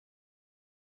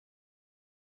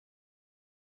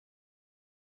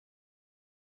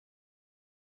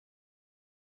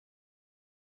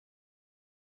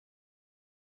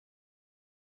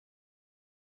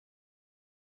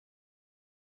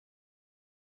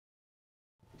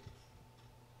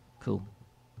Cool.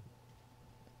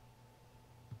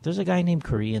 There's a guy named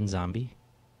Korean Zombie.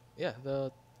 Yeah,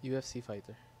 the UFC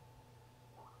fighter.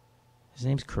 His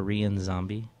name's Korean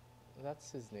Zombie.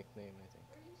 That's his nickname, I think.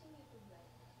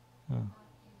 Oh.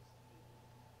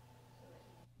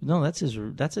 No, that's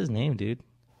his name, dude.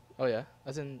 Oh yeah,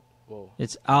 as in whoa.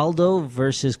 It's Aldo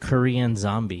versus Korean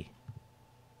Zombie.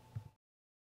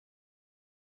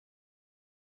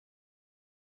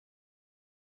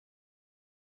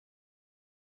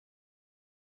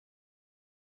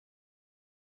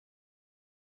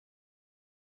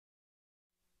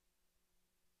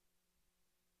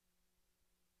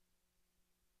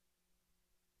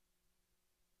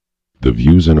 The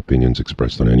views and opinions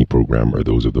expressed on any program are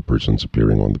those of the persons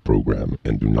appearing on the program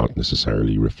and do not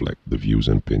necessarily reflect the views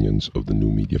and opinions of the New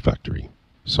Media Factory.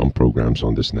 Some programs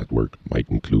on this network might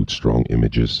include strong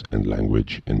images and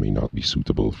language and may not be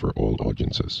suitable for all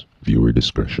audiences. Viewer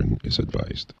discretion is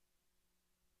advised.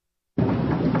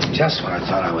 Just when I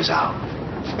thought I was out,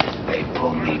 they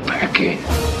pulled me back in.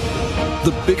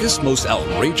 The biggest, most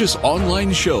outrageous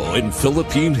online show in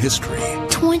Philippine history.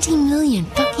 20 million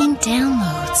fucking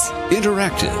downloads.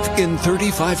 Interactive in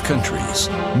 35 countries.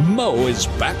 Mo is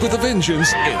back with a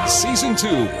vengeance in Season 2.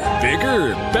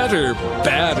 Bigger, better,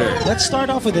 badder. Let's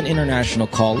start off with an international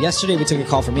call. Yesterday we took a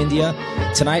call from India.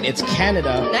 Tonight it's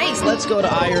Canada. Nice. Let's go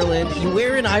to Ireland.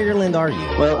 Where in Ireland are you?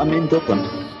 Well, I'm in Dublin.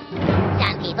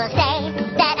 Some people say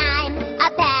that I'm a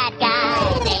bad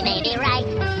guy. They may be right.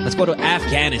 Let's go to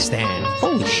Afghanistan.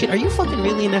 Holy shit, are you fucking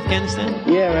really in Afghanistan?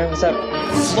 Yeah, man, what's up?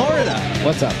 Florida.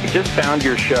 What's up? I just found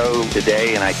your show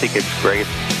today, and I think it's great.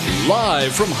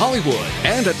 Live from Hollywood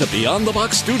and at the Beyond the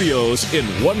Box studios in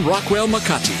One Rockwell,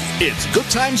 Makati. It's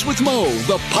Good Times with Mo,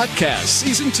 the podcast,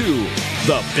 Season 2.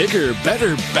 The Bigger,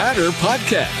 Better, Badder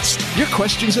podcast. Your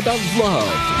questions about love,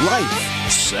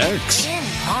 life, sex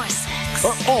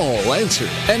are all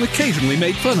answered and occasionally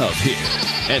made fun of here.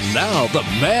 And now, the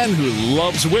man who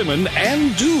loves women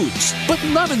and dudes, but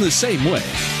not in the same way.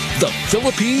 The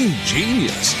Philippine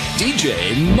genius,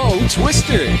 DJ Mo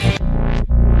Twister.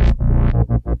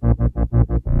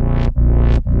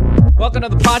 Welcome to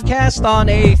the podcast on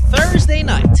a Thursday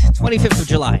night, 25th of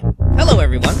July. Hello,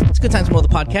 everyone. It's Good Times More, the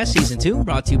podcast, Season 2,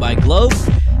 brought to you by Globe.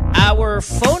 Our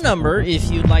phone number, if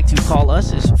you'd like to call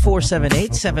us, is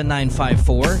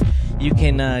 478-7954. You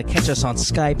can catch us on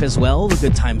Skype as well, the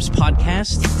Good Times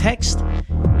Podcast. Text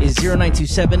is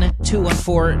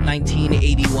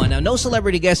 0927-214-1981. Now, no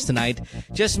celebrity guest tonight.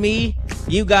 Just me,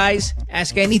 you guys,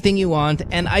 ask anything you want.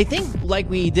 And I think, like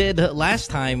we did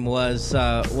last time was,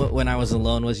 when I was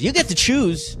alone, was you get to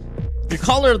choose your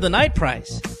Caller of the Night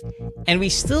prize. And we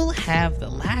still have the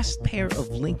last pair of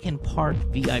Linkin Park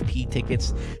VIP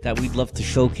tickets that we'd love to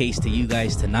showcase to you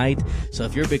guys tonight. So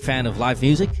if you're a big fan of live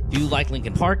music, if you like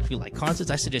Linkin Park, if you like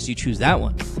concerts, I suggest you choose that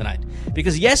one tonight.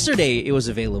 Because yesterday it was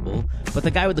available, but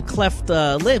the guy with the cleft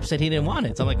lip said he didn't want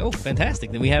it. So I'm like, oh,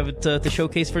 fantastic. Then we have it to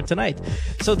showcase for tonight.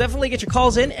 So definitely get your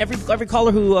calls in. Every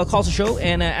caller who calls the show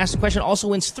and asks a question also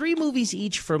wins 3 movies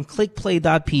each from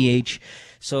clickplay.ph.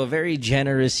 So a very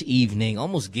generous evening,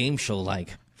 almost game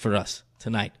show-like for us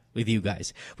tonight with you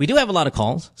guys. We do have a lot of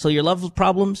calls, so your love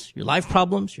problems, your life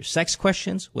problems, your sex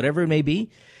questions, whatever it may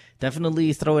be,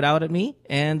 definitely throw it out at me,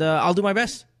 and I'll do my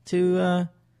best to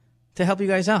help you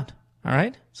guys out. All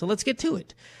right? So let's get to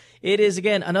it. It is,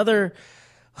 again, another...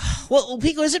 Well,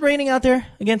 Picco, is it raining out there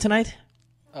again tonight?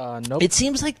 Nope. It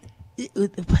seems like...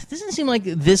 It doesn't seem like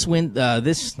this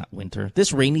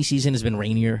rainy season has been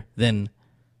rainier than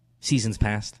seasons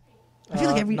past. I feel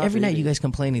like every night you guys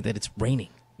complaining that it's raining.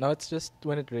 No, it's just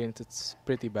when it rains, it's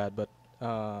pretty bad, but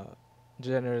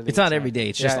generally... It's not every day,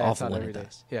 it's just awful when it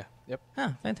does. Yeah, yep.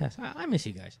 Ah, fantastic. I miss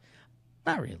you guys.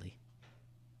 Not really.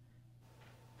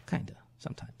 Kinda,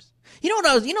 sometimes. You know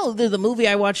what the movie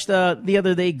I watched the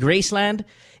other day, Graceland?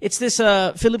 It's this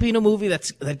Filipino movie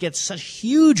that gets such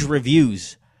huge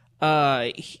reviews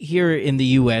here in the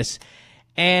U.S.,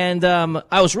 and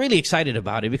I was really excited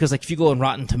about it because, like, if you go on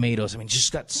Rotten Tomatoes, I mean, it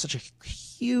just got such a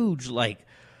huge, like,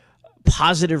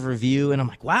 positive review, and I'm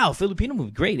like, wow, Filipino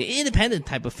movie, great, independent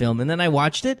type of film. And then I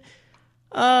watched it,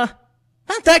 not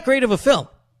that great of a film.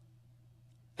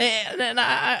 And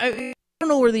I don't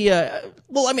know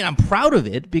where I'm proud of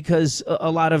it because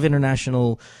a lot of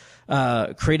international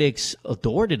critics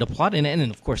adored it, applauded it,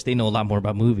 and of course they know a lot more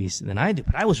about movies than I do.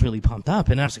 But I was really pumped up,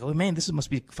 and I was like, oh man, this must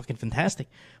be fucking fantastic.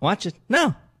 Watch it.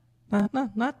 No,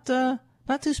 not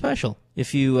too special.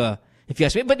 If you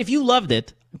ask me, but if you loved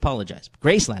it, I apologize.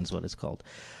 Graceland is what it's called.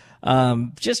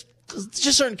 Just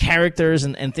certain characters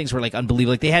and things were like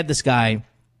unbelievable. Like they had this guy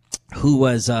who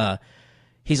was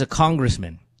he's a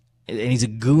congressman, and he's a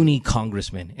Goonie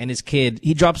congressman, and his kid,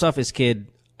 he drops off his kid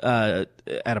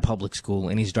at a public school,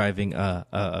 and he's driving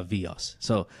a Vios.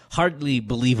 So hardly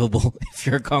believable if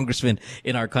you're a congressman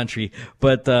in our country.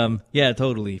 But yeah,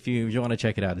 totally. If you want to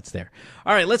check it out, it's there.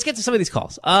 All right, let's get to some of these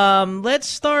calls. Let's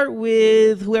start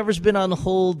with whoever's been on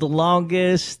hold the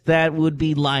longest. That would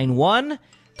be line 1.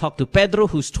 Talk to Pedro,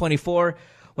 who's 24.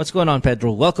 What's going on,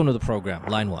 Pedro? Welcome to the program.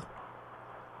 Line 1.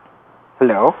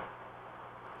 Hello.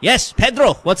 Yes,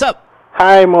 Pedro. What's up?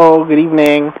 Hi, Mo. Good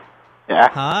evening. Yeah.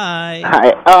 Hi.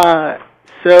 Hi.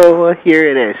 So here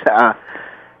it is. I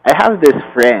have this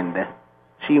friend.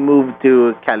 She moved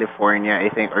to California, I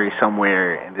think, or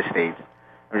somewhere in the States.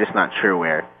 I'm just not sure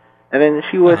where. And then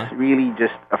she was really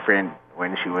just a friend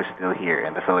when she was still here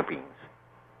in the Philippines.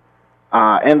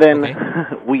 And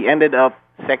then we ended up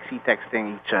sexy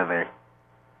texting each other.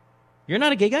 You're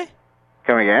not a gay guy?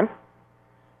 Come again?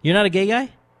 You're not a gay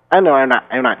guy? No, I'm not.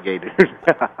 I'm not gay, dude.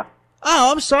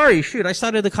 Oh, I'm sorry. Shoot, I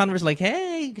started the conversation like,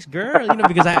 "Hey, girl,"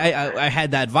 because I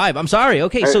had that vibe. I'm sorry.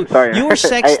 Okay, so sorry. you were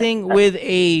sexting with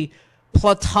a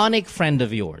platonic friend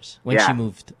of yours when she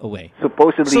moved away.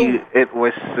 Supposedly,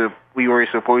 we were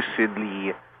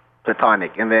supposedly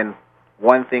platonic, and then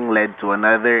one thing led to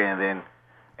another, and then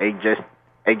I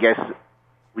guess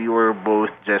we were both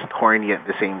just horny at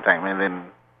the same time, and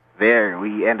then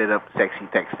we ended up sexy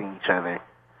texting each other,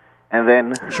 and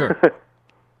then sure.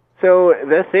 So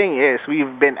the thing is,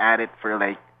 we've been at it for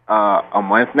like a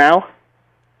month now,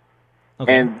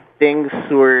 and things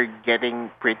were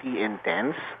getting pretty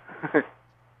intense.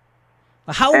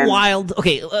 How wild?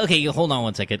 Okay, hold on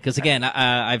one second, because again,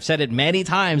 I've said it many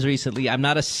times recently. I'm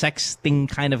not a sexting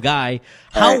kind of guy.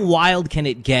 How wild can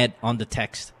it get on the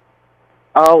text?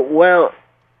 Well,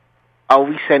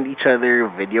 we send each other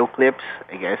video clips,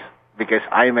 I guess, because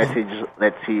iMessage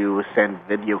lets you send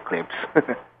video clips.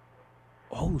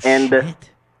 Shit.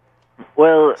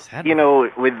 Well,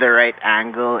 with the right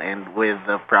angle and with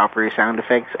the proper sound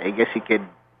effects, I guess you could.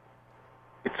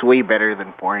 It's way better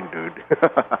than porn, dude.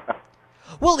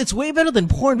 Well, it's way better than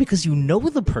porn because you know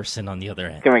the person on the other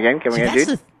end. Come again,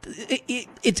 dude.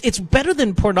 It's better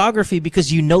than pornography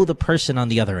because you know the person on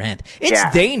the other end. It's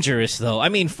dangerous, though. I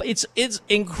mean, it's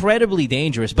incredibly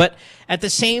dangerous. But at the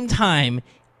same time,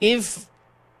 if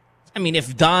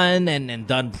done and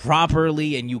done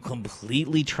properly, and you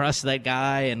completely trust that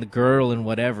guy and the girl and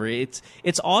whatever, it's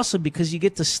awesome because you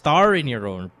get to star in your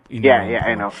own.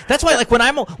 I know. That's why, like when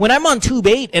I'm on Tube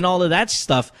 8 and all of that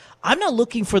stuff, I'm not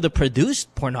looking for the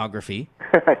produced pornography,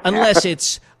 unless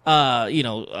it's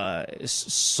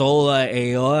Sola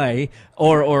AI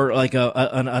or like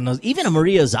even a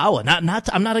Maria Zawa. I'm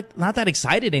not that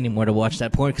excited anymore to watch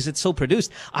that porn because it's so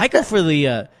produced. I go for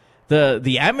the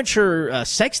amateur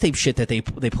sex tape shit that they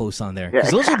post on there, because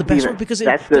those are the best ones, because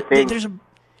that's the thing.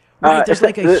 There's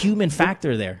like a human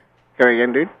factor there. Sorry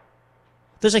again, dude.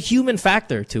 There's a human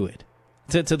factor to it,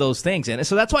 to those things, and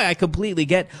so that's why I completely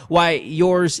get why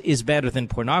yours is better than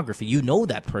pornography. You know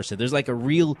that person. There's like a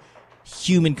real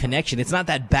human connection. It's not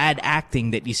that bad acting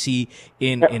that you see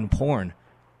in porn.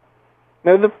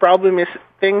 No, the problem is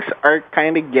things are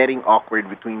kind of getting awkward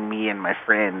between me and my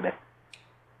friend.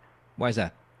 Why is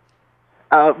that?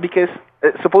 Because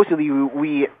supposedly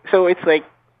so it's like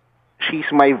she's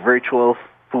my virtual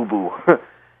FUBU.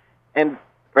 And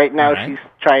right now she's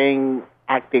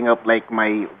acting up like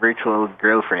my virtual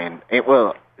girlfriend.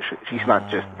 Well, she's not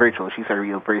just virtual, she's a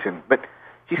real person. But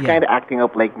she's kind of acting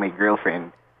up like my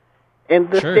girlfriend. And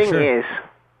the thing is,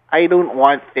 I don't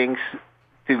want things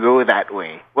to go that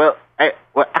way. Well,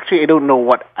 actually, I don't know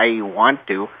what I want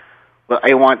to. But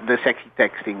I want the sexy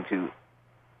texting to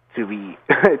be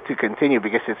to continue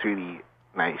because it's really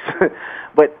nice.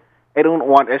 But I don't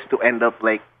want us to end up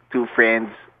like two friends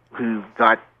who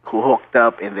hooked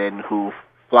up and then who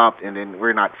flopped and then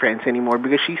we're not friends anymore,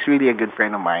 because she's really a good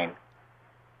friend of mine.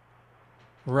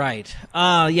 Right.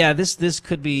 This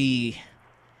could be.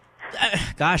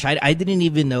 Gosh, I didn't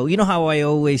even know. You know how I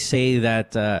always say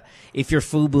that if you're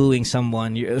FUBUing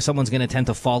someone, someone's going to tend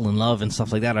to fall in love and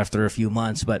stuff like that after a few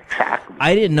months. But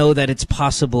I didn't know that it's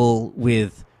possible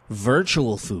with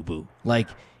virtual FUBU. Like,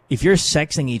 if you're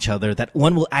sexting each other, that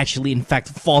one will actually, in fact,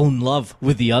 fall in love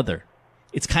with the other.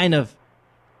 It's kind of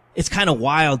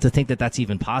wild to think that that's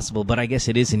even possible, but I guess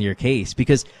it is in your case,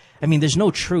 because, I mean, there's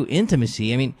no true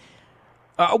intimacy. I mean,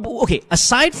 okay,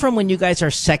 aside from when you guys are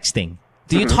sexting,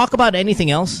 do you talk about anything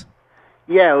else?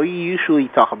 Yeah, we usually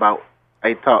talk about,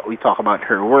 we talk about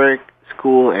her work,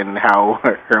 school, and how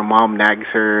her mom nags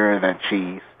her that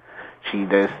she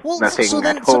does nothing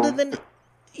at home.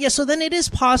 So then it is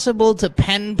possible to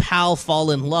pen pal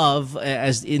fall in love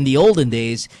as in the olden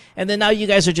days, and then now you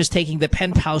guys are just taking the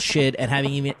pen pal shit and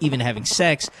having even having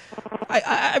sex.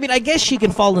 I mean, I guess she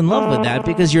can fall in love with that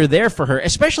because you're there for her.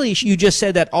 Especially, you just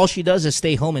said that all she does is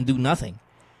stay home and do nothing.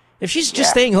 If she's just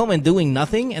staying home and doing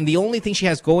nothing, and the only thing she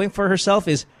has going for herself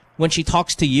is when she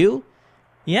talks to you,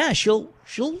 yeah,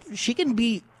 she can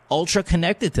be ultra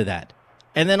connected to that,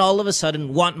 and then all of a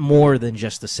sudden want more than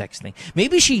just the sex thing.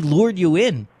 Maybe she lured you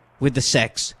in with the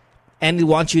sex, and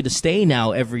wants you to stay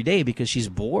now every day because she's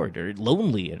bored or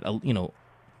lonely. You know,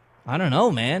 I don't know,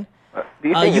 man. Do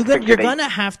you think You're gonna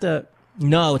have to.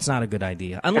 No, it's not a good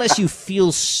idea unless you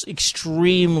feel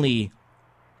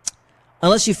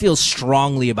unless you feel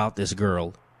strongly about this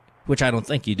girl, which I don't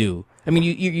think you do. I mean,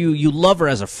 you love her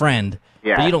as a friend,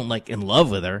 but you don't like in love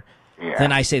with her. Yeah.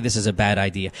 Then I say this is a bad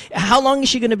idea. How long is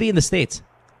she going to be in the States?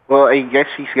 Well, I guess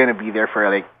she's going to be there for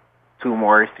like 2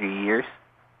 more 3 years.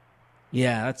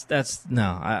 Yeah, that's no.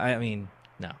 I mean,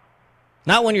 no.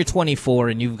 Not when you're 24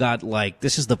 and you've got like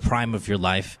this is the prime of your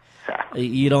life.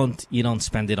 You don't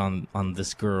spend it on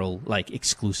this girl like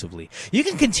exclusively. You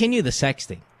can continue the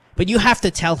sexting, but you have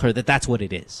to tell her that that's what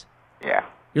it is. Yeah.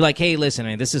 You're like, hey, listen,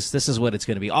 man, this is what it's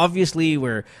going to be. Obviously,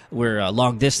 we're a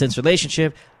long distance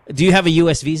relationship. Do you have a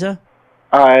U.S. visa?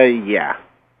 Yeah.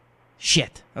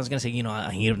 Shit. I was going to say, you know,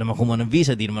 hirap naman kumuha ng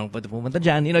visa, di naman pwede pumunta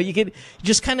dyan. You know, you could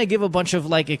just kind of give a bunch of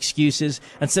like excuses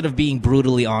instead of being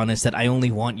brutally honest that I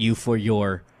only want you for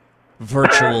your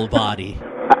virtual body.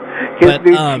 But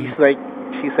she's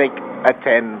like a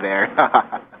 10 there.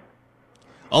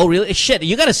 Oh, really? Shit,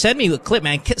 you got to send me a clip,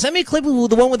 man. Send me a clip of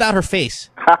the one without her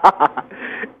face.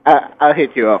 I'll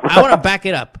hit you up. I want to back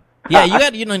it up. Yeah, you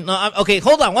got, you know, no, okay,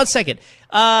 hold on 1 second.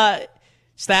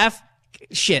 Staff,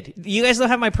 shit, you guys don't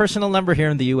have my personal number here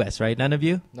in the U.S., right? None of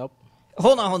you? Nope.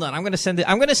 Hold on. I'm going to send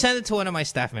it to one of my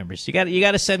staff members. You got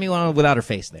to send me one without her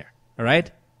face there. All right?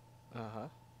 Uh-huh.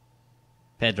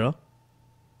 Pedro?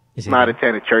 Is not a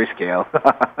 10 at your scale.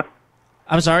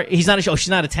 I'm sorry. He's not she's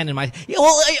not a 10 in my. Yeah,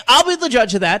 well, I'll be the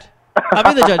judge of that.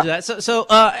 So,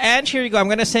 Ange, here you go. I'm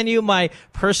going to send you my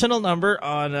personal number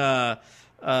on,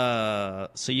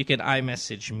 so you can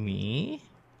iMessage me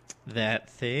that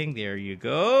thing. There you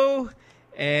go.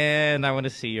 And I want to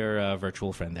see your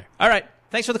virtual friend there. All right.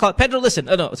 Thanks for the call. Pedro, listen.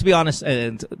 Oh, no, to be honest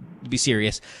and to be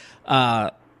serious,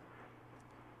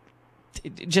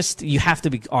 just you have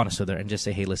to be honest with her and just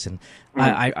say, hey, listen,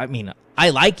 I mean, I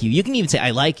like you. You can even say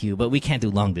I like you, but we can't do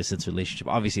long distance relationship.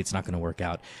 Obviously, it's not going to work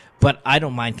out. But I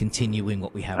don't mind continuing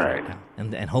what we have right now,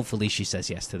 and hopefully she says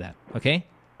yes to that. Okay.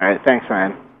 All right. Thanks,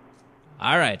 man.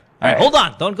 All right. Hold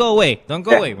on. Don't go away. Don't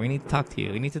go away. We need to talk to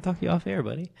you. We need to talk to you off air,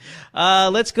 buddy.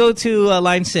 Let's go to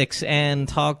line 6 and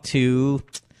talk to.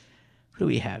 Who do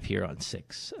we have here on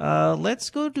 6? Let's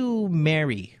go to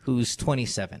Mary, who's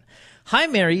 27. Hi,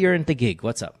 Mary. You're in the gig.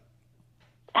 What's up?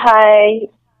 Hi.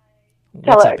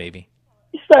 What's up, baby?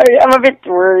 Sorry, I'm a bit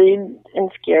worried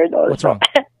and scared also. What's wrong?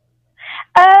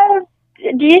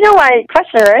 Do you know my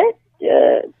question, right?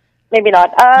 Maybe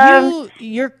not.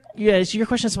 Your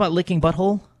question is about licking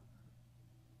butthole?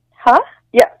 Huh?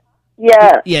 Yeah.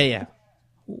 Yeah. Yeah.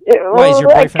 Why is your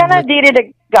boyfriend I kind of dated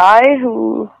a guy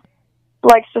who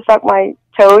likes to suck my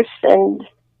toes, and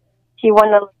he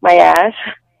wanted to lick my ass.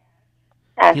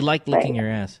 He liked licking your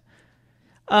ass.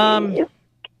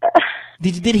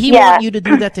 Did he want you to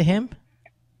do that to him?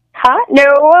 Huh? No,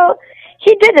 well,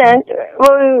 he didn't.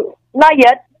 Well, not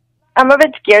yet. I'm a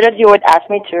bit scared that he would ask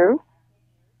me to.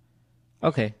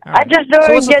 Okay. All right. I just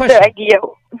don't get the idea.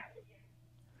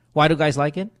 Why do guys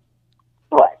like it?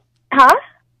 What? Huh?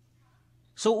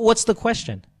 So what's the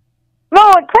question?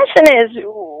 Well, the question is,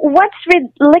 what's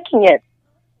with licking it?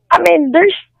 I mean,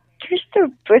 there's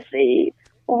the pussy.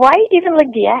 Why even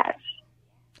lick the ass?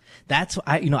 That's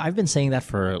I've been saying that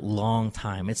for a long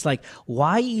time. It's like,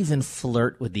 why even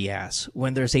flirt with the ass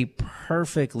when there's a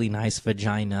perfectly nice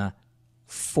vagina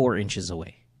 4 inches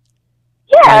away?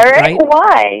 Yeah, right?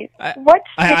 Why? What's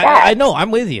that? I know.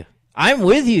 I'm with you. I'm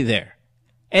with you there.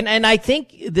 And I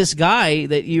think this guy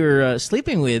that you're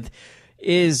sleeping with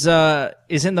is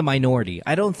in the minority.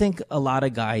 I don't think a lot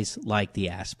of guys like the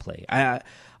ass play.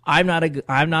 I'm not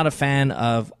a fan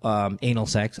of anal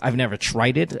sex. I've never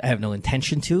tried it. I have no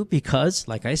intention to because,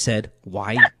 like I said,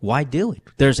 why do it?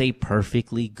 There's a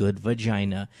perfectly good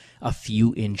vagina a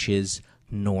few inches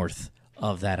north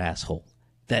of that asshole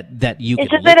that you can.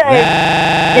 It's just that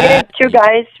I dated 2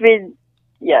 guys with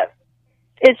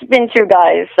it's been 2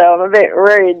 guys, so I'm a bit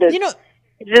worried. That, is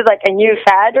it like a new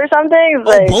fad or something?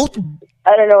 Like, both.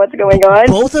 I don't know what's going on.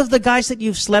 Both of the guys that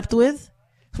you've slept with.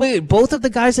 Wait, both of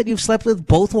the guys that you've slept with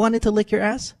both wanted to lick your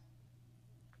ass?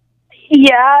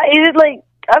 Yeah, is it like,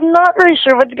 I'm not really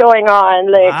sure what's going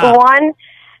on. Like, one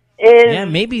is... Yeah,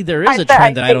 maybe there is a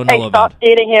trend that I don't know about. I stopped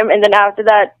dating him, and then after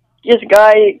that, this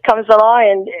guy comes along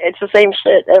and it's the same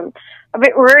shit. I'm a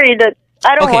bit worried that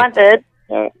I don't want it.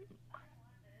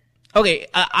 Okay,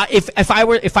 if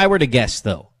I were to guess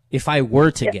though,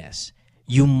 guess,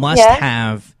 you must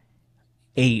have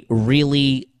a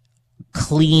really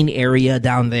clean area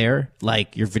down there,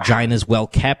 like your vagina's well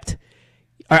kept.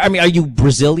 I mean, are you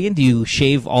Brazilian? Do you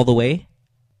shave all the way?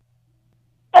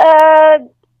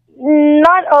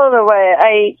 Not all the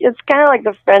way. It's kind of like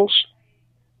the French,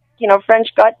 French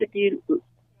cut that you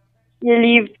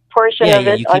leave portion of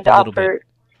it on top for.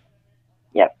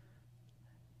 Yep.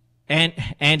 And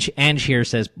Ange here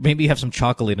says maybe you have some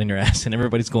chocolate in your ass and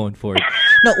everybody's going for it.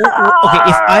 No,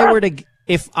 okay.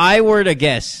 If I were to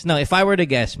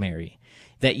guess, Mary,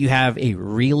 that you have a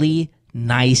really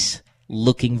nice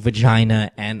looking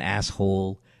vagina and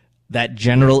asshole, that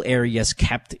general area is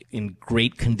kept in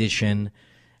great condition.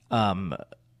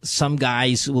 Some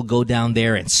guys will go down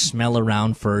there and smell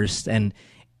around first, and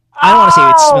I don't want to say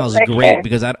it smells great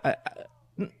because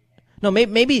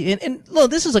maybe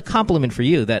this is a compliment for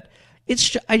you that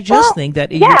I just think that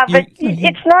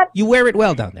it's not. You wear it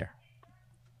well down there.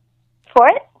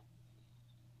 What?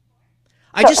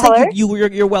 I just think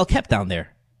you're well kept down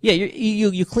there. Yeah,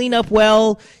 you clean up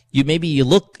well.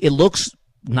 It looks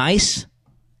nice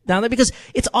down there because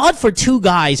it's odd for two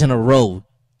guys in a row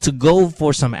to go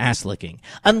for some ass licking,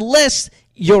 unless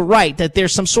you're right that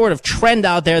there's some sort of trend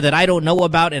out there that I don't know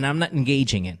about and I'm not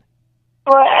engaging in.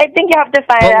 Well, I think you have to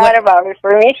find out about it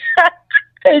for me.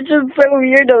 It's just so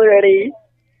weird already.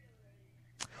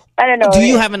 I don't know. Do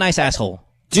you have a nice asshole?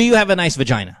 Do you have a nice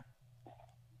vagina?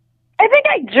 I think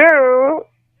I do,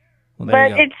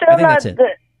 but it's still not.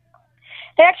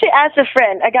 I actually asked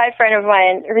a guy friend of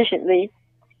mine recently,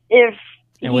 if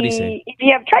he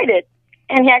have tried it,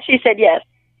 and he actually said yes.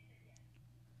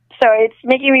 So it's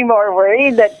making me more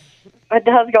worried that what the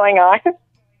hell's going on.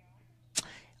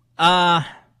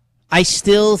 I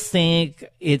still think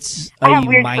it's a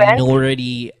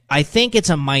minority. Friends. I think it's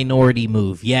a minority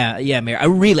move. Yeah, Mary.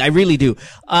 I really do.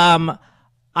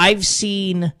 I've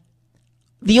seen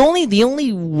the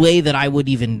only way that I would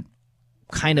even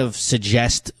kind of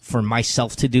suggest for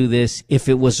myself to do this if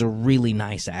it was a really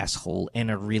nice asshole and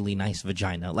a really nice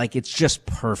vagina. Like, it's just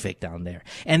perfect down there.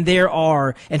 And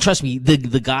and trust me,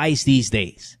 the guys these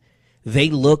days, they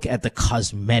look at the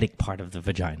cosmetic part of the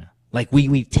vagina. Like,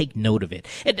 we take note of it.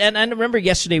 And I remember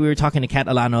yesterday we were talking to Kat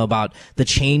Alano about the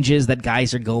changes that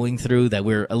guys are going through, that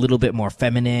we're a little bit more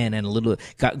feminine and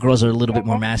girls are a little bit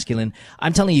more masculine.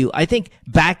 I'm telling you, I think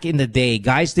back in the day,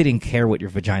 guys didn't care what your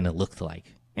vagina looked like.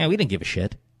 Yeah, we didn't give a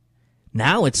shit.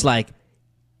 Now it's like,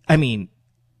 I mean,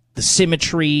 the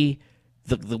symmetry,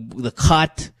 the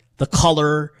cut, the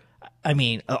color, I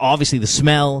mean, obviously the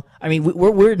smell. I mean,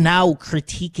 we're now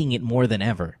critiquing it more than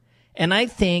ever. And I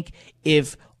think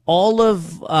if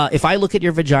I look at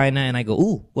your vagina and I go,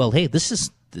 ooh, well, hey, this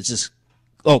is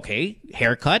okay.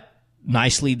 Haircut,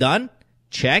 nicely done.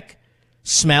 Check.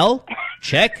 Smell,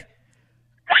 check.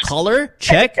 Color,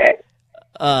 check.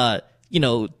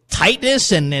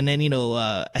 Tightness and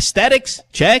aesthetics,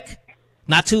 check.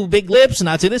 Not too big lips,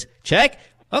 not too this, check.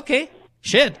 Okay,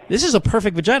 shit, this is a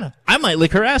perfect vagina. I might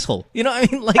lick her asshole. You know what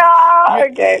I mean? Like,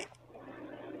 okay.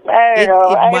 I don't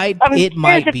know. I'm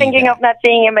seriously thinking of not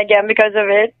seeing him again because of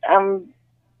it.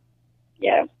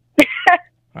 Yeah.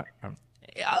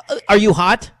 Are you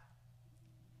hot?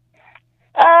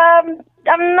 I'm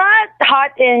not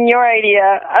hot in your idea.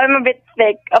 I'm a bit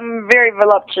thick. I'm very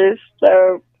voluptuous,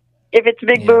 so if it's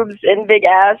big boobs and big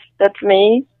ass, that's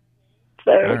me.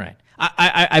 So. All right.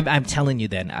 I'm telling you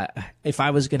then, if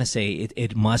I was going to say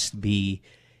it must be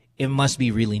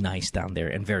really nice down there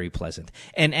and very pleasant.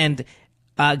 And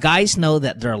guys know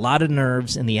that there are a lot of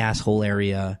nerves in the asshole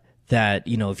area that,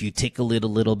 if you tickle it a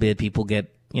little bit, people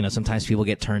get, sometimes people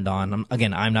get turned on.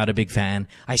 I'm not a big fan.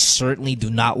 I certainly do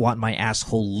not want my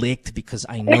asshole licked because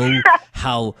I know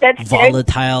how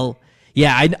volatile.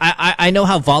 Yeah, I know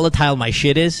how volatile my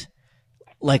shit is.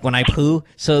 Like when I poo,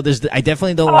 so I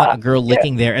definitely don't want a girl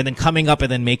licking there and then coming up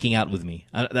and then making out with me.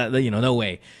 No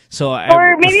way. So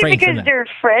or maybe because they're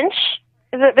French.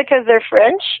 Is it because they're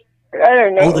French? I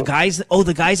don't know. The guys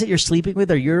that you're sleeping with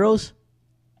are Euros.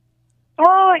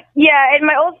 Well, yeah, and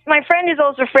my friend is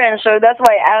also French, so that's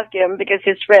why I asked him because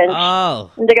he's French.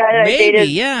 Oh, the guy that maybe, I dated.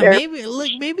 Yeah,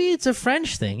 maybe it's a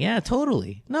French thing. Yeah,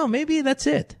 totally. No, maybe that's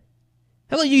it.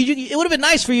 Hello, it would have been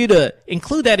nice for you to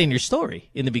include that in your story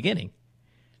in the beginning.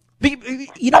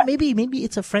 Maybe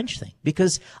it's a French thing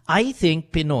because I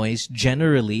think Pinoys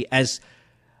generally, as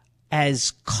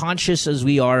conscious as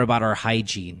we are about our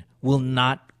hygiene, will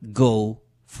not go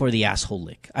for the asshole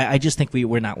lick. I just think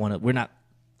we're not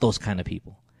those kind of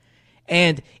people.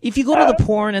 And if you go to the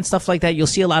porn and stuff like that, you'll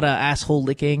see a lot of asshole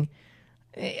licking.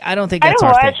 I don't think that's I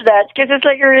our don't thing. watch that because it's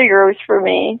like really gross for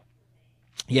me.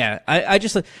 Yeah, I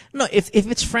just no. If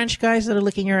it's French guys that are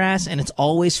licking your ass, and it's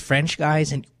always French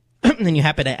guys, and then you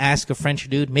happen to ask a French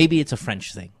dude, maybe it's a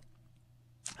French thing.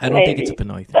 I don't think it's a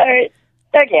Pinoy thing. All right.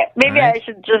 Okay, maybe I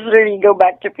should just really go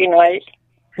back to Pinoy.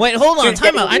 Wait, hold on,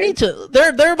 time out. I need to.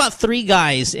 There are about 3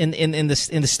 guys in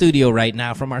the studio right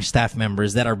now from our staff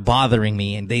members that are bothering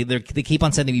me, and they keep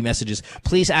on sending me messages.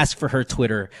 Please ask for her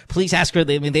Twitter. Please ask her.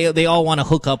 They all want to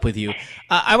hook up with you.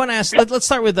 I want to ask. Let's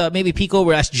start with maybe Picco.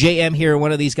 We'll ask JM here,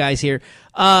 one of these guys here.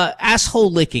 Asshole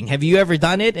licking. Have you ever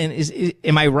done it? And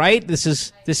am I right? This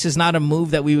is not a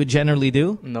move that we would generally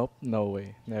do. Nope, no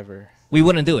way, never. We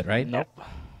wouldn't do it, right? Nope.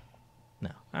 No.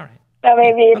 All right. So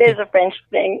maybe it is a French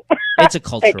thing. It's a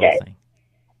cultural thing.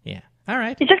 Yeah. All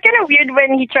right. It's just kind of weird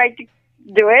when he tried to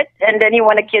do it and then he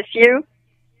want to kiss you.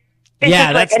 It's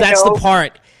yeah, that's the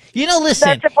part. You know, listen.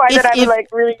 That's the part that I'm like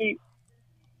really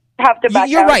have to back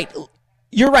You're out. right.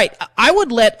 You're right. I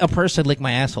would let a person lick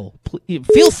my asshole.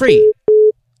 Feel free.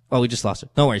 Oh, we just lost her.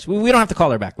 No worries. We don't have to call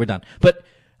her back. We're done. But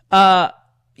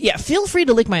yeah, feel free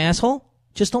to lick my asshole.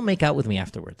 Just don't make out with me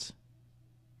afterwards.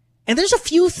 And there's a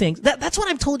few things that's what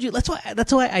I've told you. That's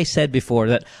why I said before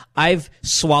that I've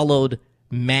swallowed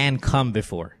man cum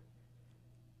before.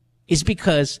 Is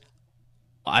because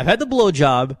I've had the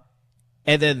blowjob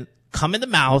and then cum in the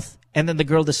mouth and then the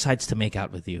girl decides to make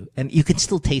out with you and you can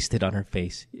still taste it on her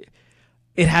face.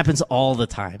 It happens all the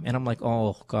time. And I'm like,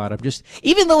 oh God,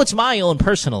 even though it's my own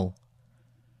personal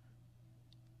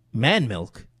man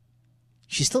milk,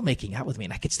 she's still making out with me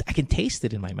and I can taste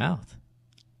it in my mouth.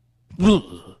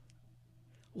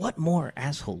 What more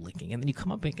asshole licking? And then you come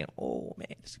up and go, oh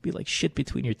man, this could be like shit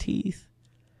between your teeth.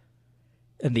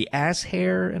 And the ass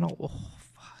hair and all. Oh,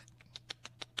 fuck.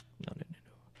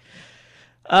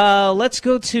 No. Let's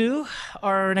go to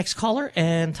our next caller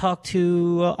and talk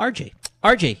to RJ.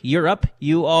 RJ, you're up.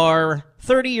 You are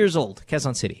 30 years old,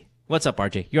 Quezon City. What's up,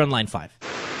 RJ? You're on line 5.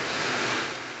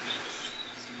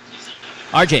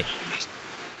 RJ.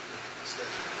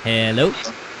 Hello?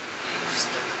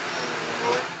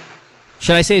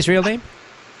 Should I say his real name?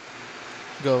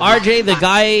 Go. RJ, the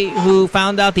guy who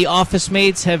found out the office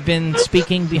mates have been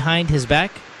speaking behind his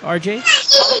back. RJ?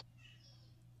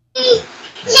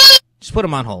 Just put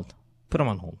him on hold. Put him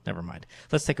on hold. Never mind.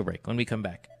 Let's take a break. When we come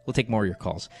back, we'll take more of your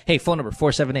calls. Hey, phone number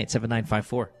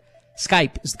 478-7954.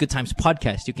 Skype is the Good Times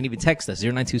Podcast. You can even text us,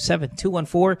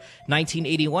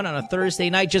 0927-214-1981 on a Thursday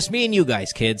night. Just me and you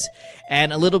guys, kids.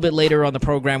 And a little bit later on the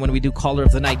program, when we do Caller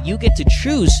of the Night, you get to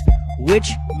choose which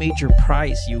major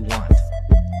prize you want.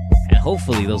 And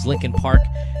hopefully those Lincoln Park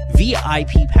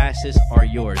VIP passes are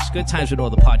yours. Good Times with Mo,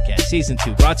 the podcast, Season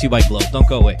 2, brought to you by Globe. Don't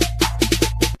go away.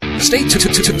 Stay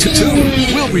tuned.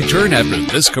 We'll return after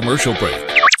this commercial break.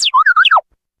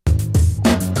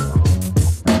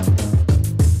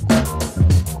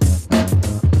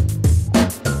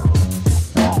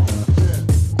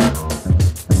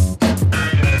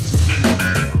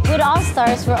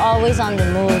 Stars, we're always on the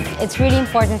move. It's really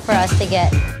important for us to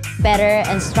get better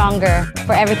and stronger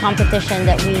for every competition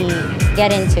that we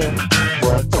get into.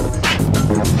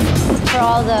 For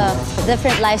all the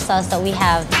different lifestyles that we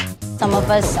have, some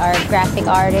of us are graphic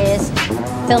artists,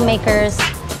 filmmakers.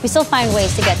 We still find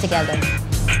ways to get together.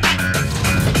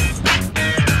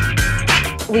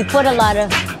 We put a lot of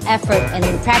effort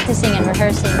in practicing and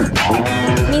rehearsing.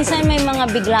 Minsan may mga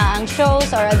biglaang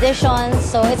shows or auditions,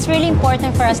 so it's really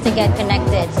important for us to get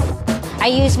connected. I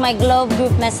use my Globe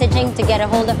group messaging to get a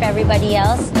hold of everybody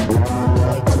else.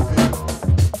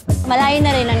 Malayo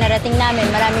na rin ang narating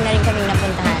namin, marami na rin kaming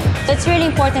napuntahan. So it's really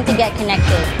important to get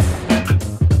connected.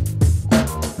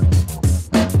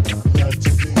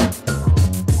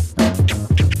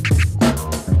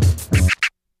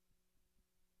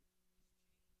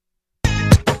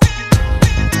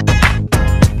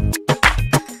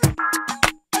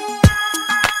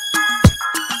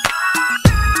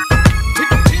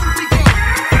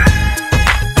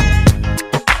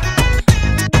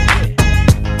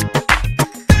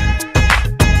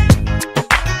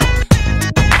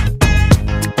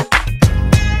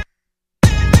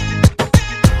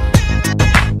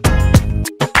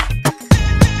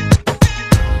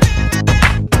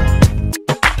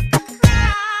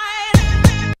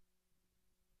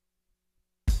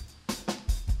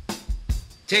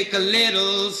 Take a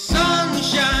little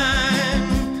sunshine,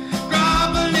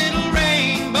 drop a little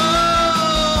rainbow,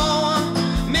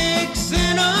 mix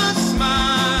in a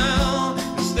smile,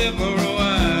 and stay for a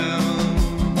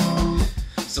while.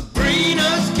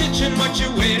 Sabrina's kitchen, what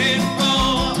you waiting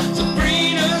for?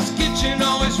 Sabrina's kitchen,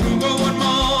 always room for one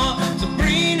more.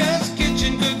 Sabrina's kitchen.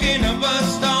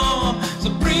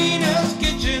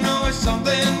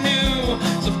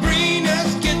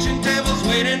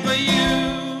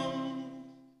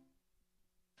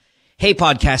 Hey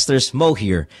podcasters, Mo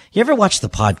here. You ever watch the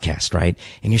podcast, right?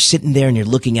 And you're sitting there and you're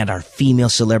looking at our female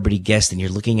celebrity guest and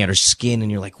you're looking at her skin and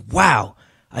you're like, wow,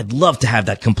 I'd love to have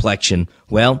that complexion.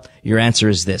 Well, your answer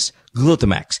is this.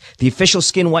 Glutamax, the official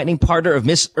skin whitening partner of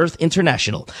Miss Earth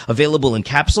International. Available in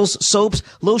capsules, soaps,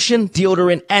 lotion,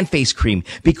 deodorant, and face cream.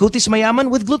 Bikutis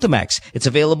Mayaman with Glutamax. It's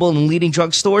available in leading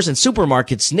drugstores and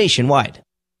supermarkets nationwide.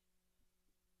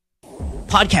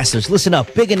 Podcasters, listen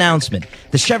up. Big announcement.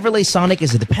 The Chevrolet Sonic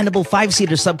is a dependable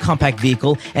 5-seater subcompact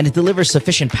vehicle, and it delivers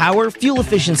sufficient power, fuel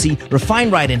efficiency,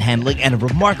 refined ride and handling, and a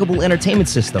remarkable entertainment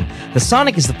system. The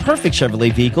Sonic is the perfect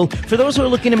Chevrolet vehicle for those who are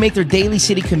looking to make their daily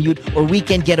city commute or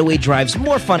weekend getaway drives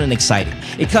more fun and exciting.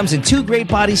 It comes in 2 great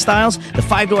body styles, the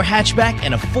 5-door hatchback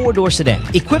and a 4-door sedan.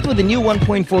 Equipped with a new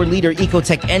 1.4-liter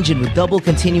Ecotec engine with double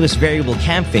continuous variable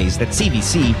cam phase, that's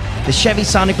CVC, the Chevy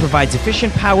Sonic provides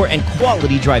efficient power and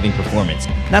quality driving performance.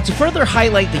 Now, to further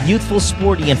highlight the youthful,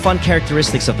 sporty, and fun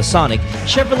characteristics of the Sonic,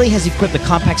 Chevrolet has equipped the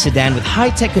compact sedan with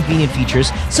high-tech convenient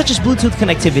features such as Bluetooth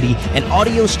connectivity and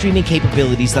audio streaming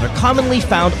capabilities that are commonly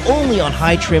found only on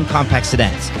high-trim compact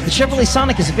sedans. The Chevrolet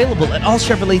Sonic is available at all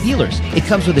Chevrolet dealers. It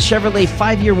comes with a Chevrolet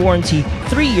 5-year warranty,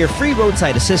 3-year free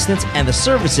roadside assistance, and the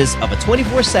services of a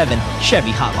 24/7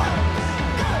 Chevy hotline.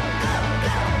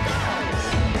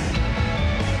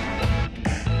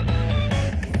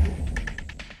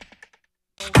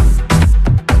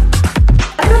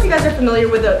 Familiar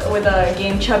with a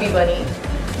game Chubby Bunny,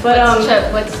 but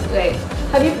wait.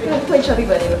 Have you played Chubby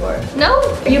Bunny before?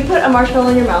 No. You put a marshmallow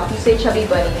in your mouth, you say Chubby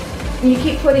Bunny, and you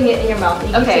keep putting it in your mouth,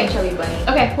 and you keep saying Chubby Bunny.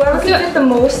 Okay. Whoever can fit the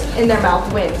most in their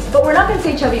mouth wins. But we're not gonna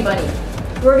say Chubby Bunny.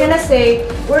 We're gonna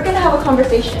have a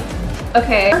conversation.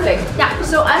 Okay. Perfect. Yeah.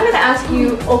 So I'm gonna ask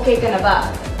you, okay ka na ba?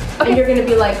 Okay. And you're gonna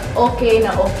be like, okay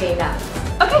na, okay na.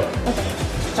 Okay.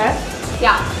 Okay.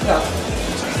 Yeah. Go.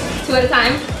 2 at a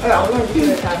time. Okay, we're gonna do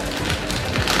 2 at a time.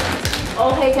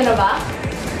 Okay ka na ba?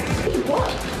 What?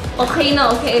 Okay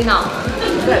na, okay na.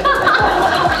 Good.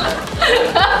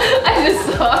 I just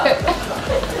saw it.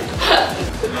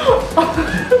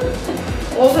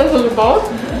 Okay ka na ba?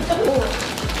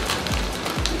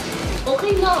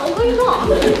 Okay na, okay na.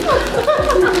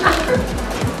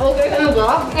 Okay ka na ba?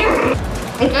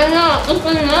 Okay na,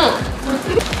 okay na.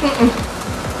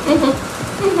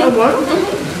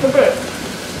 Okay.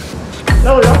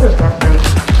 No, that's disgusting.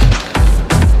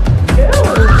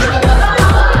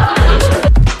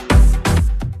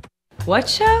 What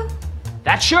show?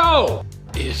 That show!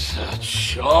 It's a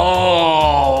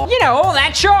show! You know,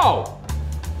 that show!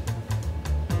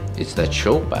 It's that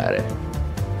show, pare.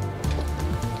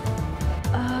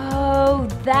 Oh,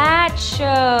 that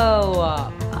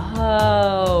show!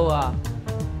 Oh.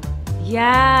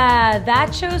 Yeah,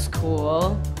 that show's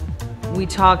cool. We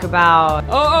talk about...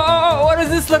 Oh, what does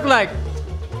this look like?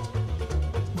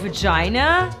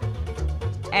 Vagina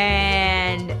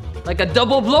and... Like a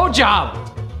double blowjob!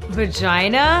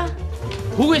 Vagina?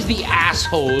 Who is the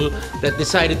asshole that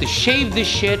decided to shave this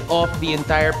shit off the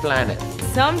entire planet?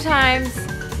 Sometimes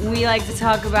we like to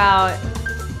talk about...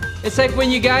 It's like when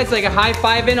you guys like a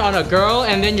high-fiving on a girl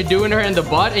and then you're doing her in the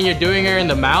butt and you're doing her in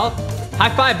the mouth.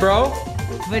 High five, bro.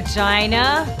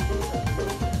 Vagina.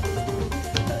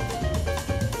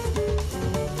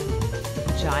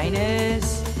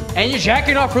 Vaginas. And you're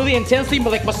jacking off really intensely,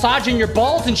 but like massaging your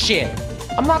balls and shit.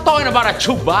 I'm not talking about a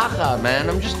Chewbacca, man.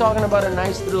 I'm just talking about a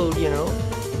nice little, you know.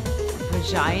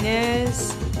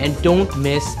 Vaginas. And don't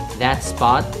miss that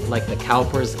spot, like the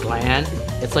Cowper's gland.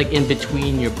 It's like in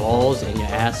between your balls and your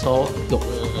asshole.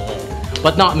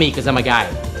 But not me, because I'm a guy.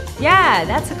 Yeah,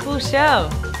 that's a cool show.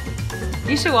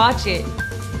 You should watch it.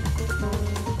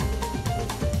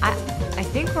 I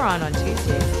think we're on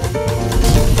Tuesday.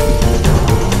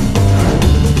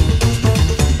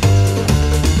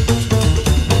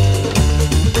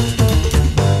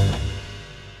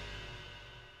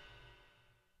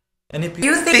 And if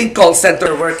you think call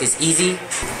center work is easy,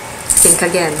 think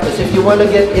again. Because if you want to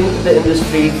get into the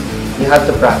industry, you have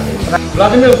to practice.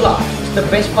 Vladimir Vlad is the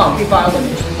best funky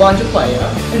violinist, banjo player,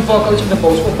 and vocalist of the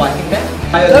Bosco Viking band.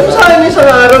 Alam sa amin isang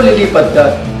araw lilipat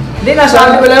ka. Hindi,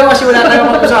 nasabi ko lang kasi wala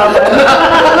tayong mag-usama.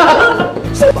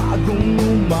 Sa bagong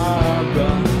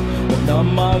umaga, huwag na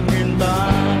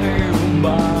maghintay,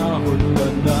 umahon ka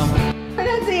na.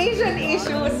 Pronunciation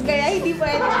issues, kaya hindi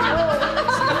pwede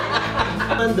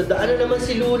Dadaan na naman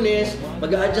si Lunes,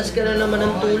 mag-a-adjust ka na naman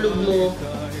ng tulog mo.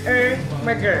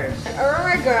 My God. Oh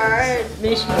my God.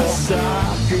 Mismo.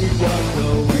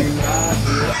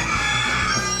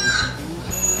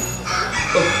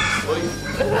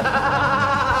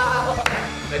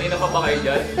 Kanina pa ba kayo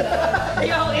dyan?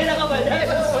 Okay na ka ba?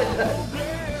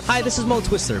 Hi, this is Mo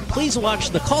Twister. Please watch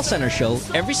the Call Center Show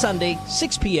every Sunday,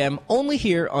 6 p.m., only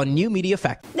here on New Media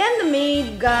Factory. Then the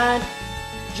maid got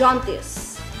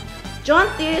jaundice.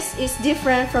 Jaundice is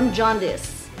different from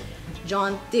jaundice.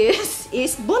 Jaundice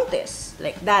is buntis,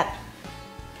 like that.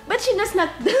 But she does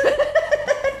not...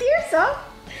 Tears up!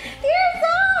 Tears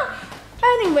up!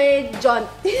 Anyway,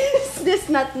 jaundice does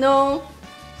not know...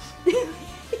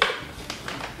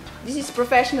 This is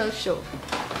professional show.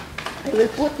 I will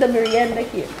put the merienda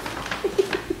here.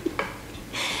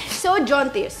 So,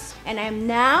 jaundice. And I'm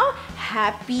now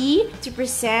happy to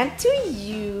present to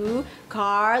you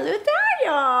Carl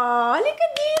Utario. Halika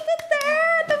dito, te.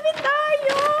 Tabi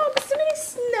tayo. Gusto mo ng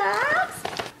snacks?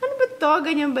 Ano ba to?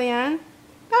 Ganyan ba yan?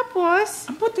 Tapos?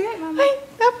 Ang puti, mama. Ay,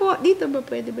 tapos. Dito ba?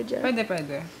 Pwede ba dyan? Pwede,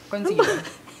 pwede. Concealer.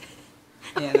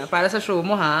 Ayan, para sa show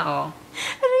mo, ha? Oh.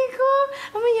 Aray ko.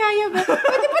 Amayaya ba?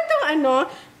 Pwede ba itong ano?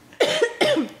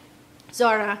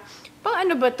 Zora, pang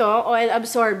ano ba to? Oil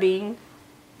absorbing?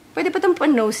 Pwede pa itong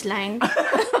pan nose line?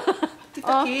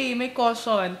 Tita Kay, may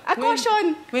caution.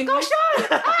 Caution! Caution!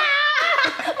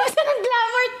 Basta ng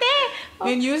glamour, te!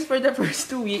 When used for the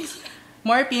first 2 weeks,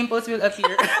 more pimples will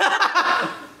appear.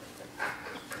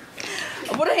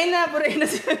 Burahin na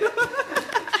sila.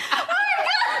 Oh my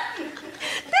God!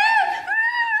 Te!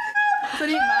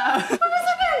 Sorry, ma.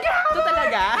 Pumasok na ang glamour! Ito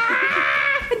talaga?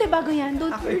 Hindi, bago yan.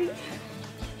 Don't worry.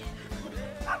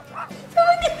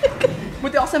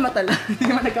 Buti ako sa mata lang. Hindi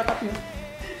naman nagkakapyo.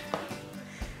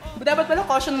 Dapat pala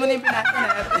caution mo na yung pinasa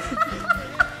natin.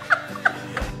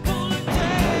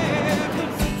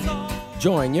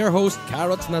 Join your host,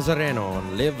 Carrots Nazareno,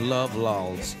 on Live, Love,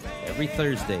 Lols every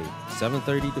Thursday,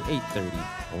 7:30 to 8:30,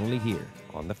 only here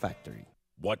on The Factory.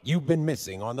 What you've been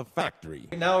missing on The Factory.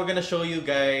 Now we're gonna show you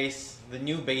guys the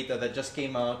new beta that just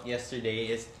came out yesterday.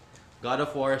 Is God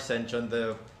of War Ascension,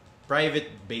 the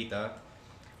private beta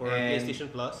for PlayStation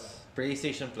Plus.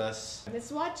 PlayStation Plus.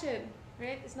 Let's watch it,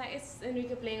 right? It's not. It's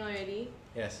Enrique playing already.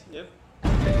 Yes. Yep.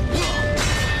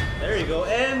 There you go,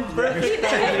 and perfect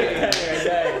timing.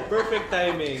 Perfect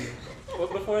timing. Well,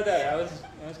 before that, I was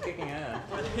kicking ass.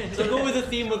 So go with the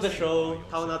theme of the show,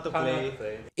 how not to play.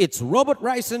 It's Robot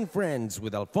Rice and Friends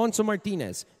with Alfonso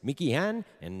Martinez, Mickey Han,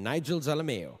 and Nigel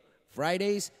Zalameo.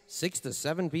 Fridays, 6 to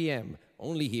 7 p.m.,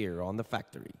 only here on The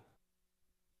Factory.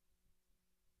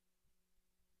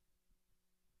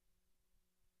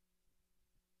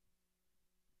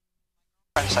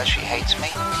 Says she hates me.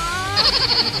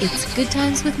 It's Good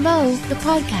Times with Mo, the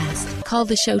podcast. Call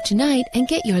the show tonight and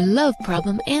get your love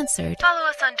problem answered. Follow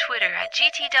us on Twitter at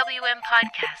GTWM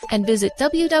Podcast. And visit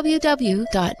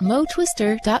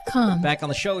www.motwister.com. Back on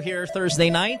the show here Thursday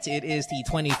night. It is the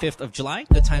 25th of July.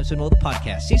 Good Times with Mo, the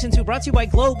podcast. Season 2 brought to you by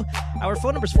Globe. Our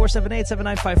phone number is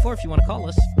 478-7954 if you want to call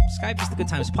us. Skype is the Good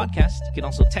Times Podcast. You can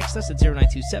also text us at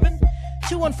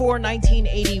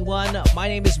 0927-214-1981. My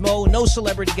name is Mo. No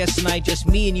celebrity guest tonight. Just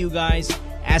me and you guys.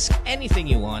 Ask anything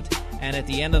you want. And at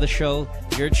the end of the show,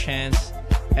 your chance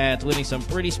at winning some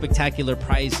pretty spectacular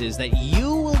prizes that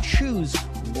you will choose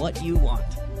what you want.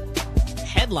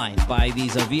 Headlined by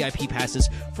these VIP passes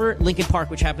for Linkin Park,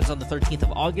 which happens on the 13th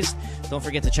of August. Don't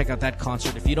forget to check out that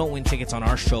concert. If you don't win tickets on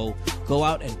our show, go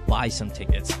out and buy some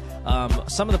tickets.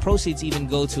 Some of the proceeds even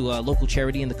go to a local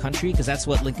charity in the country, because that's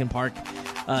what Linkin Park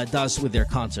does with their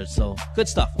concerts. So good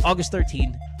stuff. August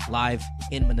 13th, live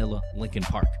in Manila, Linkin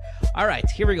Park. All right,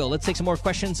 here we go. Let's take some more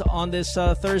questions on this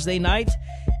Thursday night.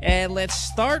 And let's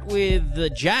start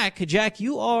with Jack. Jack,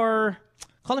 you are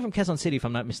calling from Quezon City, if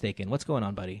I'm not mistaken. What's going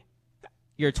on, buddy?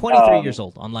 You're 23 years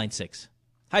old on line 6.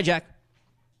 Hi, Jack.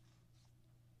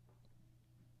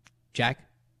 Jack?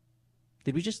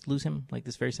 Did we just lose him like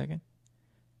this very second?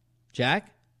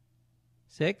 Jack?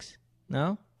 6?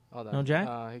 No? Hold on. No, Jack?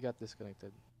 He got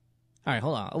disconnected. All right,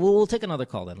 hold on. We'll take another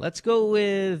call then. Let's go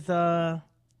with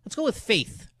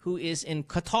Faith, who is in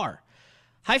Qatar.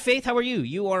 Hi, Faith. How are you?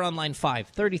 You are on line 5,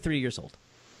 33 years old.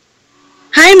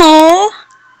 Hi, Mo.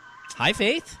 Hi,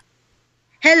 Faith.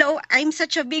 Hello. I'm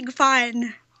such a big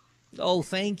fan. Oh,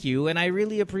 thank you. And I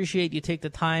really appreciate you take the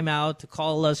time out to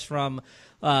call us from,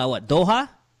 Doha?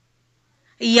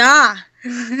 Yeah.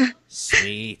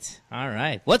 Sweet. All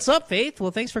right. What's up, Faith? Well,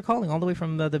 thanks for calling all the way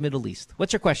from the Middle East.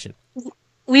 What's your question?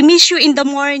 We miss you in the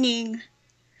morning.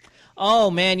 Oh,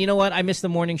 man, you know what? I missed the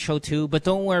morning show, too. But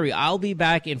don't worry. I'll be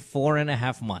back in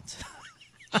 4.5 months.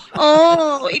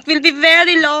 Oh, it will be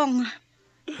very long.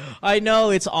 I know.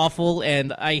 It's awful,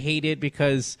 and I hate it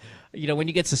because, when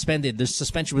you get suspended, there's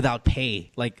suspension without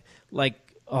pay.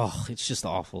 It's just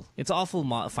awful. It's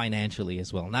awful financially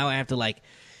as well. Now I have to,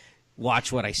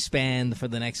 watch what I spend for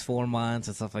the next 4 months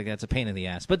and stuff like that. It's a pain in the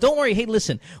ass. But don't worry. Hey,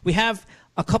 listen, we have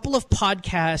a couple of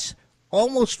podcasts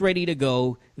almost ready to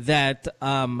go that,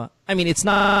 I mean, it's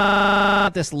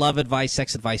not this love advice,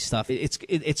 sex advice stuff.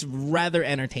 It's rather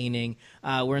entertaining.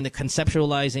 We're in the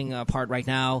conceptualizing part right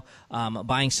now,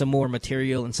 buying some more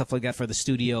material and stuff like that for the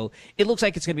studio. It looks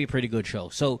like it's going to be a pretty good show.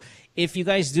 So if you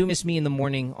guys do miss me in the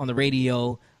morning on the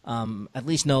radio, at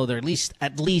least know there are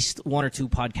at least one or two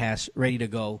podcasts ready to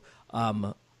go.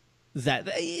 That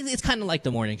it's kind of like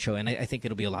the morning show, and I think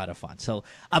it'll be a lot of fun. So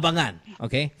abangan,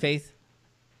 okay, Faith?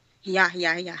 Yeah.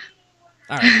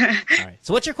 All right.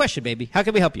 So what's your question, baby? How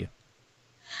can we help you?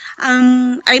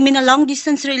 I'm in a long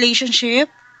distance relationship.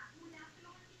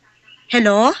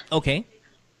 Hello? Okay.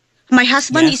 My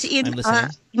husband Yes, is in I'm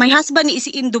listening. my husband is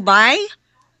in Dubai.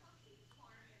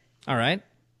 All right.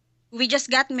 We just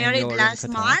got And married you're in last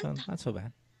Qatar? month. Oh, not so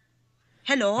bad.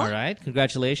 Hello? All right.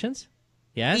 Congratulations.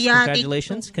 Yes, Yeah,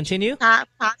 congratulations. Continue.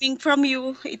 Coming from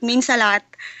you, it means a lot.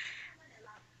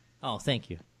 Oh, thank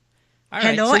you. All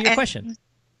right. Hello, So your and question.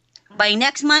 by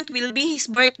next month will be his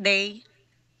birthday.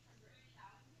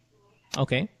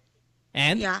 Okay.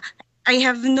 And? Yeah. I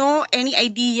have no any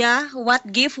idea what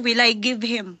gift will I give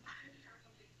him.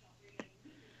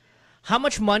 How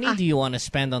much money do you want to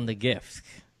spend on the gift?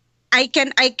 I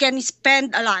can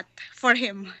spend a lot for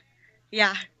him.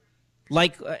 Yeah.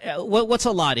 Like, what's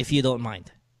a lot, if you don't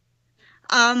mind?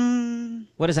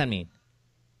 What does that mean?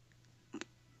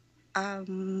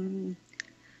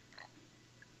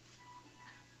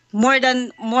 More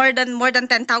than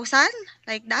 10,000,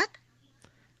 like that.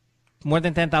 More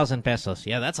than 10,000 pesos.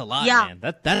 Yeah, that's a lot, Yeah.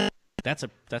 man. That's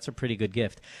a pretty good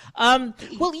gift.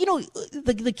 Well, you know,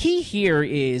 the key here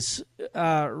is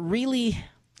really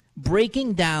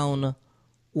breaking down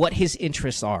what his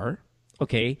interests are,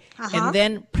 okay, and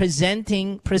then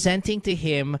presenting to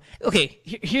him. Okay,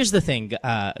 here's the thing,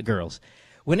 girls.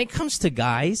 When it comes to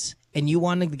guys, and you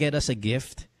want to get us a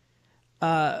gift,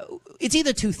 it's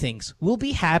either two things. We'll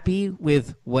be happy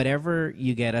with whatever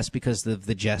you get us because of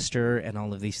the gesture and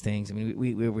all of these things. I mean,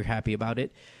 we're happy about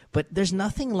it. But there's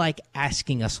nothing like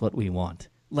asking us what we want.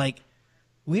 Like,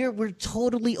 we're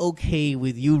totally okay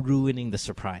with you ruining the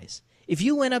surprise. If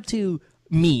you went up to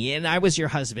me and I was your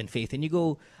husband, Faith, and you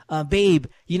go, babe,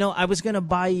 you know, I was gonna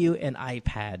buy you an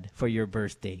iPad for your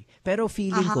birthday. Pero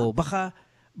feeling ko,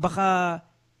 baka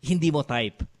hindi mo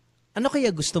type. Ano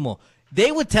kaya gusto mo?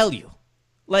 They would tell you.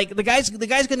 Like, the guy's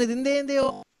gonna, hindi,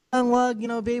 wag, you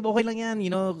know, babe, okay lang yan, you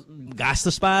know,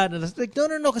 gastos pa. Like,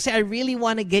 no, kasi I really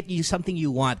want to get you something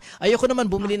you want. Ayoko naman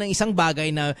bumili ng isang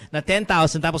bagay na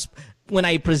 10,000, tapos when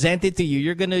I present it to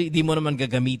you, di mo naman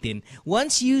gagamitin.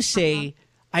 Once you say,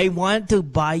 I want to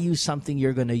buy you something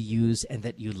you're gonna use and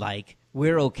that you like,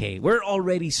 we're okay. We're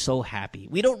already so happy.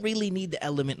 We don't really need the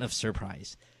element of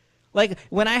surprise. Like,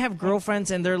 when I have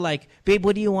girlfriends and they're like, babe,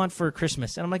 what do you want for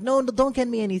Christmas? And I'm like, no, don't get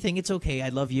me anything. It's okay. I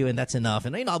love you and that's enough.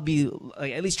 And, you know, I'll be,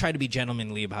 like, at least try to be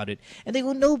gentlemanly about it. And they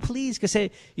go, no, please, because,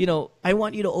 you know, I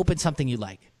want you to open something you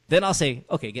like. Then I'll say,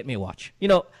 okay, get me a watch. You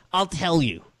know, I'll tell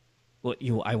you what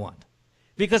I want.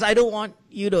 Because I don't want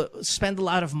you to spend a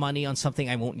lot of money on something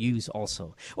I won't use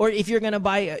also. Or if you're going to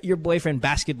buy your boyfriend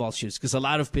basketball shoes, because a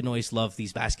lot of Pinoys love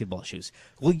these basketball shoes.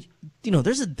 Well, you know,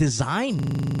 there's a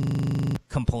design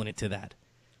component to that.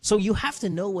 So you have to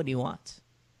know what he wants.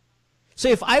 So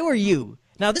if I were you,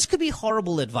 now this could be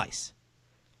horrible advice,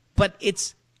 but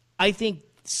it's, I think,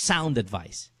 sound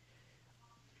advice.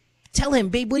 Tell him,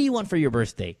 babe, what do you want for your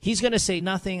birthday? He's going to say,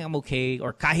 nothing, I'm okay.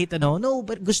 Or kahit ano, no,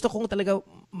 but gusto kong talaga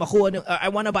makuha, I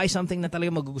want to buy something na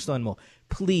talaga magugustuhan mo.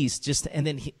 Please, just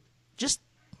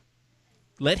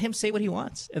let him say what he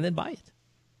wants and then buy it.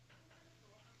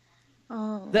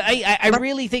 I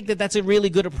really think that that's a really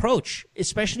good approach,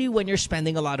 especially when you're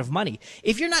spending a lot of money.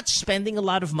 If you're not spending a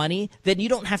lot of money, then you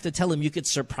don't have to tell him. You could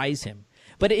surprise him.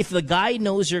 But if the guy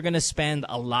knows you're going to spend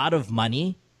a lot of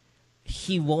money,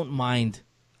 he won't mind.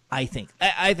 I think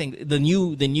the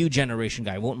new generation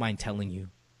guy won't mind telling you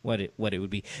what it would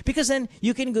be, because then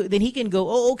he can go,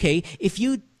 oh, okay, if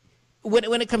you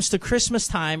when it comes to Christmas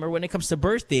time or when it comes to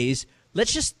birthdays,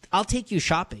 I'll take you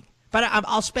shopping. But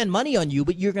I'll spend money on you,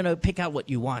 but you're going to pick out what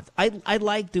you want. I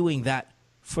like doing that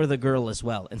for the girl as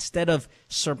well, instead of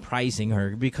surprising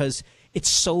her, because it's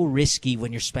so risky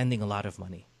when you're spending a lot of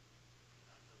money.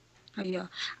 Yeah.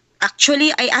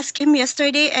 Actually, I asked him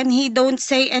yesterday and he don't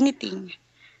say anything.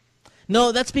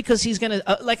 No, that's because he's going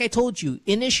to, like I told you,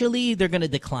 initially they're going to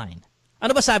decline.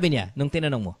 Ano ba sabi niya nung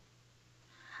tinanong mo?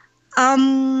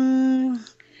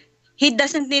 He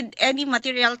doesn't need any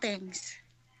material things.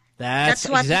 That's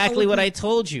exactly what I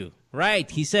told you. Right.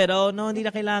 He said, "Oh, no, hindi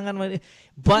na kailangan."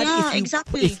 But yeah, if you,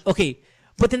 exactly. Okay.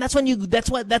 But then that's when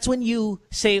you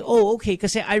say, "Oh, okay,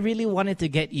 kasi I really wanted to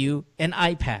get you an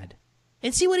iPad."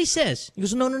 and see what he says. He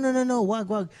goes, no,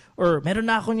 wag. Or, meron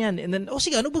na ako niyan. And then,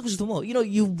 sige, ano ba gusto mo?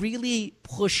 You really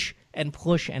push and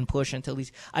push and push until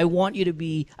I want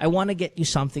to get you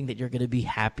something that you're going to be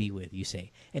happy with, you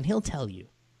say. And he'll tell you.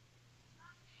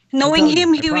 Knowing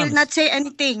him, he promise. will not say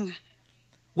anything.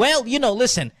 Well,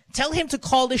 listen, tell him to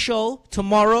call the show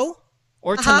tomorrow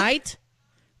or tonight.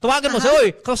 Tawagan mo,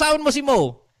 oy, kausapin mo si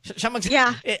Mo.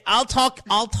 Yeah. I'll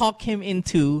talk him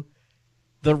into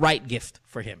the right gift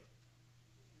for him.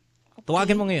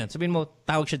 Tawagan mo ngayon. Sabihin mo,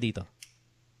 tawag siya dito.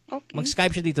 Okay.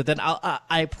 Mag-Skype siya dito. Then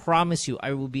I promise you,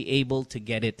 I will be able to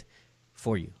get it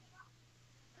for you.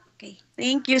 Okay.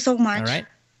 Thank you so much.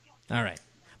 All right.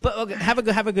 But okay, have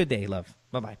a good day, love.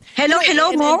 Bye-bye.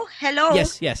 Hello, Mo. Hello.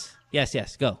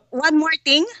 Yes. Go. One more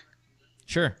thing.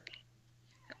 Sure.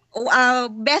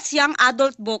 Best young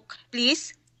adult book,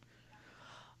 please.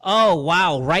 Oh,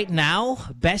 wow. Right now?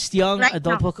 Best young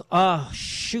adult book? Oh,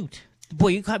 shoot. Boy,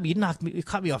 you caught me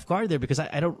off guard there because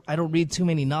I don't read too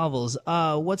many novels.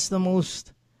 What's the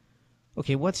most?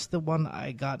 Okay, what's the one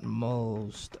I got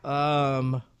most?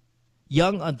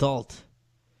 Young adult.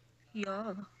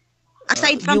 Yeah.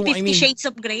 Aside from 50 Shades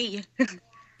of Grey.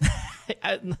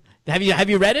 Have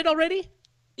you read it already?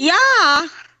 Yeah. Oh,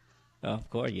 of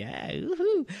course, yeah.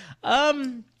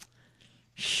 Woohoo.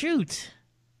 Shoot.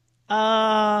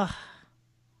 I'm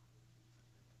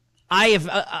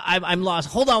lost.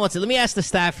 Hold on one second. Let me ask the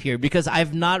staff here because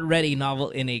I've not read a novel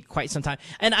in quite some time.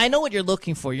 And I know what you're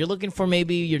looking for. You're looking for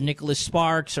maybe your Nicholas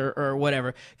Sparks or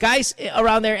whatever. Guys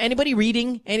around there, anybody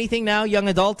reading anything now, young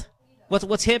adult?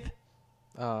 What's hip?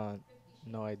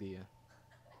 No idea.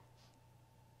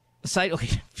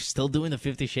 Okay, still doing the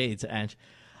 50 Shades, Ange.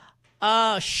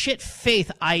 Shit,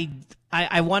 Faith, I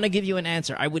want to give you an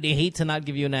answer. I would hate to not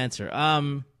give you an answer.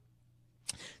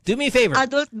 Do me a favor.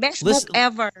 Adult best book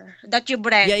ever that you've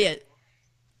read. Yeah.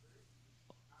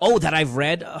 Oh, that I've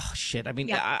read? Oh, shit. I mean,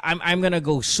 yeah. I'm going to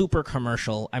go super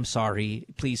commercial. I'm sorry.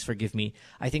 Please forgive me.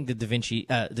 I think the Da Vinci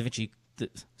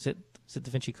is it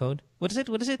Da Vinci Code? What is it?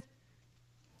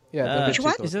 Yeah, Da Vinci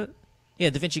Code. Is it? Yeah,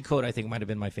 Da Vinci Code, I think, might have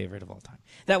been my favorite of all time.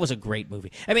 That was a great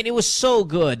movie. I mean, it was so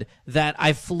good that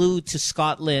I flew to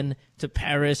Scotland, to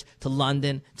Paris, to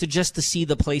London, just to see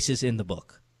the places in the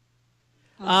book.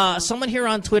 Someone here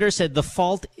on Twitter said The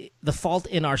Fault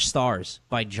in Our Stars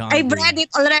by John I've Green. read it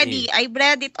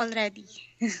already.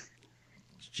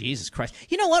 Jesus Christ.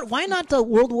 You know what? Why not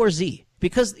World War Z?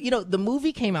 Because, the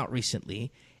movie came out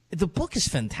recently. The book is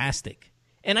fantastic.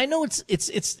 And I know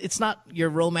it's not your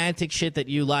romantic shit that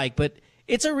you like, but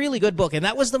it's a really good book. And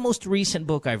that was the most recent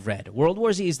book I've read. World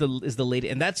War Z is the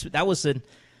latest. And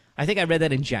I think I read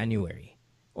that in January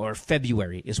or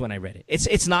February is when I read it.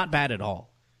 It's not bad at all.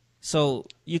 So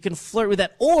you can flirt with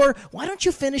that. Or why don't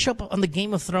you finish up on the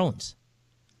Game of Thrones?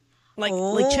 Like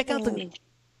check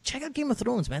out Game of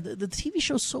Thrones, man. The TV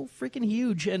show's so freaking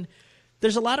huge, and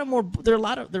there's there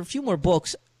are a few more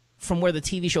books from where the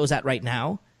TV show's at right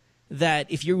now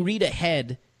that if you read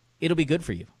ahead, it'll be good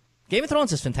for you. Game of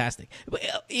Thrones is fantastic.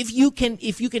 If you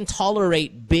can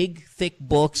tolerate big, thick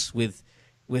books with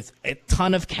a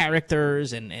ton of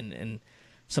characters and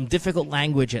some difficult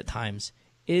language at times,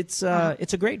 it's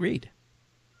a great read.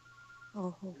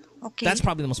 Oh, okay. That's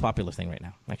probably the most popular thing right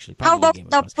now, actually. How about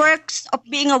The Perks of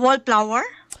Being a Wallflower?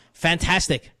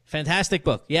 Fantastic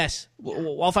book. Yes,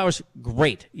 Wallflower's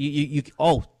great.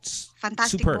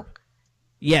 Fantastic superb. book.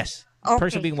 Yes, Okay.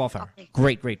 Perks of Being a Wallflower. Okay.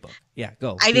 Great book. Yeah,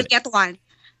 go. I will get one.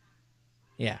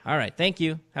 Yeah. All right. Thank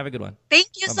you. Have a good one. Thank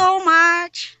you so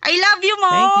much. I love you, Mo.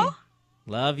 Thank you.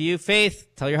 Love you, Faith.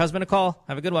 Tell your husband to call.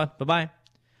 Have a good one. Bye-bye.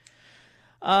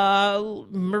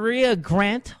 Maria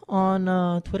Grant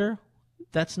on Twitter.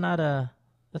 That's not a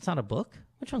book.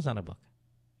 Which one's not a book?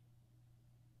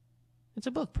 It's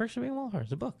a book. Perks of Being a Wallflower.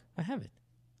 It's a book. I have it.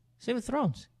 Same with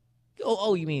Thrones.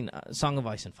 Oh, you mean Song of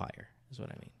Ice and Fire is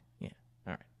what I mean. Yeah.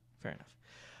 All right. Fair enough.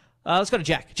 Let's go to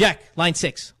Jack. Jack, line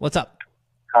 6. What's up?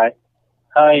 Hi.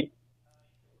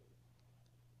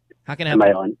 How can I help Am I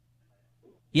you? on?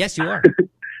 Yes, you are.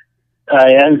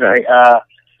 I'm sorry.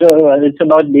 So it's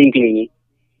about being clingy.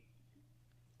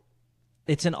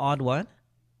 It's an odd what?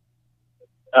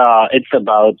 It's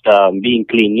about being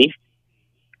clingy.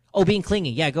 Oh, being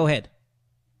clingy. Yeah, go ahead.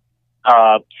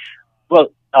 Well,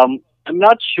 I'm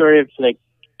not sure if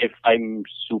I'm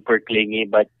super clingy,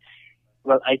 but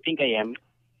I think I am.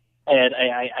 And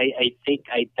I think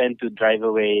I tend to drive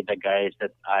away the guys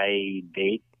that I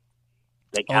date.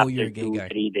 Like after you're a gay 2, guy.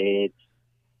 3 dates.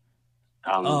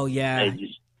 Yeah.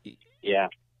 Yeah.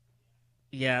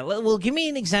 Yeah. Well, give me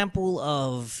an example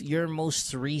of your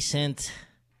most recent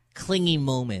clingy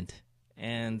moment,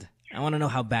 and I want to know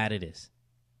how bad it is.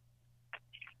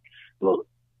 Well,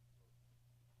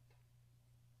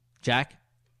 Jack?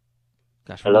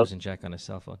 Gosh, we're Hello? losing Jack on his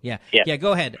cell phone. Yeah. Yeah. Yeah,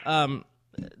 go ahead.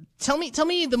 Tell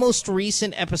me the most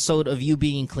recent episode of you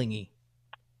being clingy.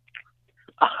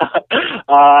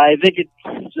 I think it's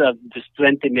just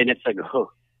 20 minutes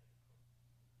ago.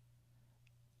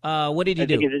 What did you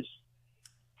do? I think it is.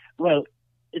 Well,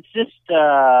 it's just.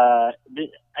 I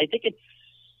think it's.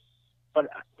 But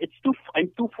it's too.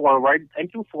 I'm too forward. I'm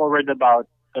too forward about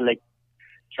like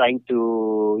trying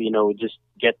to just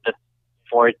get the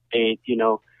fourth date.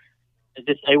 It's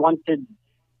just I wanted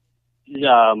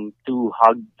to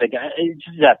hug the guy. It's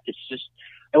just that. It's just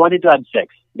I wanted to have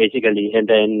sex basically, and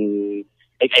then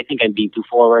I think I'm being too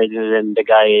forward, and then the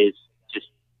guy is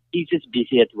he's just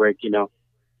busy at work. Wait a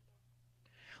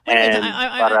minute,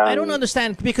 I don't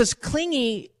understand because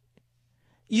clingy.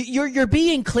 You're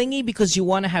being clingy because you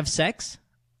want to have sex?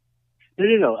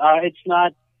 No. It's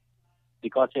not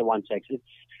because I want sex. It's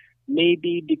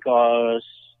maybe because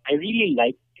I really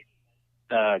like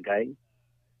the guy.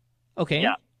 Okay.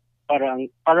 Yeah. Parang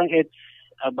it's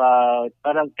about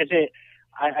kasi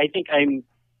I think I'm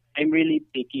really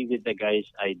picky with the guys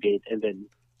I date, and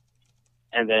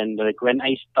then like when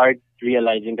I start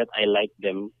realizing that I like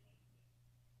them,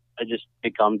 I just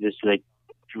become this like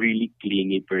really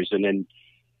clingy person, and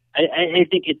I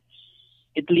think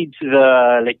it leads to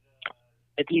a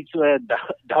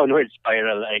downward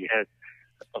spiral, I guess,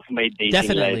 of my dating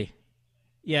Definitely. life.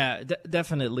 Yeah,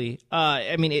 definitely.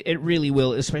 I mean, it really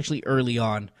will, especially early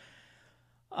on.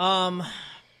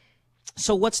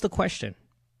 So what's the question?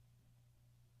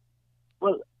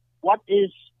 Well, what's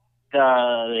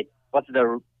the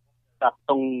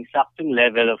saktong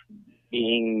level of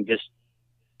being just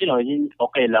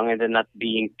okay lang and then not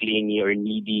being clingy or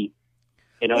needy?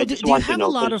 I just want to know. Do you have a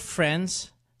lot of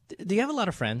friends? Do you have a lot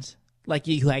of friends like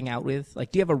you hang out with?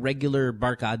 Like, do you have a regular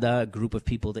barkada group of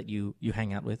people that you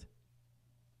hang out with?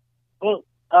 Well,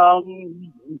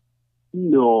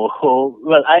 no.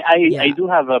 Well, I do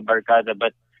have a barkada,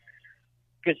 but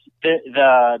because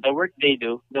the work they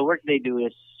do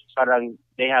is parang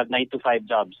they have 9 to 5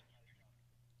 jobs.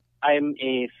 I'm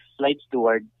a flight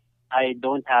steward. I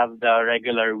don't have the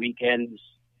regular weekends,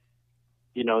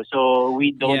 so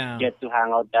we don't get to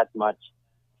hang out that much.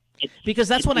 Because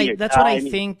that's what I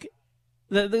think.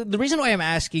 The reason why I'm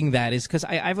asking that is because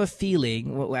I have a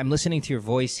feeling. I'm listening to your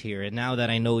voice here, and now that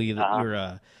I know you're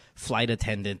a flight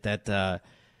attendant, that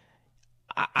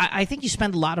I think you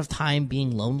spend a lot of time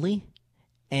being lonely.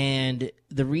 And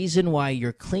the reason why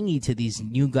you're clingy to these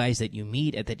new guys that you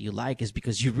meet and that you like is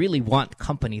because you really want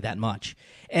company that much.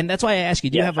 And that's why I ask you,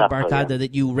 do you have a barkada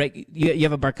that you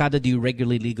have a barkada do you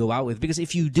regularly go out with? Because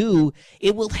if you do,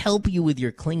 it will help you with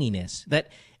your clinginess. That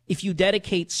if you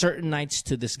dedicate certain nights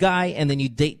to this guy and then you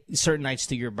date certain nights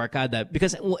to your barkada,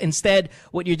 because instead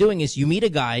what you're doing is you meet a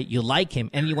guy, you like him,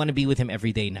 and you want to be with him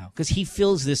every day now because he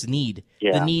feels this need,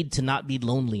 the need to not be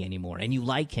lonely anymore, and you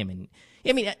like him. And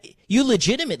I mean, you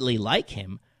legitimately like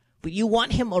him, but you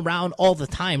want him around all the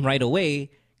time right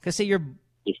away because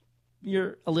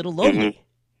you're a little lonely. Mm-hmm.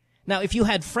 Now, if you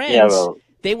had friends,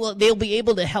 they'll be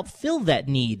able to help fill that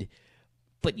need,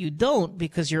 but you don't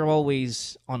because you're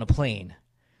always on a plane.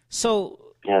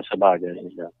 So it's about it.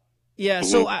 Yeah. Mm-hmm.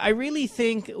 So I really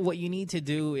think what you need to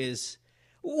do is,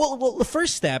 well, the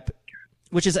first step,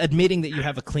 which is admitting that you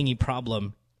have a clingy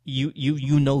problem.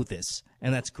 You know this,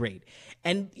 and that's great.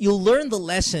 And you'll learn the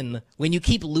lesson when you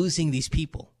keep losing these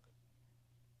people,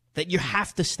 that you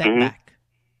have to step back.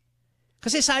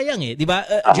 Kasi sayang di ba?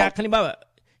 Jack, halimbawa,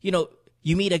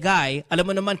 you meet a guy, alam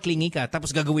mo naman clingy ka,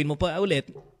 tapos gagawin mo pa ulit,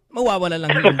 mawawala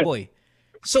lang yung boy.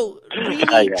 So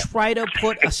really try to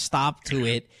put a stop to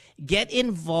it. Get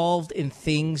involved in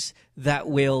things that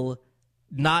will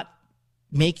not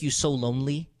make you so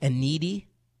lonely and needy.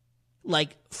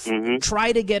 Like,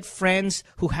 try to get friends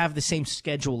who have the same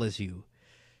schedule as you.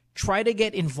 Try to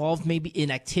get involved maybe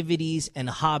in activities and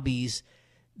hobbies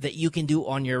that you can do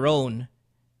on your own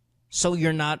so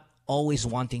you're not always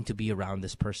wanting to be around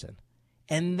this person.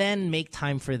 And then make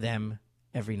time for them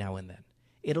every now and then.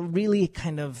 It'll really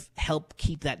kind of help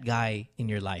keep that guy in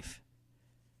your life.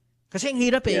 Kasi ang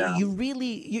hirap you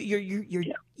really,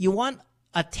 you want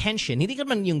attention. Hindi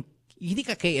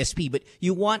ka KSP, but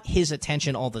you want his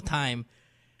attention all the time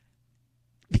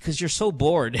because you're so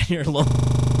bored and you're lonely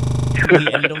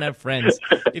and you don't have friends.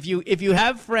 If you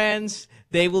have friends,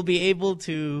 they will be able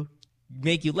to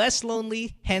make you less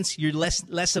lonely. Hence, you're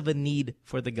less of a need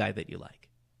for the guy that you like.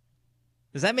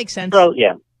 Does that make sense? Well,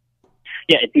 yeah,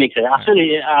 it makes sense.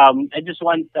 Actually, I just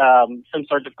want some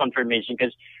sort of confirmation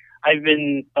because I've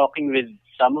been talking with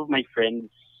some of my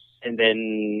friends, and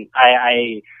then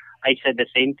I said the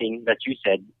same thing that you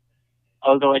said.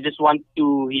 Although I just want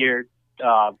to hear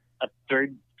a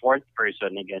third, fourth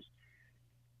person, I guess.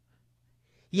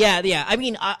 Yeah. I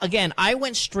mean, again, I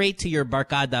went straight to your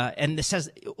barkada, and this says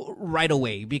right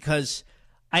away because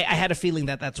I had a feeling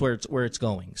that that's where it's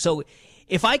going. So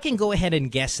if I can go ahead and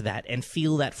guess that and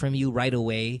feel that from you right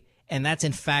away, and that's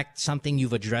in fact something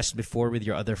you've addressed before with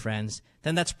your other friends,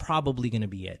 then that's probably going to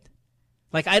be it.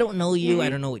 Like, I don't know you. I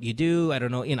don't know what you do. I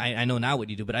don't know. I know now what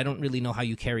you do, but I don't really know how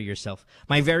you carry yourself.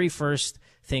 My very first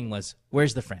thing was,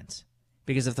 where's the friends?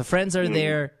 Because if the friends are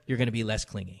there, you're going to be less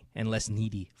clingy and less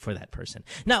needy for that person.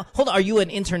 Now, hold on. Are you an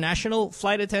international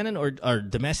flight attendant or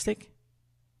domestic?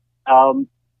 Yeah,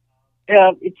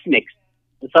 it's mixed.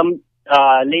 Some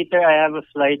later I have a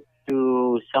flight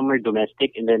to somewhere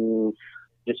domestic, and then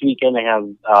this weekend I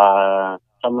have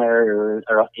somewhere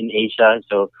in Asia.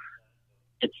 So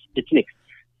it's mixed.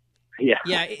 Yeah.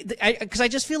 Because I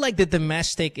just feel like the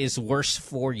domestic is worse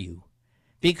for you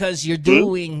because you're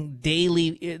doing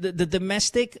daily. The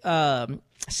domestic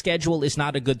schedule is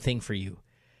not a good thing for you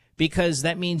because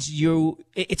that means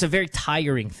it's a very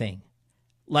tiring thing.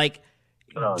 Like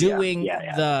doing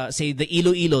the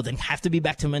Iloilo, then have to be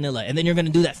back to Manila, and then you're going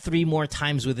to do that 3 more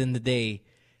times within the day.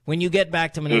 When you get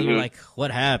back to Manila, you're like, what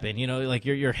happened? You know, like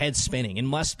your head's spinning. It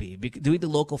must be. Doing the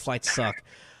local flights suck.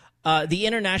 The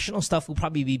international stuff will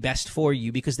probably be best for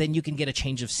you because then you can get a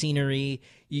change of scenery.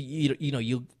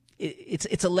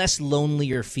 It's a less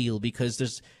lonelier feel because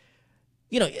there's,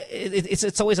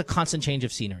 it's always a constant change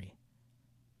of scenery.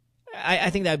 I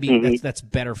think that'd be that's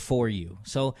better for you.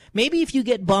 So maybe if you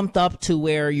get bumped up to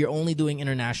where you're only doing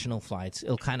international flights,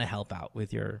 it'll kind of help out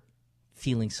with your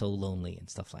feeling so lonely and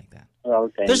stuff like that.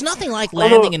 Okay. There's nothing like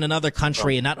landing in another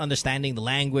country and not understanding the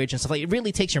language and stuff like. It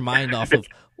really takes your mind off of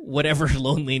whatever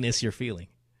loneliness you're feeling.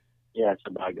 Yeah, it's a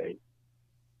bagay.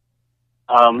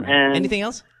 And anything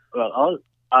else? Well,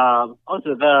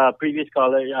 also the previous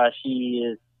caller,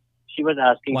 she was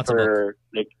asking for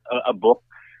a book.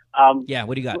 Yeah,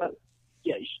 what do you got? Well,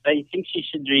 yeah, I think she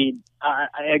should read. I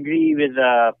agree with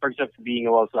Perks of Being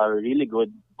a Wallflower. Really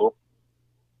good book.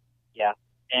 Yeah,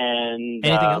 and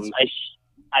anything else?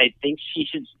 I think she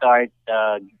should start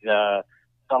the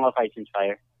Song of Ice and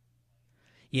Fire.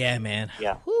 Yeah, man.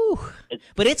 Yeah.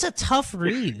 But it's a tough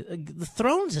read. The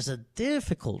Thrones is a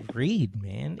difficult read,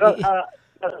 man.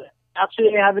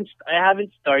 Actually, I haven't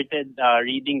started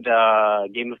reading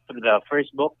the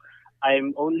first book.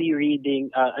 I'm only reading.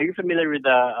 Are you familiar with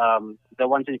the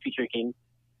Once and Future King?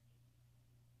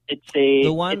 It's the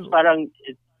Once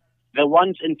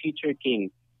and Future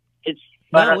King. It's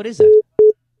no, what is that?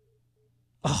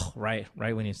 Oh, right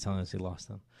when he was telling us he lost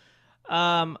them.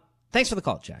 Thanks for the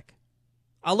call, Jack.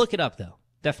 I'll look it up though,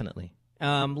 definitely.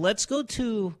 Let's go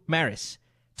to Maris,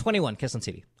 21, Quezon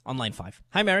City, on line 5.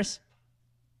 Hi, Maris.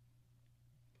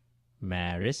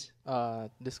 Maris.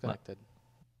 Disconnected.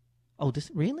 Oh,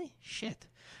 really? Shit.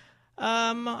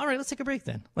 All right, let's take a break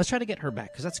then. Let's try to get her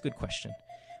back because that's a good question.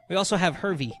 We also have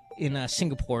Hervey in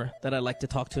Singapore that I'd like to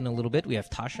talk to in a little bit. We have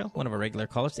Tasha, one of our regular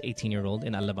callers, the 18-year-old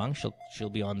in Alabang. She'll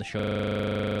be on the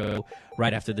show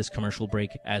right after this commercial break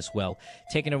as well.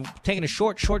 Taking a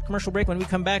short commercial break. When we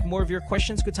come back, more of your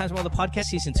questions. Good Times, More, the podcast,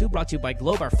 Season 2, brought to you by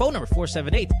Globe. Our phone number,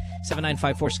 478-7954.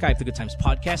 Skype, The Good Times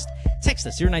Podcast. Text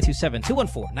us,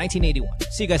 0927-214-1981.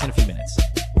 See you guys in a few minutes.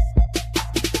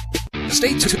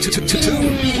 Stay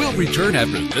tuned. We'll return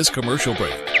after this commercial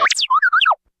break.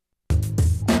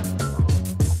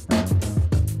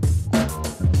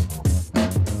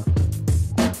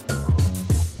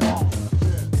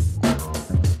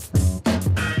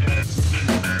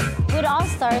 With All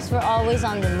Stars, we're always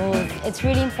on the move. It's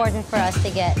really important for us to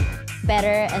get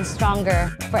better and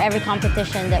stronger for every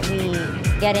competition that we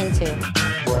get into.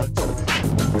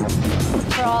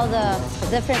 For all the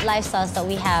different lifestyles that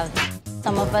we have,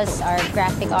 some of us are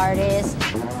graphic artists,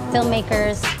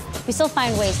 filmmakers. We still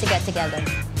find ways to get together.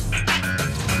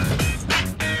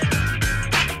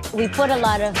 We put a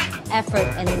lot of effort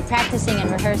in practicing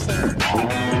and rehearsing.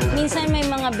 Minsan may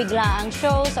mga biglaang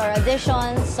shows or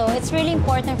auditions, so it's really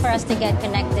important for us to get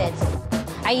connected.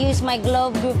 I use my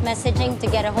Globe group messaging to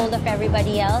get a hold of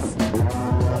everybody else.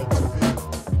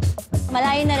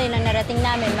 Malayo na rin ang narating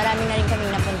namin, marami na rin kami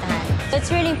napuntahan. So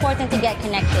it's really important to get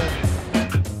connected.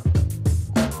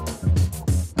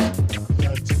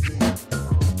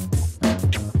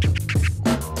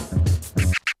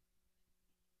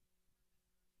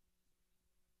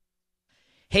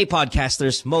 Hey,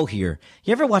 podcasters, Mo here.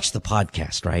 You ever watch the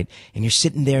podcast, right? And you're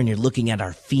sitting there and you're looking at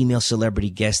our female celebrity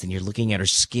guest and you're looking at her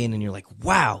skin and you're like,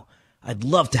 wow, I'd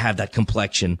love to have that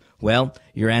complexion. Well,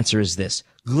 your answer is this.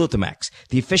 Glutamax,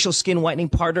 the official skin whitening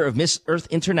partner of Miss Earth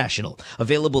International.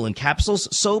 Available in capsules,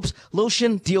 soaps,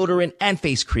 lotion, deodorant, and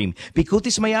face cream.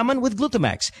 Bikutis Mayaman with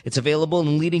Glutamax. It's available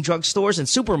in leading drugstores and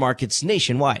supermarkets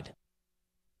nationwide.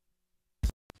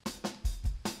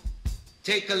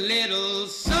 Take a little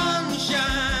sunshine,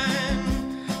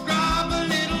 grab a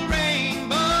little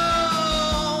rainbow,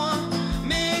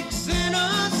 mix in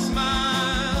a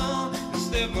smile, and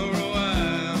stay for a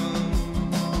while.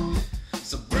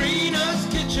 Sabrina's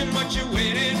kitchen, what you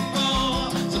waiting for?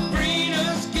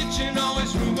 Sabrina's kitchen,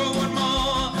 always room for one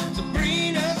more.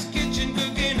 Sabrina's kitchen,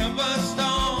 cooking up a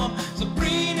storm.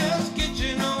 Sabrina's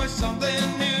kitchen, always something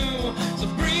new.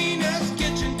 Sabrina's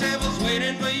kitchen, tables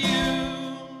waiting for you.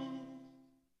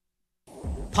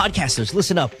 Podcasters,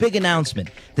 listen up. Big announcement.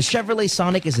 The Chevrolet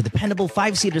Sonic is a dependable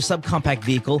 5-seater subcompact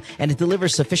vehicle, and it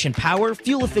delivers sufficient power,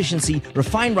 fuel efficiency,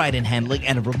 refined ride and handling,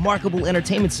 and a remarkable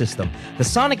entertainment system. The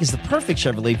Sonic is the perfect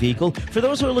Chevrolet vehicle for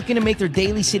those who are looking to make their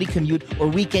daily city commute or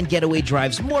weekend getaway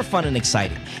drives more fun and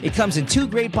exciting. It comes in 2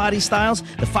 great body styles,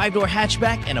 the 5-door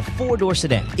hatchback and a 4-door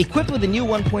sedan. Equipped with a new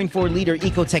 1.4-liter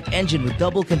Ecotec engine with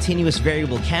double continuous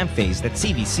variable cam phase, that's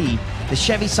CVC, the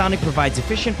Chevy Sonic provides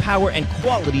efficient power and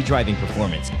quality driving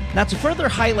performance. Now, to further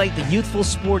highlight the youthful,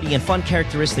 sporty, and fun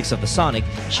characteristics of the Sonic,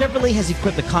 Chevrolet has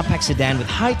equipped the compact sedan with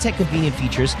high-tech convenient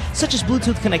features such as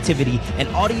Bluetooth connectivity and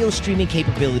audio streaming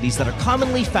capabilities that are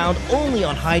commonly found only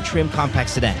on high-trim compact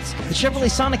sedans. The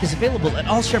Chevrolet Sonic is available at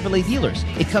all Chevrolet dealers.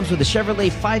 It comes with a Chevrolet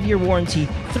 5-year warranty,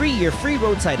 3-year free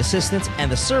roadside assistance,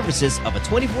 and the services of a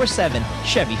 24/7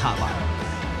 Chevy hotline.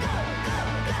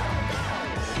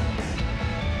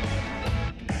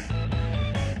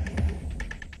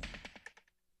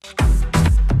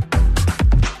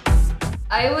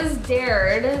 I was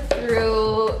dared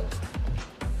through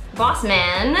Boss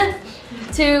Man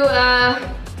to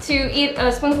eat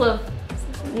a spoonful of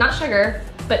not sugar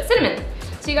but cinnamon.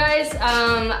 So you guys,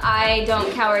 I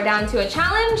don't cower down to a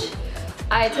challenge.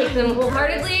 I take them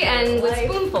wholeheartedly and with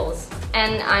spoonfuls.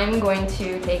 And I'm going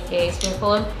to take a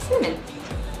spoonful of cinnamon.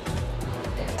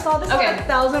 I saw this on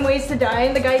 1,000 Ways to Die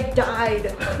and the guy died.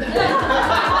 It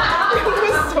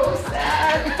was so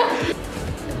sad.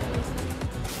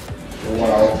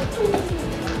 Wow.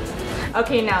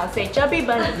 Okay, now say chubby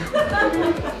bunny.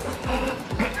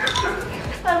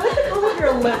 I like the color of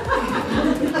your lip.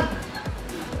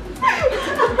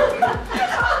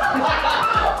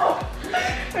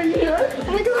 Are you here?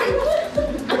 Oh my god.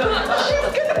 She's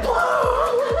gonna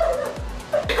blow.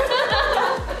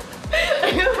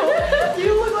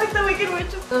 You look like the Wicked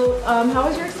Witch. So, how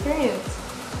was your experience?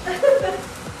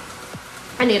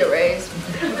 I need a raise.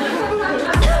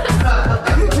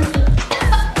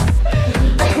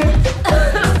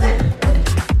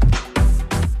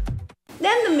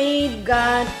 Then the maid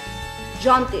got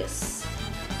jaundice.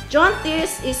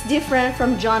 Jaundice is different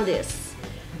from jaundice.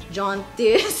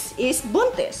 Jaundice is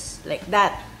buntis, like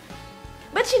that.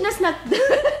 But she does not.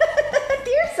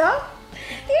 Tirsa?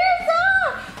 Tirsa!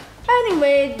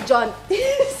 Anyway,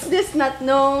 jaundice does not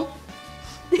know.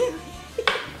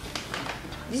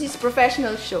 This is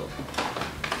professional show.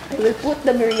 I will put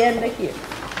the merienda here.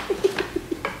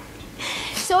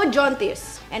 So,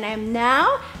 jaundice. And I'm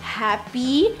now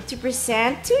happy to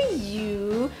present to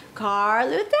you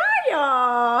Carl Lutario.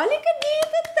 Halika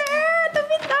dito, te.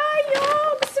 Tabi tayo.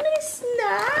 Gusto mo ng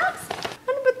snacks?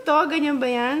 Ano ba to? Ganyan ba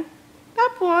yan?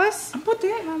 Tapos? Ang puti,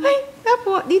 mama. Ay,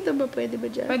 tapos. Dito ba? Pwede ba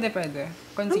dyan? Pwede, pwede.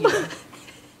 Concealer.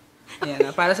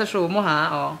 Yan, para sa show mo, ha?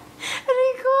 Oh.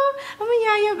 Aray ko.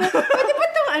 Amayaya ba? Pwede ba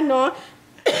itong ano?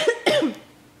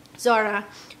 Zora.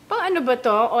 Pang ano ba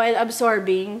to? Oil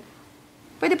absorbing.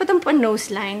 Pwede pa itong pan-nose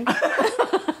line.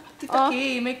 Tita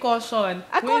Kay, may caution.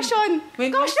 Caution!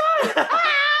 Caution!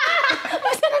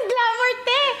 Basta ng glamour,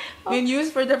 te! When used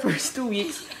for the first 2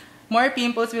 weeks, more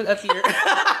pimples will appear.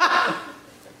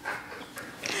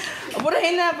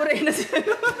 Burahin na sila.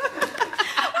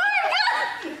 Oh my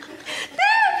God! Te!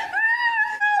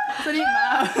 Sorry,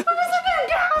 ma. Basta ng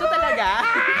glamour! Ito talaga?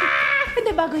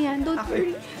 Hindi, bago yan. Don't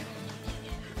worry.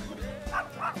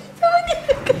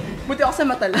 Buti ako sa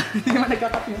mata lang. Hindi naman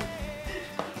nagkakap yun.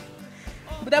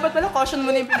 Dapat pala caution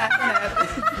muna yung pinasa natin.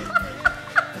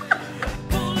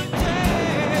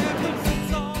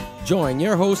 Join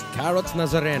your host Carrots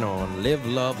Nazareno on Live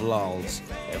Love Lols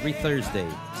every Thursday,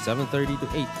 7:30 to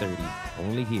 8:30,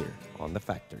 only here on The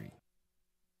Factory.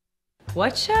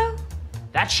 What show?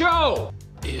 That show!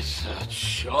 It's a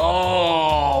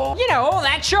show! You know,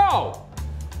 that show!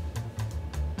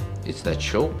 It's that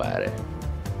show, pare.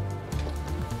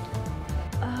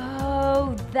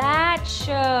 Oh, that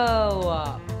show.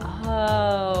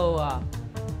 Oh.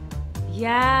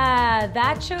 Yeah,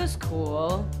 that show's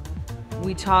cool.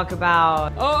 We talk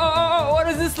about... Oh, what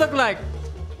does this look like?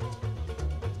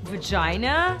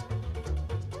 Vagina.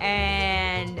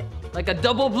 And... Like a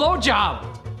double blowjob.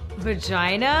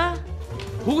 Vagina.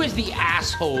 Who is the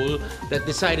asshole that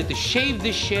decided to shave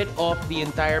this shit off the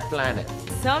entire planet?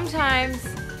 Sometimes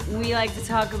we like to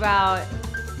talk about...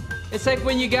 It's like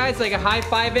when you guys like a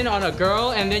high-fiving on a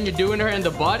girl and then you're doing her in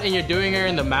the butt and you're doing her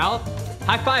in the mouth.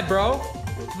 High five, bro.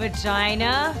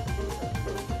 Vagina.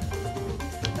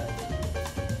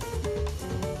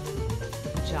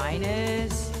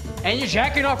 Vaginas. And you're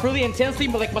jacking off really intensely,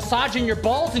 but like massaging your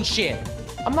balls and shit.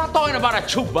 I'm not talking about a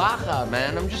Chewbacca,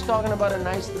 man. I'm just talking about a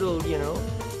nice little, you know.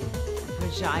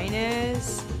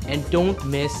 Vaginas. And don't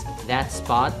miss that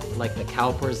spot, like the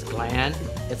cowper's gland.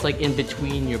 It's like in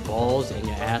between your balls and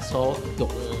your asshole.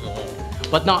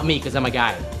 But not me, because I'm a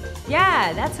guy.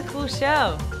 Yeah, that's a cool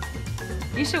show.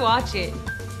 You should watch it.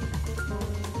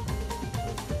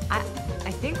 I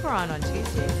think we're on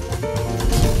Tuesday.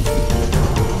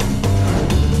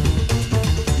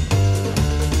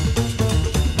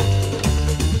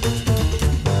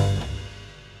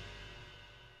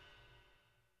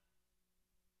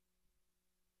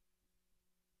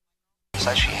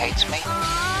 So she hates me?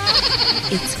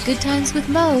 It's Good Times with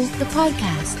Mo, the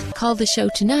podcast. Call the show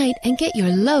tonight and get your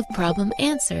love problem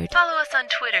answered. Follow us on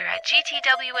Twitter at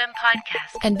GTWM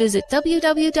Podcast. And visit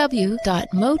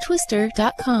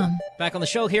www.motwister.com. Back on the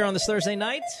show here on this Thursday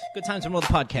night. Good Times with Mo, the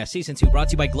podcast, Season 2, brought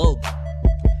to you by Globe.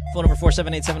 Phone number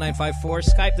 478-7954.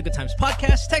 Skype, the Good Times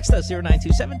Podcast. Text us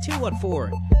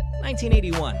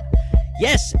 0927-214-1981.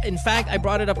 Yes, in fact, I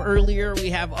brought it up earlier.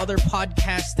 We have other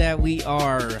podcasts that we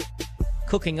are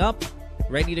cooking up,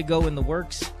 ready to go in the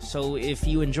works. So if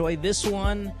you enjoy this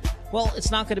one, well, it's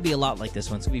not going to be a lot like this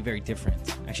one. It's going to be very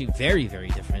different. Actually, very, very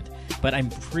different. But I'm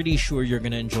pretty sure you're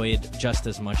going to enjoy it just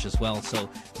as much as well. So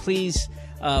please,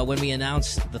 when we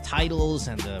announce the titles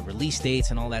and the release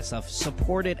dates and all that stuff,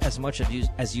 support it as much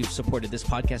as you've supported this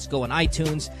podcast. Go on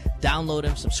iTunes, download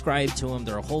them, subscribe to them.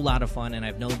 They're a whole lot of fun, and I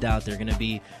have no doubt they're going to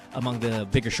be among the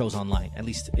bigger shows online, at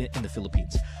least in the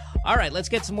Philippines. All right, let's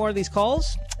get some more of these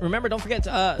calls. Remember, don't forget,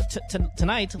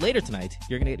 later tonight,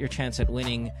 you're going to get your chance at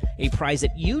winning a prize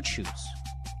that you choose.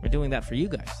 We're doing that for you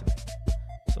guys tonight.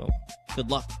 So good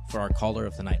luck for our caller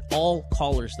of the night. All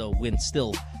callers, though, win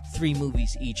still 3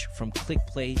 movies each from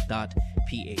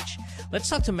clickplay.ph. Let's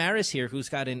talk to Maris here, who's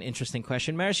got an interesting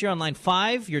question. Maris, you're on line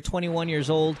 5. You're 21 years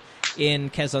old in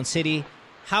Quezon City.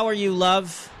 How are you,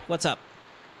 love? What's up?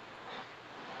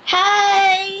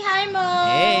 Hi Mo.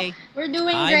 Hey. We're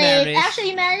doing Hi, great.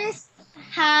 Maris.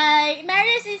 Actually,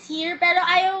 Maris is here, pero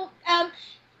ayaw,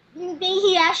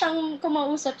 nahihiya siyang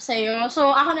kumausap sa'yo.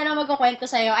 So, ako na lang magkukwento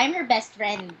sa'yo. I'm her best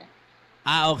friend.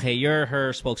 Okay, you're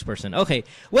her spokesperson. Okay,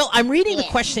 well, I'm reading the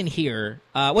question here.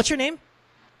 What's your name?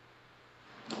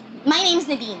 My name's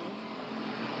Nadine.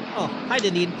 Oh, hi,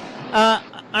 Nadine.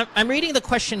 I'm reading the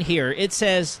question here. It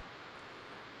says,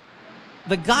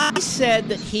 the guy said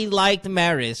that he liked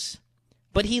Maris,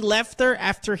 but he left her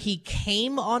after he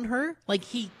came on her? Like,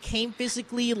 he came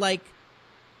physically, like,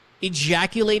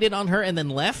 ejaculated on her and then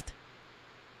left?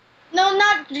 No,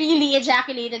 not really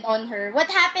ejaculated on her. What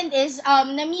happened is,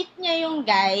 na-meet niya yung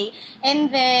guy,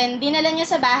 and then, dinala niya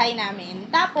sa bahay namin.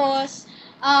 Tapos,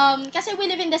 kasi we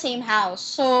live in the same house.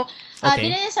 So,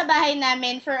 dinala niya sa bahay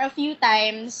namin for a few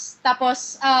times.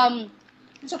 Tapos,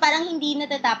 so parang hindi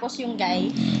natatapos yung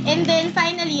guy. And then,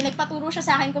 finally, nagpaturo siya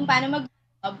sa akin kung paano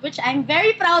mag-job, which I'm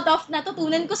very proud of.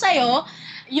 Natutunan ko sa'yo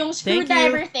yung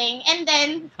screwdriver thing. And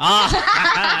then...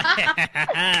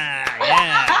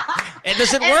 Yeah. And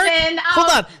does it work? Then, Hold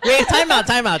on. Wait, time out.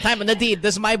 Nadine,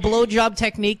 does my blowjob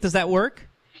technique, does that work?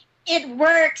 It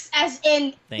works as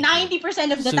in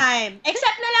 90% of the time.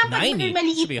 Except na lang pag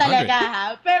maliit talaga,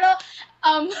 ha? Pero,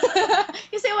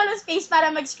 kasi walang space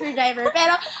para mag-screwdriver.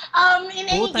 Pero, in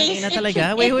any case, it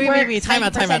Wait. Time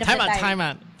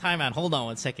out. Hold on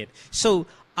one second. So,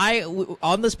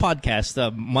 on this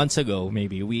podcast months ago,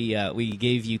 maybe we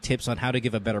gave you tips on how to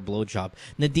give a better blowjob.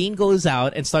 Nadine goes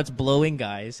out and starts blowing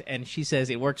guys, and she says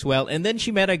it works well. And then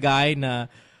she met a guy who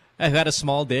had a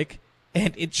small dick,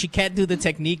 and she can't do the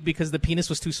technique because the penis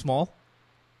was too small.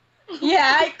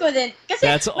 Yeah, I couldn't. Kasi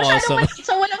that's awesome.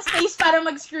 So walang space para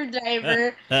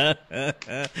mag-screwdriver.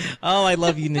 Oh, I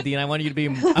love you, Nadine. I want you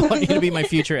to be my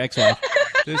future ex-wife.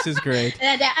 This is great.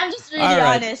 I'm just really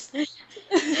honest.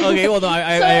 Okay, well, no,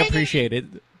 I appreciate it.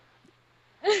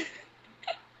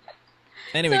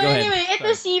 Anyway, go ahead. Anyway,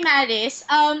 ito si Maris.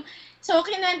 So,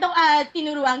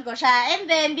 tinuruan ko siya. And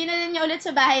then, dinala niya ulit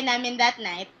sa bahay namin that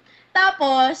night.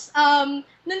 Tapos,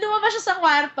 nung lumabas siya sa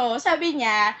kwarto, sabi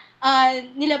niya,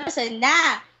 nilabasan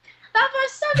na. Tapos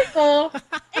sabi ko,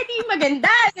 di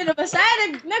maganda. Ano ba sa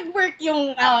nag-work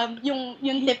yung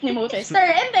tip ni Mo Twister.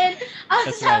 And then,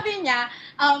 sabi niya,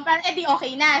 parang di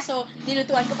okay na. So,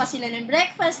 nilutuan ko pa sila ng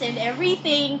breakfast and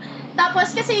everything.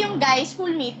 Tapos, kasi yung guy,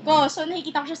 schoolmate ko. So,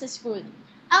 nakikita ko siya sa school.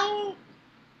 Ang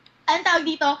tawag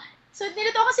dito, so,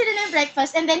 nilutuan ko sila ng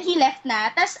breakfast and then he left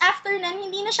na. Tapos, after nan,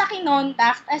 hindi na siya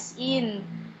kinontact as in.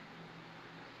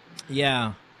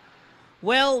 Yeah.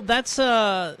 Well, that's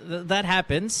that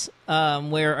happens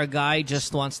where a guy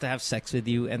just wants to have sex with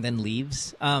you and then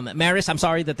leaves. Maris, I'm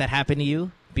sorry that happened to you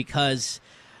because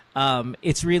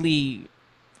it's really.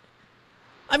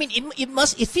 I mean,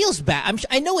 it feels bad.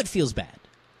 I know it feels bad,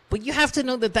 but you have to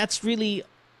know that that's really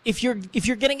if you're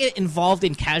getting involved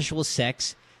in casual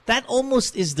sex, that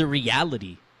almost is the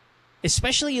reality.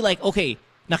 Especially like, okay,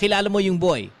 nakilala mo yung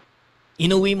boy.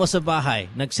 Inuwi mo sa bahay,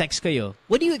 nag-sex kayo.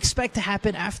 What do you expect to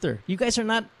happen after? You guys are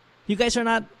not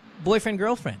boyfriend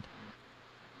girlfriend.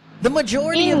 The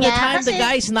majority of the time, the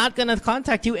guy's not gonna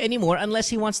contact you anymore unless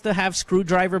he wants to have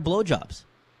screwdriver blowjobs.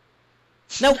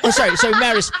 Now, sorry,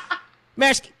 Maris,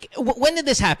 when did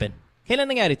this happen? Kailan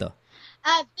nangyari to?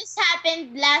 This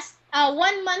happened last 1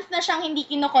 month na siyang hindi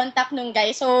kino-contact nung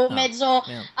guy. So, medyo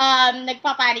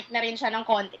nagpapanik na rin siya ng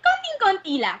konti.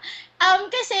 Konting-konti lang.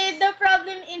 Kasi the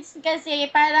problem is kasi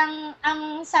parang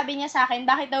ang sabi niya sa akin,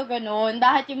 bakit daw ganun?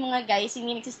 Bakit yung mga guys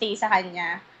hindi nagsistay sa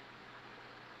kanya?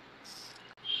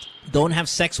 Don't have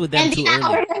sex with them too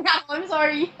early. I'm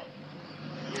sorry.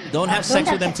 Don't have sex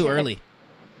with them too early.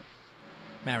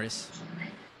 Maris.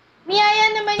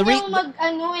 Niyaya naman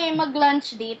yung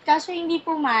mag-lunch date kaso hindi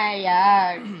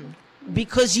pumayag.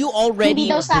 Because you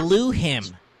already blew him.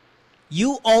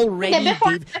 You already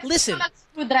did. Listen.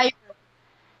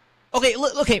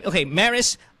 Okay,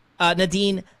 Maris,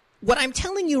 Nadine, what I'm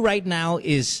telling you right now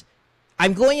is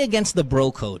I'm going against the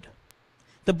bro code.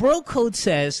 The bro code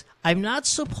says I'm not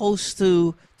supposed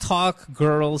to talk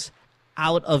girls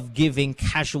out of giving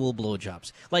casual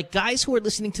blowjobs. Like guys who are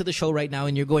listening to the show right now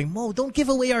and you're going, Mo, don't give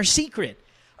away our secret.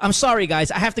 I'm sorry,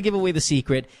 guys. I have to give away the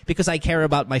secret because I care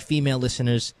about my female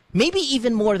listeners, maybe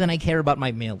even more than I care about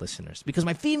my male listeners, because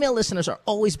my female listeners are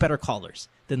always better callers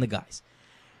than the guys.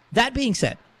 That being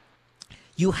said,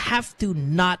 you have to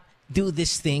not do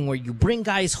this thing where you bring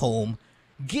guys home,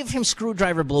 give him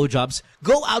screwdriver blowjobs,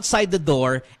 go outside the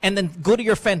door, and then go to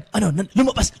your friend,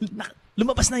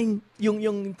 lumabas na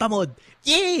yung tamod.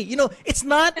 Yay! You know, it's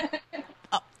not,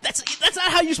 that's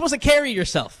not how you're supposed to carry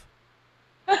yourself.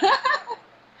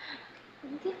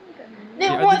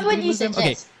 What would you suggest?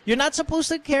 Okay, you're not supposed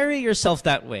to carry yourself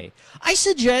that way. I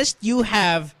suggest you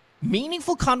have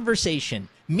meaningful conversation,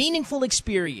 meaningful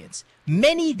experience,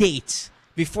 many dates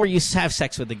before you have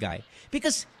sex with the guy.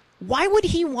 Because why would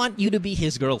he want you to be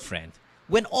his girlfriend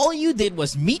when all you did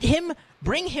was meet him,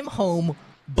 bring him home,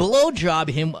 blowjob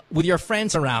him with your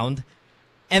friends around,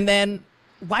 and then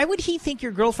why would he think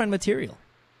you're girlfriend material?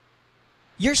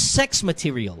 You're sex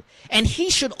material, and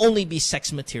he should only be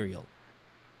sex material.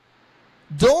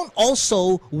 Don't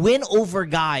also win over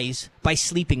guys by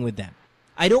sleeping with them.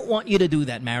 I don't want you to do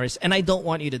that, Maris, and I don't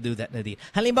want you to do that, Nadine.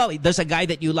 Halimbawa, there's a guy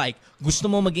that you like, gusto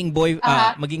mo maging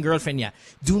maging girlfriend niya.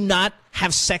 Do not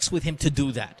have sex with him to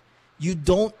do that. You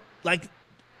don't like.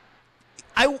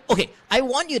 I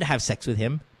want you to have sex with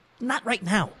him, not right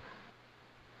now.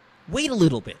 Wait a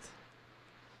little bit,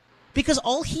 because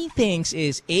all he thinks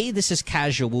is A, this is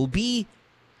casual. B,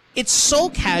 it's so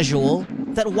casual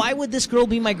that why would this girl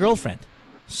be my girlfriend?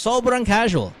 Sobrang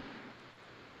casual.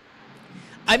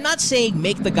 I'm not saying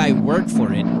make the guy work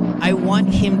for it. I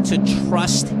want him to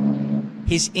trust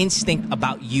his instinct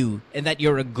about you and that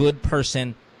you're a good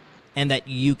person and that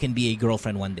you can be a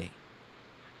girlfriend one day.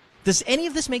 Does any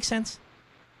of this make sense?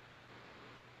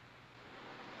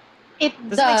 It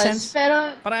Does does, it make sense?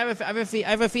 But I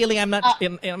have a feeling I'm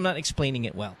not explaining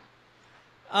it well.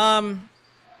 Hold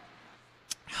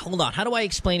on. How do I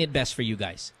explain it best for you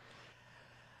guys?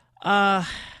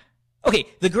 Okay,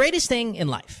 the greatest thing in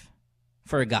life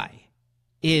for a guy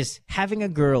is having a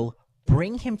girl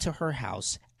bring him to her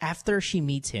house after she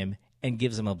meets him and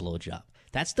gives him a blowjob.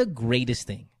 That's the greatest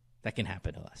thing that can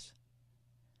happen to us.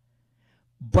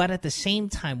 But at the same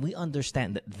time, we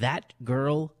understand that that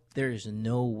girl, there is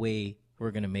no way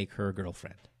we're going to make her a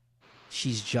girlfriend.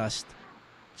 She's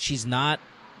not,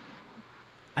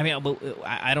 I mean,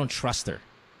 I don't trust her.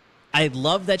 I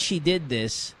love that she did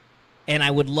this, and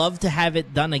I would love to have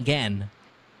it done again,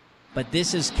 but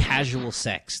this is casual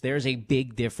sex. There's a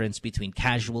big difference between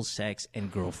casual sex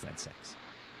and girlfriend sex.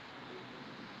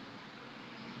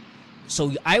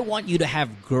 So I want you to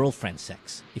have girlfriend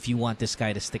sex if you want this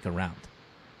guy to stick around,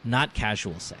 not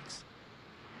casual sex.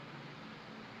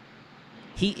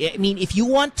 I mean, if you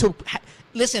want to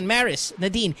listen, Maris,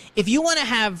 Nadine, if you want to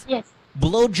have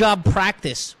blowjob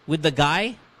practice with the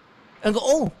guy, and go,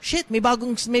 oh shit, may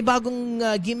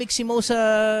bagong gimmick si Mo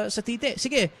sa tite.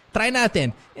 Sige, try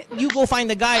natin. You go find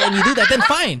the guy and you do that, then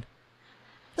fine.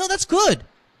 No, that's good.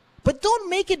 But don't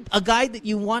make it a guy that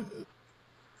you want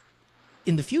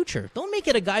in the future. Don't make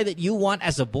it a guy that you want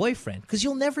as a boyfriend, because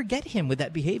you'll never get him with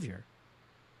that behavior.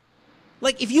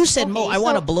 Like, if you said, Mo, I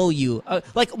want to blow you.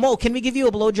 Like, Mo, can we give you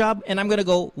a blowjob? And I'm going to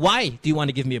go, why do you want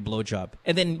to give me a blowjob?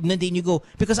 And then, Nadine, you go,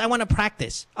 because I want to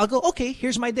practice. I'll go, okay,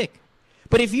 here's my dick.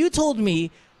 But if you told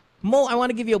me, Mo, I want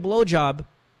to give you a blowjob,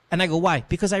 and I go, why?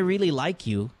 Because I really like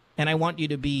you, and I want you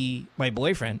to be my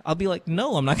boyfriend. I'll be like,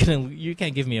 no, I'm not going to, you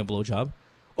can't give me a blowjob.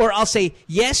 Or I'll say,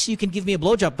 yes, you can give me a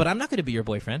blowjob, but I'm not going to be your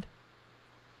boyfriend.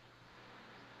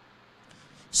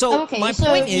 So my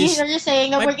point is, you're just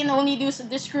saying that we can only do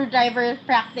the screwdriver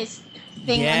practice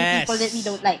thing on people that we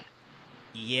don't like.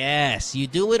 Yes, you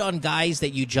do it on guys that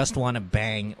you just want to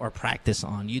bang or practice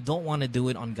on. You don't want to do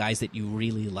it on guys that you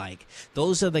really like.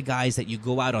 Those are the guys that you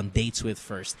go out on dates with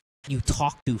first. You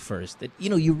talk to first. That, you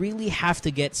know, you really have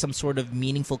to get some sort of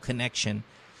meaningful connection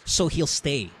so he'll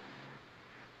stay.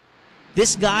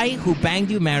 This guy who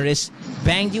banged you, Maris,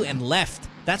 banged you and left.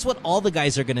 That's what all the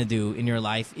guys are going to do in your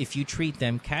life if you treat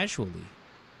them casually.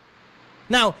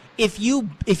 Now, if you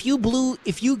gave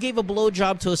a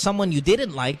blowjob to someone you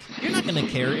didn't like, you're not going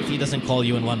to care if he doesn't call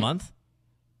you in 1 month.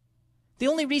 The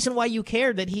only reason why you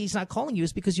care that he's not calling you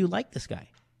is because you like this guy.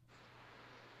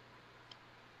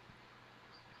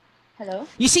 Hello?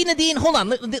 You see, Nadine, hold on.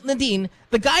 Nadine,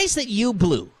 the guys that you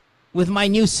blew with my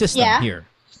new system here,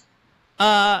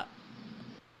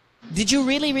 did you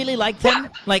really, really like them?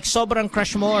 Like, sobrang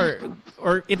crush mo,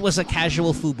 or it was a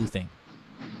casual FUBU thing?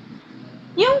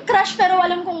 Yung crush, pero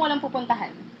alam kong walang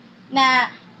pupuntahan. Na,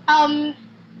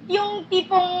 yung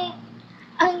tipong,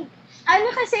 ano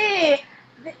kasi,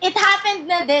 it happened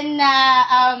na din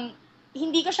na,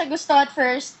 hindi ko siya gusto at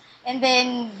first, and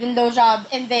then, blowjob,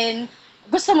 and then,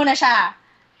 gusto mo na siya.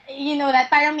 You know that,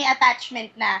 parang may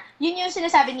attachment na. Yun yung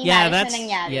sinasabi ni Maris na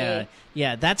nangyari.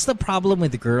 Yeah, that's the problem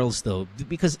with the girls, though,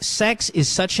 because sex is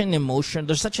such an emotion.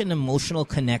 There's such an emotional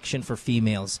connection for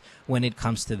females when it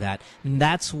comes to that. And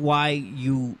that's why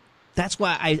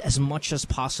I, as much as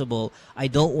possible, I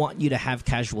don't want you to have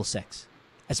casual sex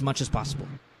as much as possible,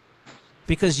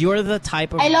 because you're the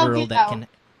type of girl that can.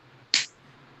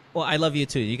 Well, I love you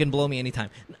too. You can blow me anytime.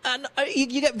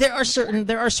 There are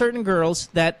certain girls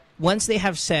that once they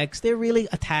have sex, they're really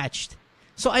attached.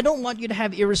 So I don't want you to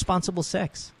have irresponsible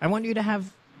sex. I don't want you to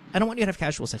have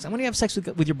casual sex. I want you to have sex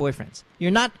with your boyfriends.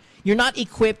 You're not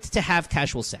equipped to have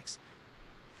casual sex.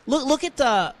 Look at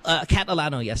Kat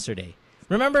Alano yesterday.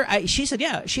 Remember, she said,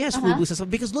 yeah, she has FUBUs and stuff,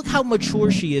 because look how mature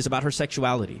she is about her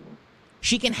sexuality.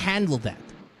 She can handle that.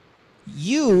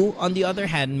 You, on the other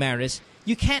hand, Maris,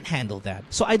 you can't handle that.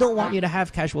 So I don't want you to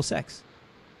have casual sex.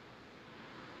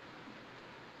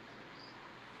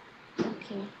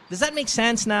 Okay. Does that make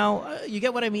sense now? You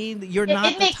get what I mean? You're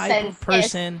not the type of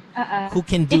person who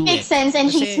can do it. It makes sense,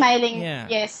 and she's smiling. Yeah.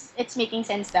 Yes, it's making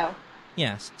sense now.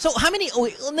 Yes. So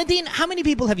Nadine, how many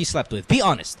people have you slept with? Be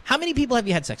honest. How many people have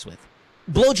you had sex with?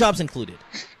 Blowjobs included.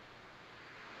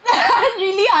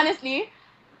 Really? Honestly?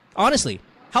 Honestly.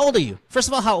 How old are you? First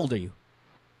of all, how old are you?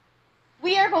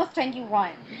 We are both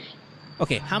 21.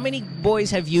 Okay, how many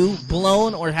boys have you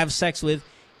blown or have sex with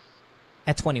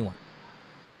at 21?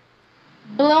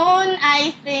 Blown,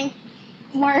 I think,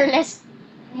 more or less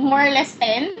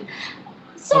 10.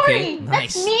 Sorry, Okay,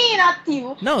 nice. that's me, not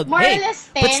you. No, more hey, or less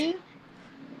 10.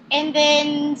 And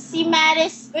then, si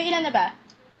Maris, ilan na ba?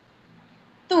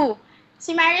 2.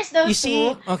 Si Maris daw 2. You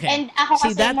see? Okay. And ako See,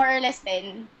 kasi that- more or less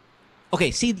 10. Okay,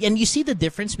 see, and you see the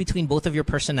difference between both of your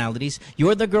personalities?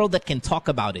 You're the girl that can talk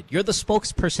about it. You're the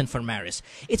spokesperson for Maris.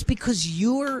 It's because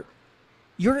you're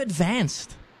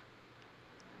advanced.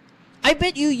 I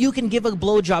bet you can give a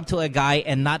blowjob to a guy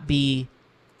and not be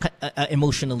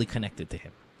emotionally connected to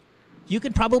him. You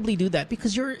can probably do that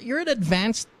because you're an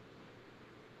advanced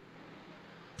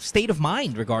state of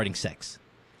mind regarding sex.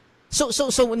 So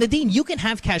Nadine, you can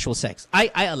have casual sex.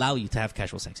 I allow you to have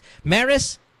casual sex.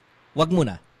 Maris, wag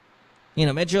muna. You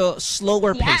know, medyo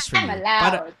slower pace for you. I'm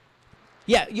allowed.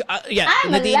 I'm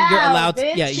Nadine, allowed, you're allowed.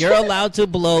 bitch. Yeah, you're allowed to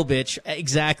blow, bitch.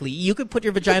 Exactly. You can put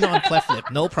your vagina on cleft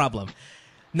lip, no problem.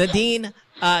 Nadine,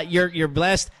 you're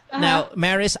blessed. Now,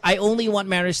 Maris, I only want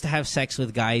Maris to have sex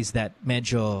with guys that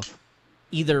medyo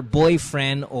either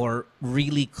boyfriend or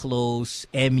really close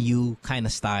MU kind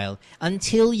of style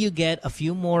until you get a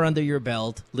few more under your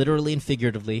belt, literally and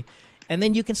figuratively, and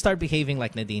then you can start behaving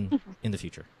like Nadine in the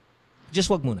future. Just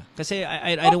wag muna. Kasi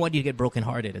I don't want you to get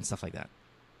brokenhearted and stuff like that.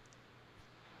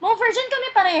 Mo, virgin kami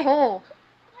pareho.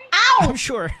 Ow! I'm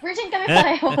sure. Virgin kami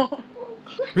pareho.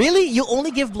 Really? You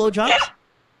only give blowjobs?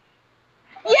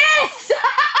 Yes!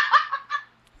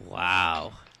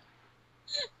 Wow.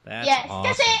 That's yes.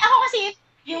 awesome. Kasi ako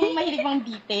yung mahilig mong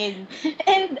bitin.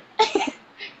 And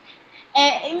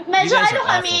medyo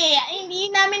kami, hindi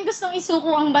namin gustong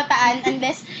isuko ang bataan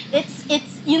unless it's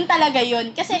yun talaga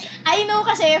yun. Kasi I know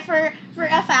kasi for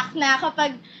a fact na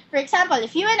kapag, for example,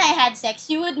 if you and I had sex,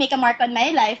 you would make a mark on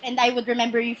my life and I would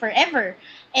remember you forever.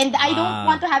 And I don't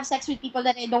want to have sex with people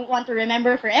that I don't want to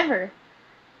remember forever.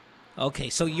 Okay,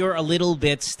 so you're a little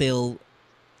bit still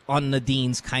on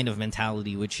Nadine's kind of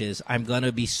mentality, which is I'm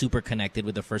gonna be super connected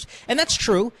with the first, and that's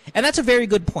true, and that's a very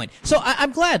good point. So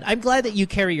I'm glad that you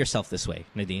carry yourself this way,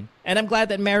 Nadine, and I'm glad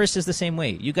that Maris is the same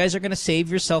way. You guys are gonna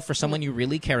save yourself for someone you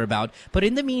really care about, but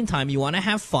in the meantime, you want to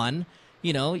have fun.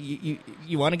 You know, you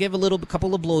want to give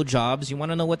couple of blowjobs. You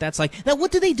want to know what that's like. Now,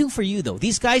 what do they do for you though?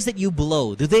 These guys that you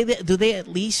blow, do they at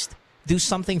least do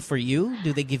something for you?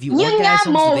 Do they give you yun orgasms?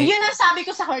 Nga, Mo, yun ang sabi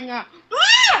ko sa kanya.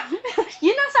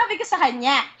 Yun ang sabi ko sa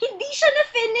kanya. Hindi siya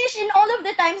na-finish in all of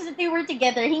the times that they were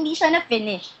together. Hindi siya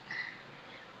na-finish.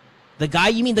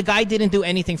 You mean the guy didn't do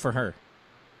anything for her?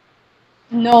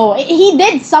 No, he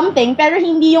did something, pero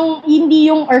hindi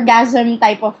yung orgasm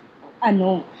type of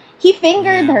ano. He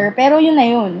fingered her, pero yun na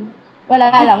yun. Walang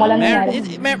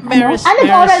nangyari. Maris,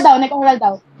 nag-oral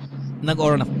daw.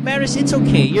 Nag-oral na. Maris, it's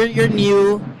okay. You're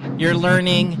new. You're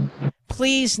learning.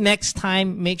 Please, next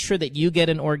time, make sure that you get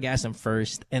an orgasm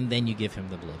first, and then you give him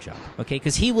the blowjob. Okay?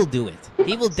 Because he will do it.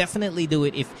 He will definitely do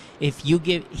it if you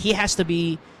give. He has to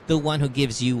be the one who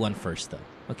gives you one first, though.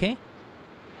 Okay?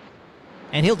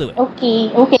 And he'll do it. Okay.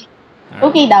 Right.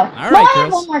 Okay daw. All right, I have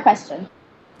girls. one more question.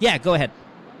 Yeah, go ahead.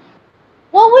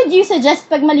 What would you suggest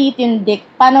pag maliit yung dick?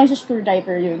 Paano yung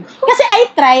screwdriver yun? Kasi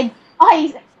I tried.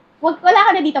 Okay, wala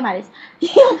ka na dito, Maris.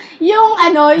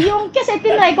 Kasi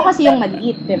tinry ko kasi yung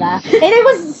maliit, di ba? And it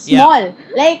was small. Yeah.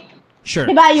 Like, sure,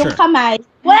 di ba, yung kamay,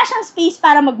 wala siyang space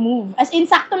para mag-move. As in,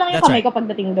 sakto lang yung kamay ko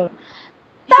pagdating doon.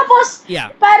 Tapos,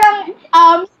 parang,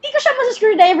 hindi ko siya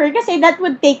masa-screwdriver kasi that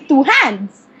would take 2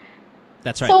 hands.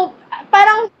 That's right. So,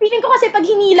 parang, feeling ko kasi pag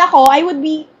hinila ko, I would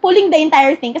be pulling the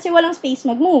entire thing kasi walang space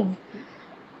mag-move.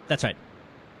 That's right.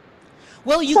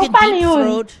 Well, you can deep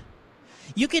throat.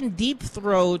 You can deep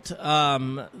throat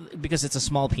because it's a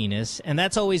small penis, and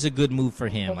that's always a good move for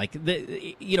him. Like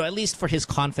at least for his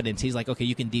confidence, he's like, okay,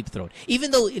 you can deep throat.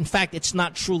 Even though, in fact, it's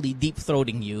not truly deep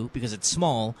throating you because it's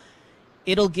small,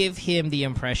 it'll give him the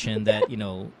impression that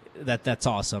that's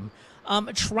awesome.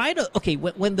 Try to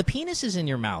when the penis is in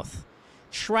your mouth,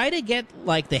 try to get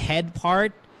like the head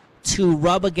part to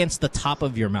rub against the top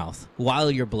of your mouth while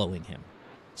you're blowing him.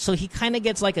 So he kind of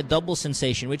gets like a double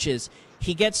sensation, which is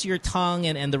he gets your tongue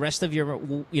and the rest of your,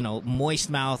 moist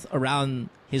mouth around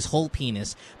his whole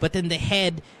penis, but then the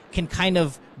head can kind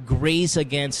of graze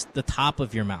against the top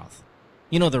of your mouth.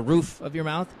 The roof of your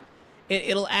mouth.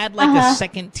 It'll add like a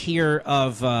second tier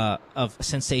of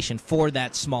sensation for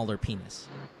that smaller penis.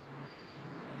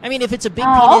 I mean, if it's a big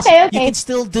penis, you can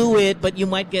still do it, but you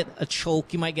might get a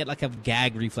choke. You might get like a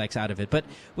gag reflex out of it. But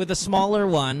with a smaller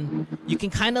one, you can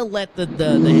kind of let the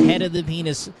head of the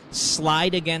penis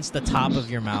slide against the top of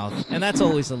your mouth. And that's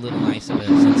always a little nice of a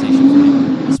sensation for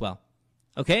you as well.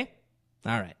 Okay?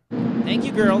 All right. Thank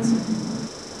you, girls.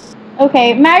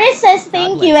 Okay. Maris says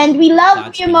thank you, and we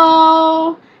love you,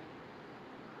 Mo.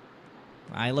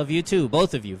 I love you too,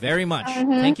 both of you, very much.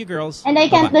 Thank you, girls. And I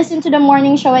can't listen to the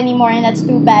morning show anymore, and that's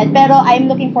too bad. Pero I'm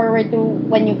looking forward to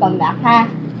when you come back,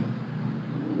 ha?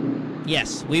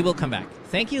 Yes, we will come back.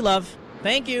 Thank you, love.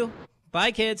 Thank you.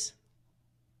 Bye, kids.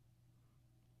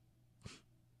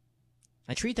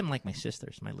 I treat them like my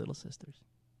sisters, my little sisters.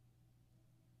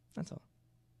 That's all.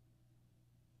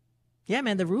 Yeah,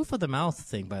 man, the roof of the mouth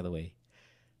thing, by the way.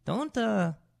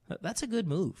 That's a good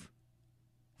move.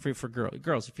 For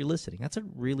girls, if you're listening, that's a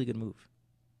really good move.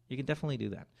 You can definitely do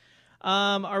that.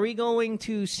 Are we going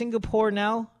to Singapore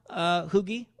now,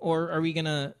 Hoogie? Or are we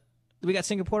do we got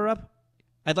Singapore up?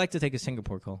 I'd like to take a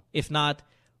Singapore call. If not,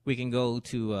 we can go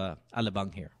to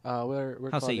Alabang here. We're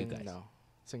How calling say you guys? now.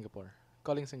 Singapore.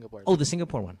 Calling Singapore. Oh, the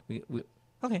Singapore one.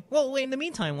 Okay. Well, wait, in the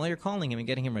meantime, while you're calling him and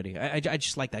getting him ready, I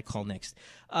just like that call next.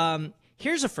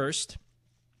 Here's a first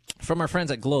from our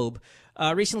friends at Globe.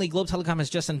 Recently, Globe Telecom has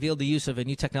just unveiled the use of a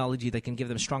new technology that can give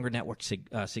them stronger network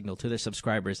signal to their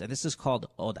subscribers, and this is called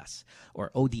ODAS,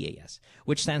 or ODAS,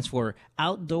 which stands for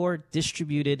Outdoor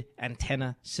Distributed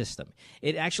Antenna System.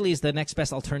 It actually is the next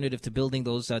best alternative to building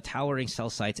those towering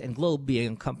cell sites, and Globe,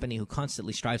 being a company who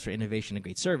constantly strives for innovation and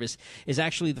great service, is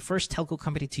actually the first telco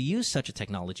company to use such a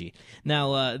technology.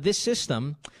 Now, this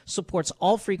system supports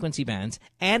all frequency bands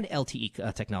and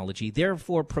LTE technology,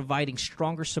 therefore providing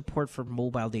stronger support for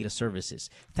mobile data services.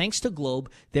 Thanks to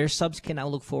Globe, their subs can now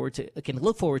look forward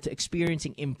to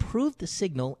experiencing improved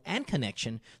signal and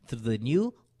connection through the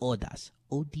new ODAS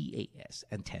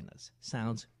antennas.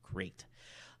 Sounds great.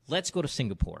 Let's go to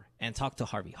Singapore and talk to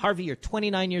Harvey. Harvey, you're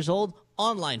 29 years old,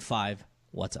 on line 5.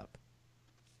 What's up?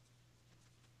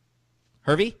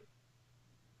 Harvey?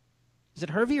 Is it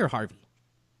Harvey or Harvey?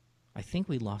 I think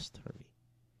we lost Harvey.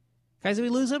 Guys, did we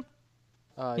lose him?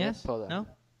 Yes? Hold on. No?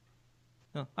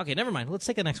 No. Okay, never mind. Let's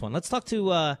take the next one. Let's talk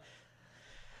to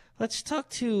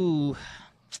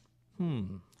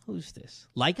who's this?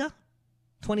 Laika?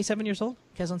 27 years old,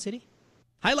 Quezon City.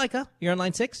 Hi, Laika. You're on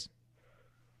line 6.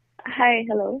 Hi,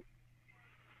 hello.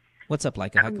 What's up,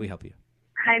 Laika? How can we help you?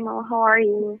 Hi, Mo. How are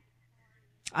you?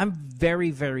 I'm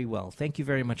very, very well. Thank you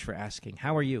very much for asking.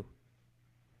 How are you?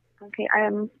 Okay,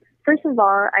 first of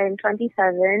all, I am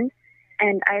 27,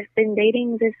 and I've been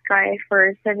dating this guy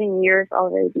for 7 years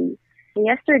already.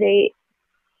 Yesterday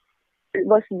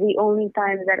was the only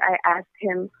time that I asked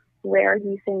him where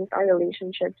he thinks our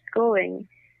relationship's going.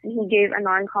 And he gave a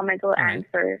non-committal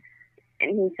answer.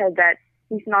 And he said that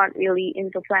he's not really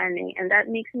into planning. And that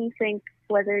makes me think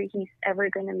whether he's ever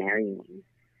going to marry me.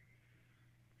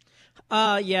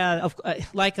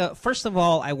 First of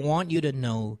all, I want you to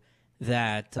know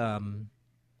that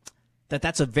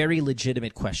that's a very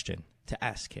legitimate question to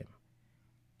ask him.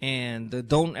 And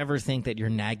don't ever think that you're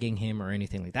nagging him or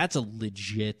anything like that. That's a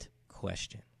legit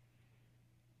question.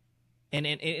 And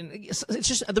it's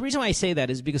just the reason why I say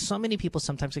that is because so many people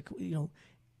sometimes,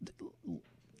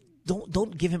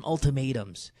 don't give him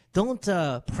ultimatums. Don't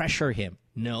pressure him.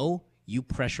 No, you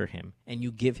pressure him and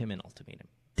you give him an ultimatum.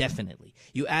 Definitely.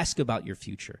 You ask about your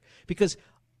future because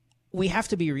we have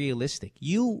to be realistic.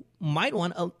 You might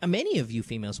want, many of you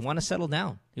females want to settle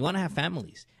down. You want to have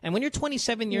families. And when you're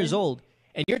 27 years old,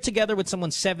 and you're together with someone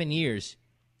 7 years,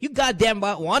 you goddamn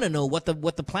want to know what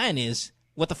the plan is,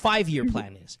 what the 5-year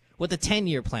plan is, what the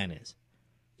 10-year plan is.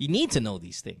 You need to know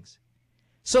these things.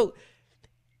 So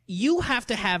you have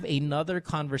to have another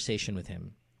conversation with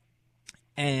him,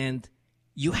 and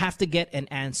you have to get an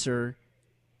answer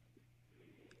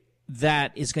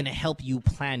that is going to help you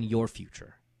plan your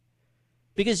future.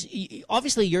 Because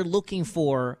obviously you're looking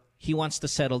for, he wants to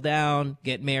settle down,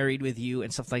 get married with you,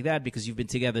 and stuff like that because you've been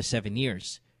together 7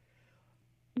 years.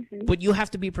 Mm-hmm. But you have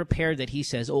to be prepared that he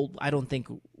says, "Oh, I don't think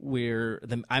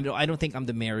I don't think I'm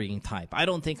the marrying type. I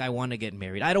don't think I want to get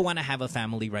married. I don't want to have a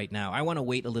family right now. I want to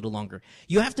wait a little longer."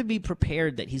 You have to be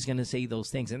prepared that he's going to say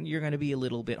those things, and you're going to be a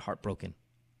little bit heartbroken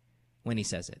when he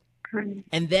says it. Mm-hmm.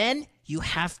 And then you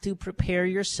have to prepare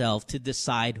yourself to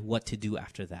decide what to do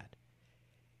after that.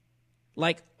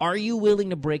 Like, are you willing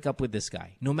to break up with this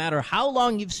guy, no matter how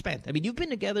long you've spent? I mean, you've been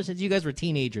together since you guys were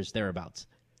teenagers, thereabouts.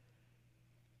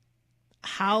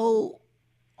 How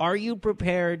are you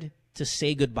prepared to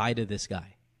say goodbye to this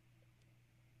guy?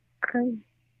 I'm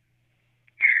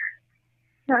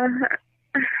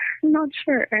not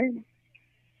sure. I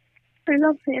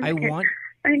love him. I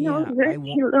know that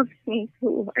he loves me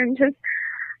too.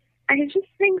 I just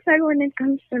think that when it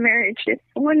comes to marriage, it's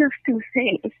one of two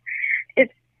things.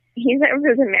 He's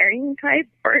either the marrying type,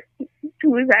 or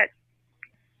two, that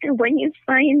when you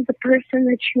find the person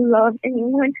that you love and you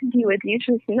want to be with, you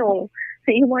just know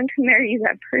that you want to marry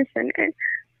that person. And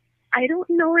I don't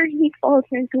know where he falls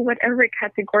into whatever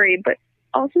category, but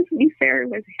also to be fair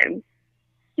with him,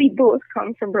 we both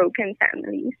come from broken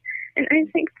families. And I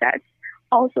think that's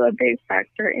also a big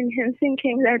factor in him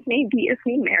thinking that maybe if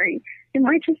we marry, it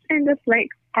might just end up like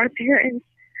our parents.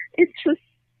 It's just,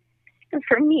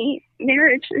 for me,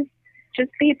 marriage is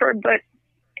just paper, but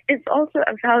it's also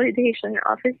a validation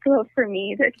of his love for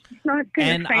me that he's not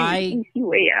going to find an easy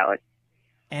way out.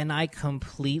 And I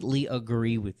completely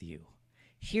agree with you.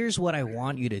 Here's what I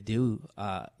want you to do,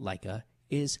 Laika,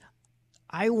 is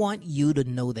I want you to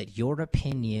know that your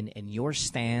opinion and your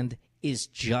stand is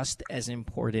just as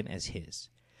important as his.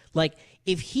 Like,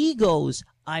 if he goes,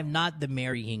 "I'm not the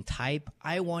marrying type,"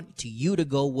 I want you to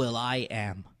go, "Well, I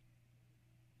am."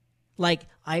 Like,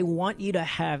 I want you to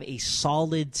have a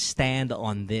solid stand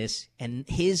on this, and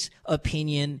his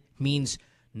opinion means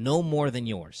no more than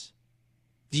yours.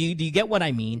 Do you get what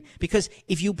I mean? Because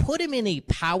if you put him in a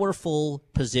powerful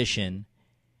position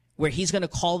where he's going to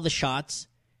call the shots,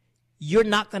 you're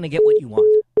not going to get what you want.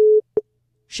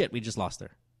 Shit, we just lost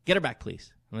her. Get her back,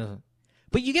 please.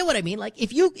 But you get what I mean? Like,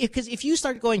 if you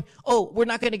start going, oh, we're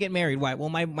not going to get married. Why? Well,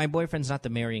 my boyfriend's not the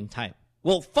marrying type.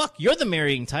 Well, fuck, you're the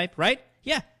marrying type, right?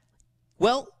 Yeah.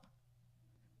 Well,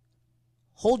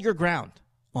 hold your ground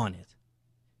on it.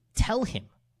 Tell him,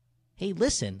 hey,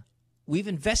 listen, we've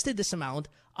invested this amount.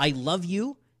 I love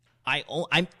you.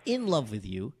 I'm in love with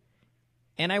you.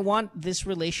 And I want this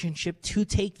relationship to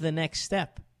take the next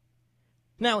step.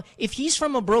 Now, if he's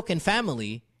from a broken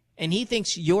family and he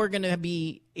thinks you're going to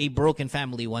be a broken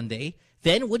family one day,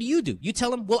 then what do? You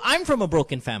tell him, well, I'm from a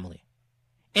broken family.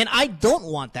 And I don't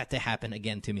want that to happen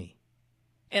again to me.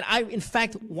 And I, in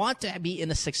fact, want to be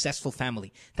in a successful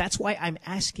family. That's why I'm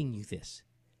asking you this.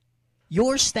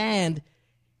 Your stand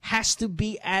has to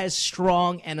be as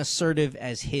strong and assertive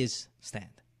as his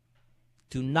stand.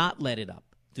 Do not let it up.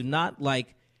 Do not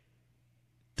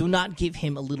give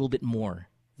him a little bit more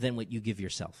than what you give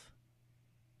yourself.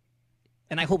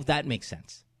 And I hope that makes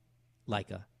sense.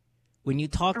 Leica, when you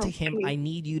talk to him, I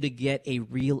need you to get a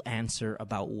real answer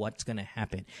about what's going to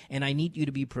happen. And I need you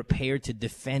to be prepared to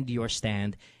defend your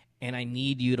stand. And I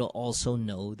need you to also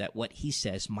know that what he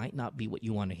says might not be what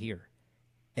you want to hear.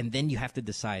 And then you have to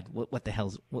decide what the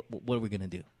hell's, what are we going to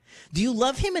do? Do you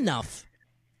love him enough,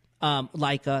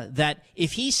 Leica, that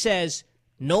if he says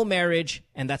no marriage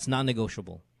and that's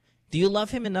non-negotiable, do you love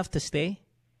him enough to stay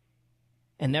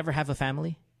and never have a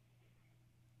family?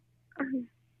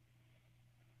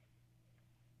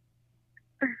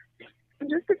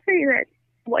 Just to say that,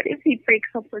 what if he breaks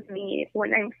up with me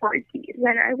when I'm 40?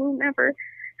 Then I will never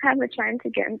have a chance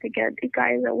again to get a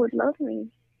guy that would love me.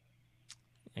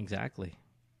 Exactly.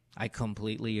 I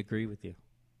completely agree with you.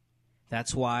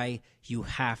 That's why you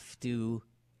have to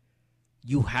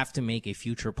make a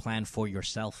future plan for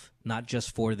yourself, not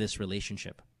just for this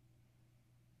relationship.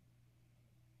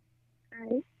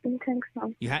 I think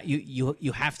so.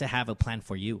 You have to have a plan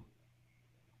for you.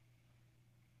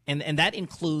 And that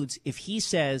includes if he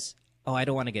says, oh, I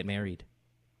don't want to get married.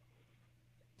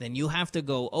 Then you have to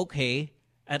go, okay,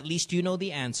 at least you know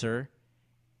the answer.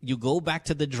 You go back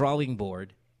to the drawing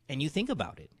board and you think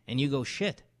about it. And you go,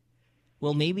 shit,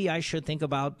 well, maybe I should think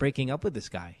about breaking up with this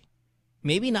guy.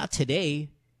 Maybe not today,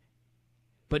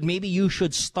 but maybe you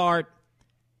should start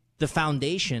the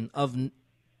foundation of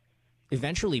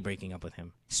eventually breaking up with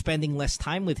him, spending less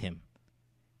time with him,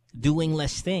 doing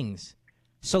less things,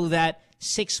 so that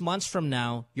 6 months from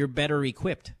now, you're better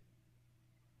equipped.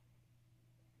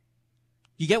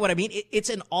 You get what I mean? It's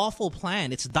an awful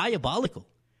plan. It's diabolical.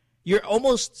 You're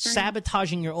almost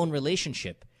sabotaging your own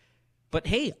relationship. But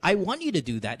hey, I want you to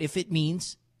do that if it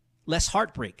means less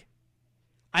heartbreak.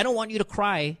 I don't want you to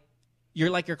cry. You're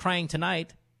crying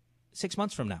tonight, 6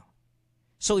 months from now.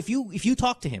 So if you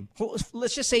talk to him,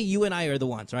 let's just say you and I are the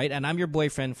ones, right? And I'm your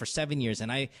boyfriend for 7 years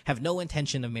and I have no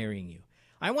intention of marrying you.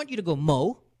 I want you to go,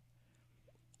 Mo,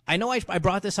 I know I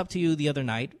brought this up to you the other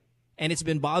night and it's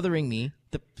been bothering me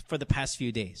for the past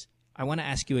few days. I want to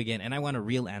ask you again and I want a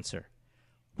real answer.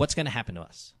 What's going to happen to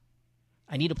us?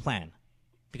 I need a plan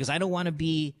because I don't want to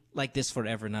be like this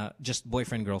forever, not just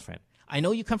boyfriend, girlfriend. I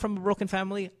know you come from a broken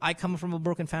family. I come from a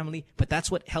broken family, but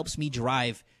that's what helps me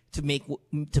drive to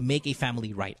make a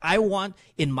family right. I want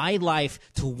in my life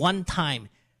to one time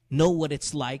know what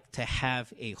it's like to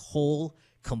have a whole,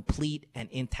 complete, and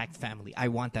intact family. I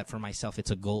want that for myself.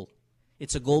 It's a goal.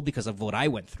 It's a goal because of what I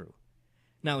went through.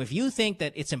 Now, if you think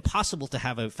that it's impossible to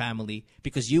have a family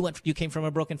because you came from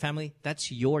a broken family,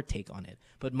 that's your take on it.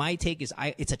 But my take is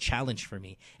it's a challenge for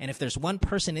me. And if there's one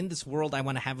person in this world I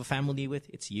want to have a family with,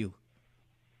 it's you.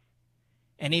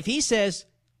 And if he says,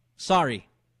 sorry,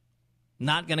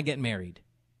 not going to get married,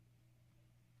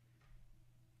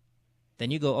 then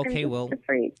you go, okay, well,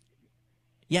 afraid.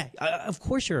 Yeah, of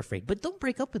course you're afraid, but don't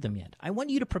break up with him yet. I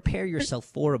want you to prepare yourself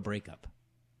for a breakup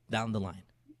down the line.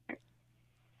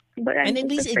 But I'm at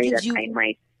least afraid that I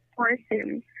might force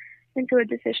him into a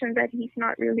decision that he's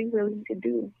not really willing to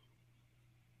do.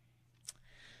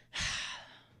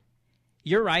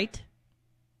 You're right.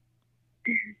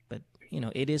 But,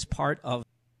 it is part of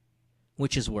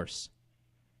which is worse.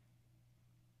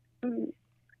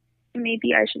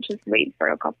 Maybe I should just wait for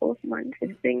a couple of months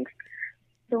if things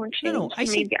don't change. No, I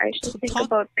maybe I should think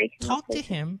about breaking up with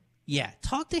him. Yeah,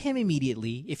 talk to him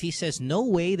immediately. If he says no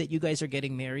way that you guys are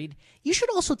getting married, you should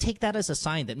also take that as a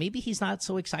sign that maybe he's not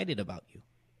so excited about you.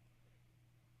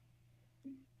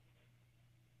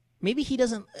 Maybe he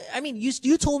doesn't. I mean,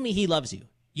 you told me he loves you.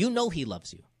 You know he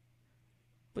loves you.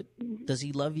 But does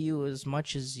he love you as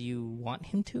much as you want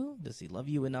him to? Does he love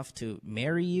you enough to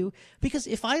marry you? Because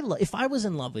if I was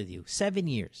in love with you 7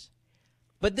 years,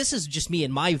 but this is just me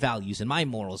and my values and my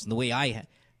morals and the way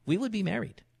we would be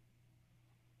married.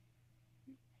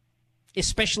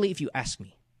 Especially if you ask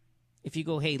me. If you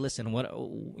go, hey, listen, what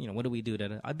do we do?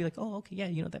 I'd be like, oh, okay,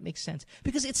 yeah, that makes sense.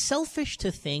 Because it's selfish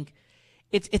to think,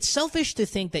 it's selfish to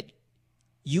think that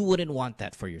you wouldn't want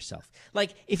that for yourself.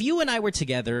 Like, if you and I were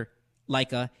together,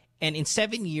 Laika, and in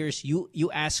 7 years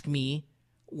you ask me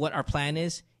what our plan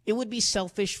is, it would be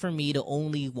selfish for me to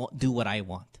only do what I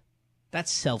want.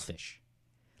 That's selfish.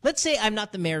 Let's say I'm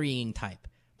not the marrying type,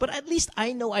 but at least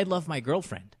I know I love my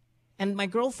girlfriend, and my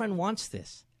girlfriend wants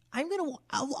this.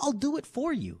 I'll do it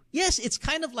for you. Yes, it's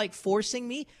kind of like forcing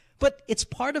me, but it's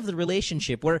part of the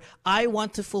relationship where I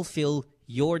want to fulfill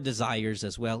your desires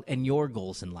as well and your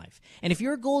goals in life. And if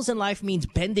your goals in life means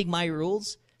bending my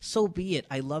rules, so be it.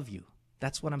 I love you.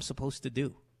 That's what I'm supposed to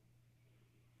do.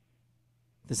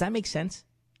 Does that make sense?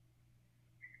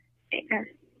 Yeah.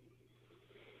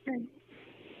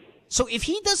 So if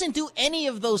he doesn't do any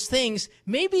of those things,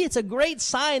 maybe it's a great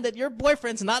sign that your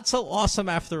boyfriend's not so awesome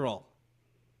after all.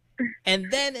 And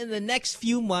then in the next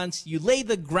few months, you lay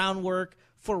the groundwork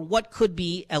for what could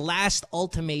be a last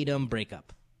ultimatum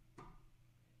breakup.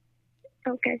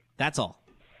 Okay. That's all.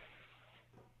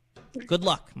 Good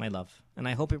luck, my love. And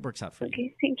I hope it works out for you.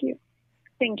 Okay, thank you.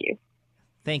 Thank you.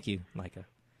 Thank you, Laika.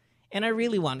 And I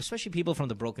really want, especially people from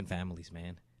the broken families,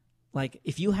 man. Like,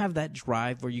 if you have that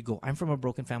drive where you go, I'm from a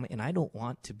broken family, and I don't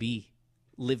want to be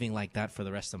living like that for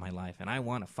the rest of my life, and I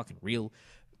want a fucking real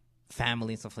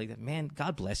family and stuff like that, man,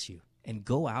 God bless you. And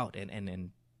go out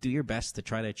and do your best to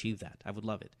try to achieve that. I would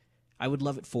love it. I would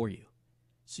love it for you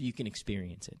so you can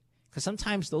experience it. Because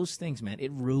sometimes those things, man,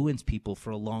 it ruins people for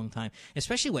a long time.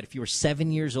 Especially if you were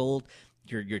 7 years old,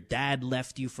 your dad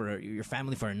left you for your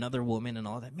family for another woman and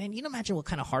all that. Man, you can imagine what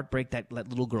kind of heartbreak that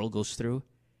little girl goes through.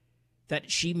 That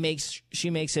she makes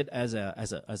it as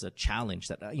a challenge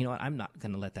that I'm not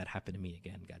gonna let that happen to me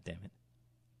again. God damn it.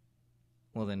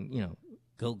 Well then,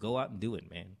 go out and do it,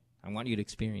 man. I want you to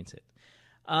experience it.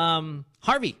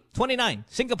 Harvey, 29,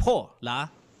 Singapore,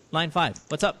 line 5.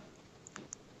 What's up?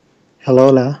 Hello,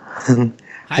 La. Hi,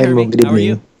 Harvey. Good How are evening.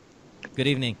 you? Good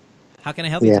evening. How can I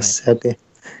help you Yes, tonight? okay.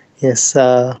 Yes,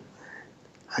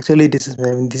 actually, this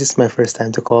is my first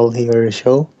time to call your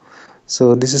show.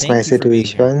 So this is Thank my you for being here.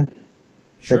 situation.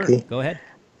 Sure, Okay. go ahead.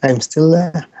 I'm still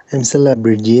a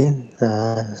virgin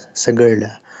sa girl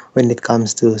when it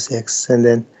comes to sex. And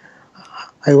then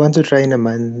I want to try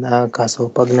naman, kaso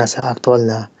pag nasa actual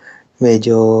na,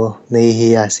 medyo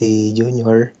nahihiya si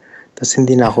Junior. Tapos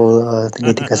hindi na ako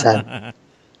tinitikasan.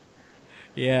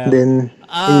 Yeah. Then,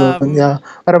 ayun,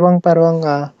 parang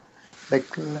like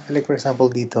for example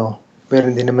dito,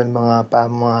 meron din naman mga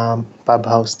pub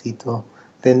house dito.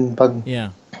 Then pag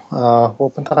Yeah.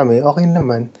 pupunta kami, okay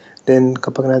naman. Then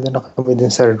kapag nandun na kami din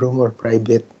sa room or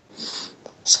private,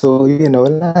 so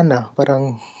wala na.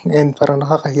 Parang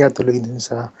nakakahiya tuloy dun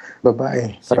sa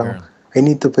babae. Parang I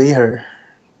need to pay her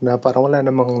na parang wala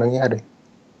namang nangyari.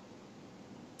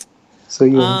 So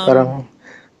parang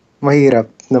mahirap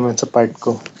naman sa part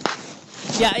ko.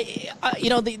 Yeah,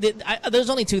 there's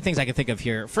only two things I can think of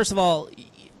here. First of all,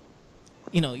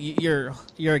 you're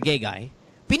a gay guy.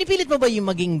 Pinipilit mo ba yung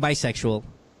maging bisexual?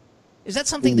 Is that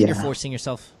something that you're forcing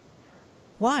yourself?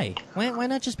 Why? Why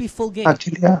not just be full gay?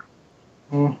 Actually,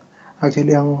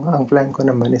 ang plan ko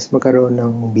naman is magkaroon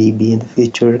ng baby in the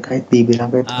future. Kahit baby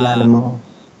lang, kahit wala namang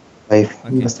wife.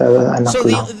 Okay. Basta anak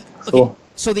lang.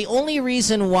 So the only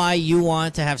reason why you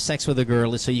want to have sex with a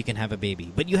girl is so you can have a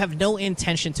baby. But you have no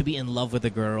intention to be in love with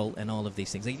a girl and all of these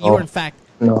things. Like, you are, in fact,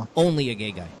 only a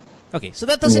gay guy. Okay, so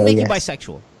that doesn't make you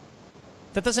bisexual.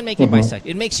 That doesn't make you bisexual.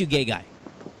 It makes you gay guy.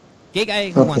 Gay guy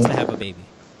who wants to have a baby.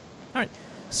 All right.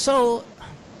 So,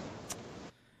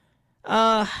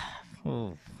 oh,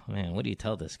 man, what do you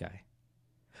tell this guy?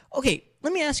 Okay,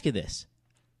 let me ask you this,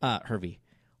 Hervey.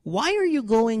 Why are you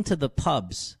going to the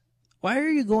pubs? Why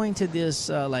are you going to this,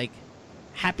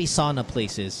 happy sauna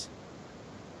places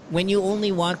when you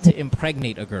only want to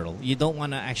impregnate a girl? You don't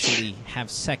want to actually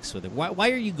have sex with her. Why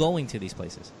are you going to these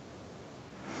places?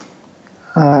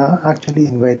 Actually,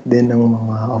 invite din ng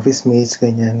mga office mates,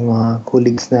 ganyan, mga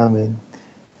colleagues namin.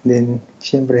 Then,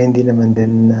 syempre, hindi naman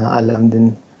din alam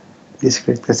din,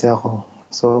 discreet kasi ako.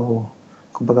 So,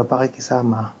 kumbaga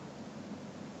pakikisama.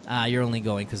 You're only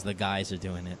going because the guys are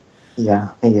doing it.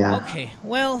 Yeah. Okay,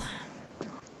 well,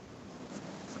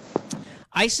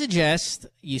 I suggest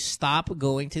you stop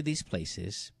going to these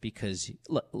places because,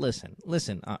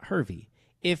 listen, Hervey,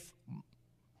 if,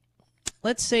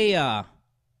 let's say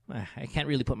I can't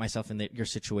really put myself in your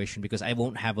situation because I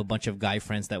won't have a bunch of guy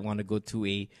friends that want to go to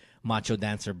a macho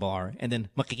dancer bar and then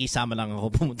makikisama lang ako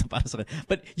pumunta para sa.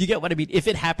 But you get what I mean? If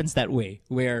it happens that way,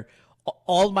 where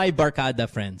all my barkada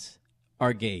friends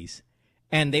are gays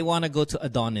and they want to go to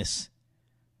Adonis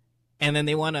and then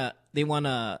they want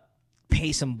to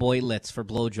pay some boylets for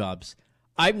blowjobs,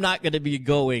 I'm not going to be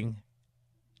going,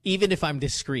 even if I'm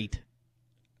discreet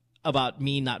about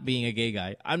me not being a gay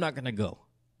guy. I'm not going to go.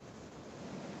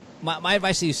 My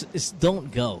advice to you is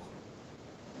don't go.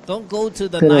 Don't go to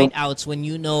the night outs when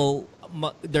you know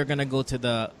they're gonna go to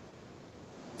the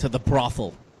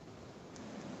brothel.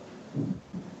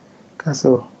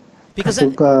 Kaso gusto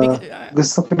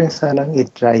ko rin sanang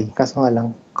i-try. Kaso nga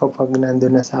lang, kapag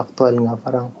nandun na sa actual nga,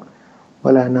 parang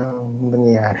wala nang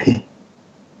nangyayari.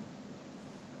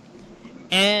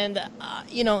 And,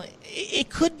 it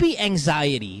could be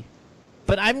anxiety.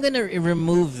 But I'm going to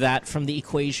remove that from the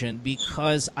equation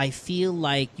because I feel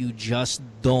like you just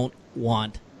don't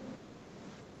want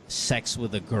sex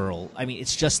with a girl. I mean,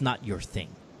 it's just not your thing.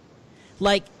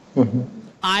 Like,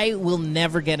 I will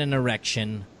never get an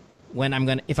erection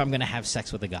if I'm going to have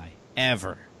sex with a guy.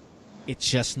 Ever. It's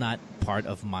just not part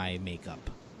of my makeup.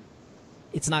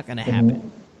 It's not going to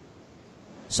happen.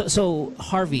 So,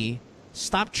 Harvey,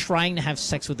 stop trying to have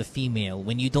sex with a female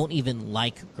when you don't even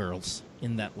like girls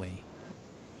in that way.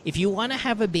 If you want to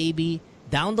have a baby,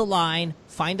 down the line,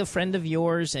 find a friend of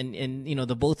yours and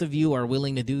the both of you are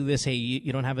willing to do this. Hey,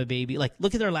 you don't have a baby. Like,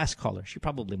 look at our last caller. She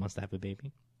probably wants to have a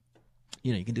baby.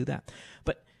 You can do that.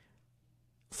 But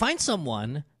find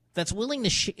someone that's willing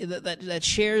to that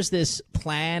shares this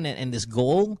plan and this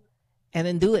goal and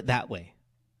then do it that way.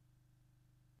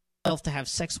 To have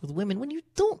sex with women when you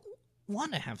don't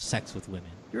want to have sex with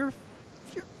women. You're a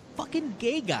fucking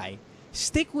gay guy.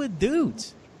 Stick with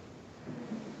dudes.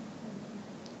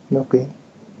 Okay.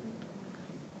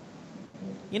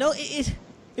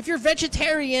 If you're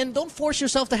vegetarian, don't force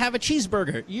yourself to have a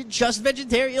cheeseburger. You're just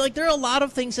vegetarian. Like, there are a lot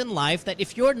of things in life that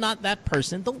if you're not that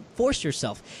person, don't force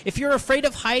yourself. If you're afraid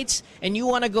of heights and you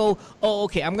want to go, oh,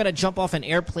 okay, I'm going to jump off an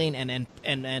airplane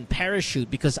and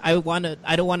parachute because I don't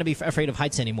want to be afraid of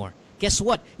heights anymore. Guess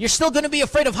what? You're still going to be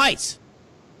afraid of heights.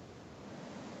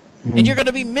 And you're going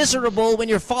to be miserable when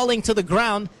you're falling to the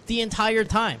ground the entire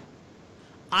time.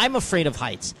 I'm afraid of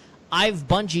heights. I've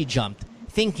bungee jumped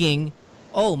thinking,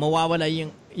 oh,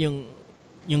 mawawala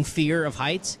yung fear of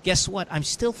heights. Guess what? I'm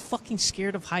still fucking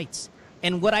scared of heights.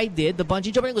 And what I did, the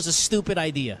bungee jumping, was a stupid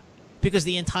idea. Because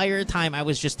the entire time I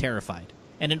was just terrified.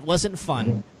 And it wasn't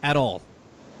fun at all.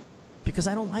 Because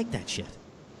I don't like that shit.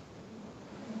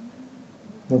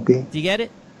 Okay. Do you get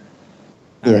it?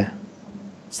 Yeah.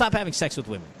 Stop having sex with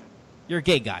women. You're a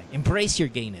gay guy. Embrace your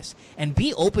gayness. And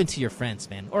be open to your friends,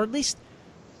 man. Or at least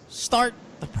start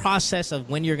the process of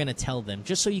when you're going to tell them,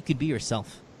 just so you could be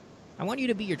yourself. I want you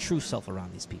to be your true self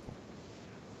around these people.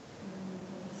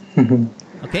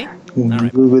 Okay? All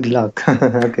right. Good luck.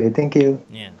 Okay, thank you.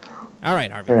 Yeah. All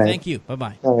right, Harvey. Right. Thank you.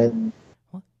 Bye-bye. All right.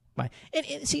 Bye.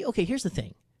 And see, okay, here's the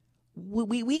thing.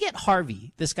 We get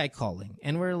Harvey, this guy calling,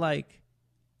 and we're like,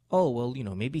 oh, well,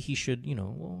 maybe he should,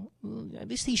 at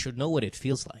least he should know what it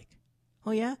feels like.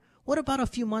 Oh, yeah? What about a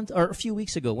few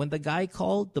weeks ago when the guy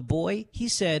called, the boy, he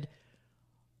said,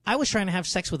 I was trying to have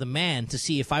sex with a man to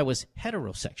see if I was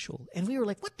heterosexual. And we were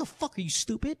like, what the fuck, are you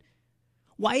stupid?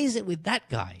 Why is it with that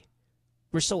guy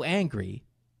we're so angry?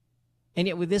 And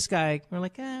yet with this guy, we're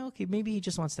like, okay, maybe he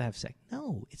just wants to have sex.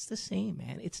 No, it's the same,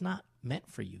 man. It's not meant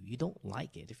for you. You don't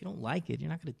like it. If you don't like it, you're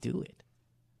not going to do it.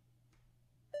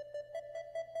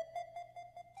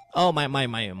 Oh,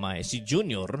 my si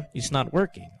Junior is not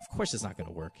working. Of course it's not going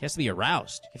to work. He has to be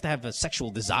aroused. You have to have a sexual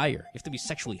desire. You have to be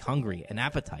sexually hungry, an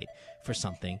appetite for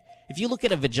something. If you look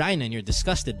at a vagina and you're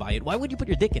disgusted by it, why would you put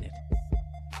your dick in it?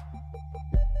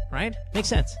 Right? Makes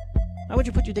sense. Why would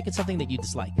you put your dick in something that you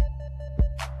dislike?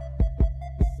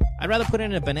 I'd rather put it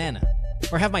in a banana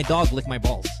or have my dog lick my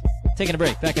balls. Taking a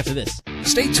break. Back after this.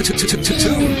 Stay tuned.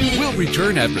 We'll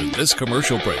return after this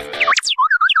commercial break.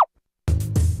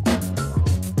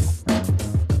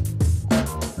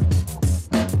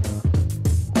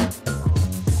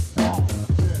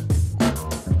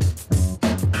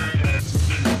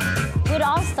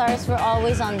 We're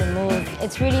always on the move.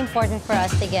 It's really important for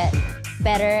us to get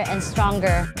better and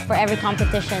stronger for every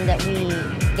competition that we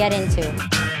get into.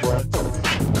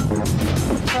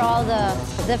 For all the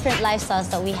different lifestyles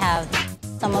that we have,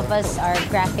 some of us are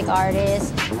graphic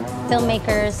artists,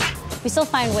 filmmakers. We still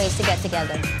find ways to get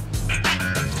together.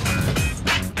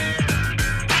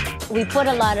 We put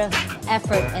a lot of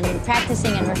effort in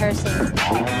practicing and rehearsing.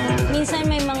 Minsan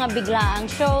may mga biglaang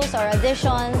shows or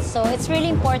auditions, so it's really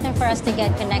important for us to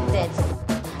get connected.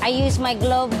 I use my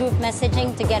Globe group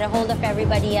messaging to get a hold of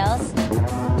everybody else.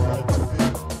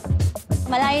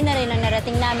 Malayo na rin ang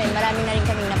narating namin, marami na rin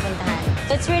kaming napuntahan.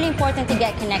 So it's really important to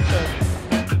get connected.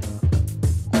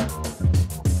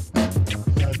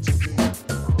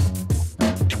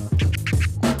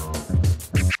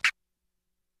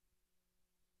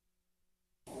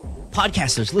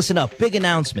 Podcasters, listen up. Big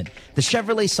announcement. The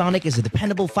Chevrolet Sonic is a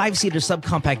dependable 5-seater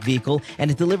subcompact vehicle, and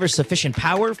it delivers sufficient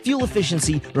power, fuel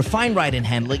efficiency, refined ride and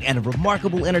handling, and a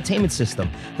remarkable entertainment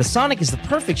system. The Sonic is the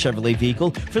perfect Chevrolet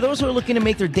vehicle for those who are looking to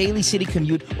make their daily city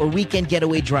commute or weekend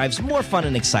getaway drives more fun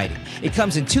and exciting. It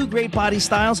comes in 2 great body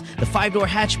styles, the 5-door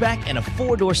hatchback and a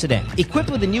 4-door sedan. Equipped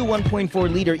with a new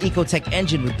 1.4-liter Ecotec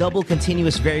engine with double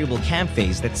continuous variable cam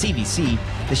phase, that's CVC,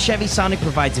 the Chevy Sonic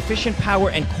provides efficient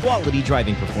power and quality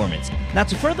driving performance. Now,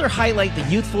 to further highlight the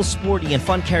youthful, sporty, and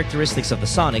fun characteristics of the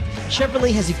Sonic,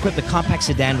 Chevrolet has equipped the compact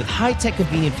sedan with high-tech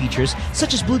convenient features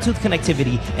such as Bluetooth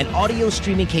connectivity and audio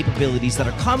streaming capabilities that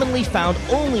are commonly found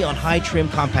only on high-trim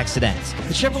compact sedans.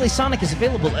 The Chevrolet Sonic is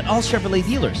available at all Chevrolet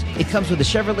dealers. It comes with a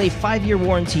Chevrolet 5-year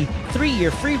warranty,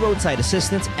 3-year free roadside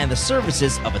assistance, and the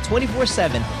services of a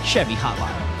 24/7 Chevy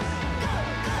hotline.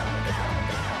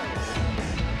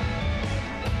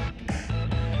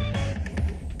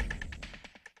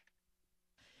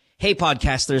 Hey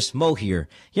podcasters, Mo here.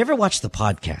 You ever watch the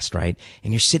podcast, right?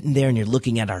 And you're sitting there and you're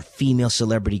looking at our female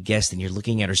celebrity guest and you're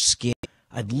looking at her skin.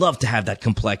 I'd love to have that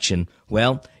complexion.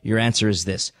 Well, your answer is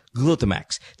this.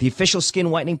 Glutamax, the official skin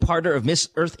whitening partner of Miss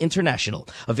Earth International.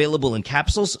 Available in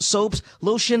capsules, soaps,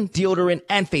 lotion, deodorant,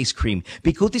 and face cream.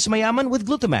 Bikutis Mayaman with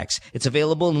Glutamax. It's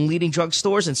available in leading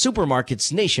drugstores and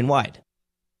supermarkets nationwide.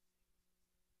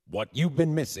 What you've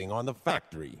been missing on The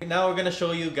Factory. Now we're gonna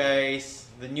show you guys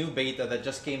the new beta that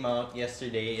just came out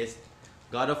yesterday. Is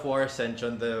God of War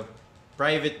Ascension, the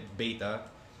private beta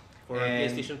for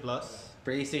PlayStation Plus.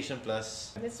 PlayStation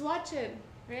Plus. Let's watch it,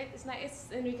 right? It's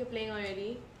Enrique playing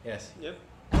already. Yes. Yep.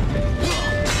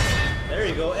 There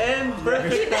you go. And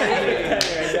perfect timing.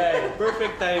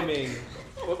 Perfect timing.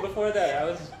 Well, before that, I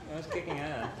was kicking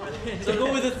ass. So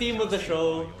go with the theme of the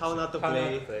show, How Not to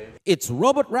Play. It's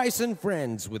Robot Rice and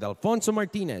Friends with Alfonso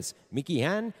Martinez, Mickey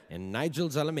Han, and Nigel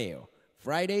Zalameo.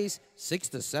 Fridays, 6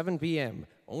 to 7 p.m.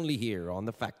 Only here on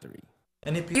The Factory.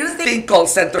 And if you think call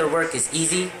center work is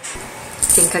easy,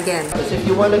 think again. Because if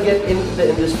you want to get into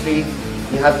the industry,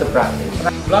 you have to practice.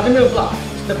 Vladimir Vlach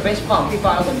is the best funky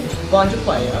violinist, banjo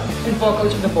player, and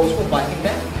vocalist of the Post-War Viking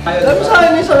band. Sabi sa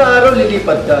akin isang araw,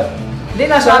 lilipad ka. Hindi,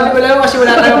 nasabi ko lang kasi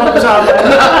wala tayong mag-usama.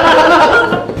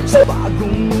 Sa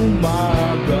bagong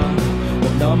umaga,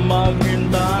 huwag na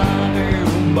maghintay,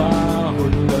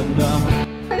 umahon ka na.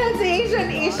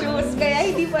 Pronunciation issues, kaya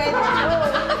hindi pwede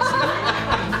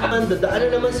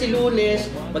Dadaan na naman si Lunes,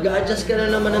 mag-a-adjust ka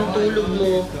na naman ng tulog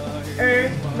mo.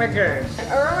 My girl.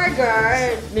 My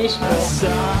girl. Mismo.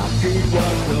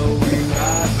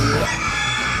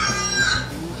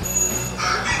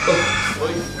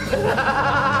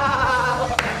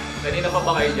 Kanina pa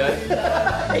ba kayo dyan?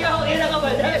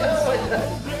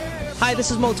 Hi,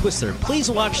 this is Mo Twister. Please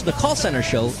watch the Call Center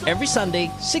Show every Sunday,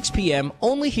 6 p.m.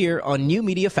 only here on New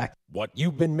Media Factory. What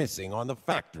you've been missing on The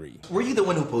Factory. Were you the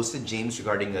one who posted, James,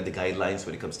 regarding the guidelines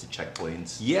when it comes to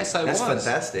checkpoints? Yes, I was. That's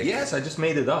fantastic. Yes, I just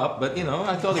made it up, but you know,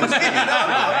 I thought it was funny.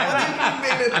 I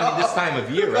mean, this time of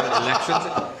year, right? Elections.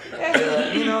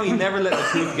 You know, you never let the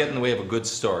truth get in the way of a good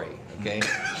story, okay?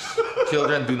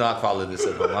 Children, do not follow this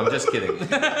at home. I'm just kidding.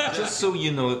 Just so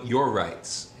you know your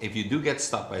rights. If you do get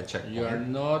stopped by a checkpoint, you're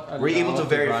not allowed. We're able to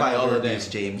verify all of these,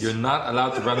 James. You're not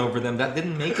allowed to run over them. That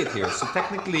didn't make it here. So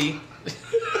technically...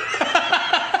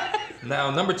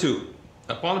 Now, number 2.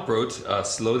 Upon approach,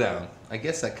 slow down. I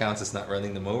guess that counts as not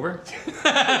running them over.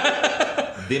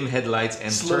 Dim headlights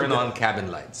and turn on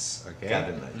cabin lights. Okay?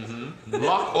 Cabin lights.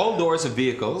 Lock all doors of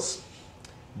vehicles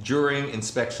during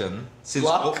inspection. Since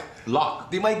lock.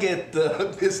 They might get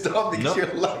pissed off because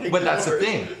you're locking. But that's the doors.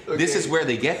 thing. Okay. This is where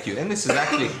they get you. And this is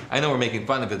actually, I know we're making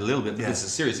fun of it a little bit, but this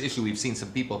is a serious issue. We've seen some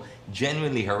people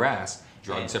genuinely harassed.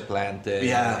 Drugs are planted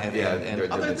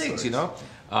and other things, you know.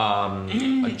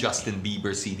 A Justin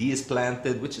Bieber CD is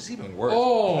planted, which is even worse.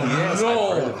 Oh, yes, no.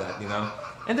 I've heard of that, you know.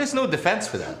 And there's no defense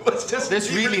for that.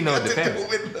 There's really no defense.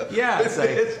 Yeah, it's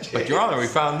like, but Your Honor, we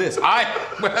found this.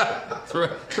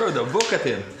 Throw the book at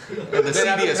him. And the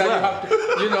CD as well.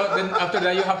 Then after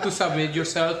that you have to submit your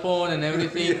cell phone and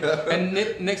everything. And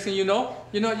next thing you know,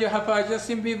 you have a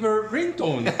Justin Bieber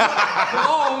ringtone.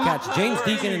 Catch James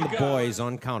Deacon and the boys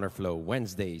on Counterflow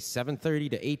Wednesdays,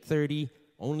 7:30 to 8:30,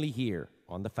 only here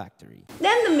on The Factory.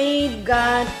 Then the maid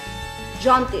got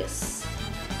jaundice.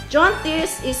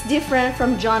 Jaundice is different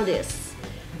from jaundice.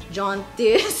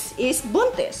 Jaundice is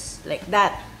buntis, like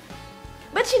that.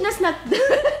 But she does not...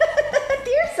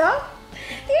 Tears off!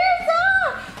 Tears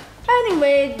off!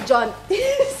 Anyway, John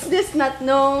does not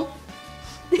know.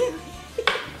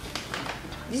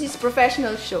 This is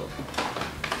professional show.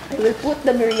 I will put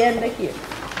the merienda here.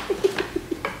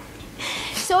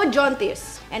 So,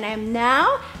 Jontis, and I'm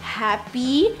now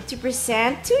happy to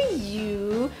present to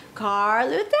you Carl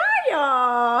Utayo.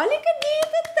 Halika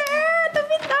dito, te!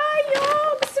 Tabi tayo!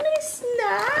 Gusto mo ng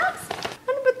snacks?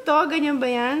 Ano ba to? Ganyan ba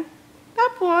yan?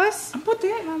 Tapos... Ang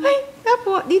puti, mama. Ay,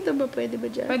 tapos, dito ba? Pwede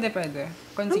ba dyan? Pwede.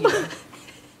 Concealer.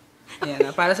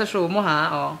 Yan, para sa show mo,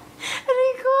 ha? Oh.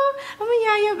 Aray ko,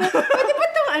 amayaya ba? Pwede ba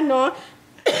itong ano?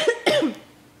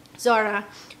 Zora,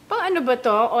 pang ano ba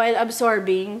to? Oil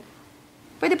absorbing?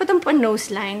 Pwede pa itong pan-nose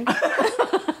line?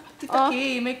 Tita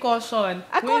Kay, may caution.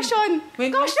 Caution!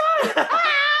 Caution!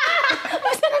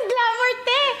 Basta ng glamour,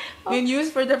 te! When used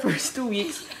for the first 2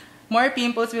 weeks, more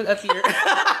pimples will appear.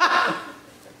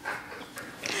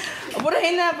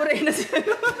 Burahin na siya.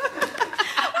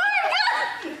 Oh my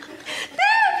God! Te!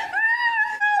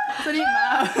 Sorry,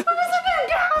 ma.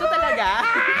 Ito talaga.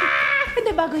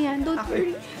 Hindi, bago yan. Don't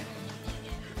worry.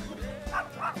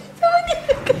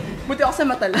 Buti ako sa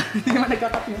mata lang. Hindi naman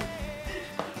nagkakat mo.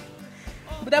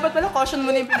 Dapat pala caution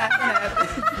muna yung pinasa natin.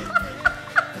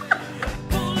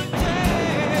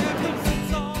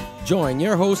 Join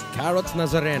your host Carrots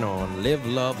Nazareno on Live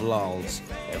Love Lols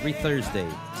every Thursday,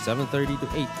 7:30 to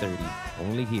 8:30,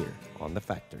 only here on The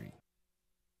Factory.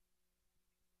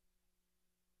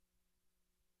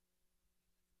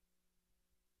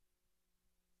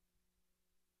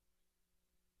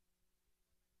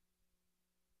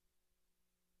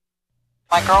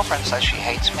 My girlfriend says she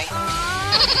hates me.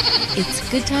 It's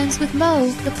Good Times with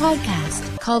Mo, the podcast.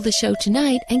 Call the show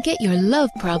tonight and get your love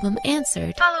problem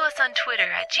answered. Follow us on Twitter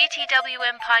at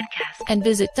GTWM Podcast. And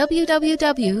visit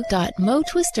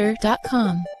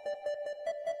www.motwister.com.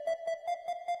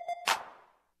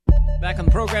 Back on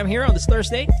the program here on this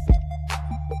Thursday.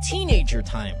 Teenager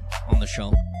time on the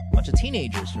show. A bunch of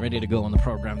teenagers ready to go on the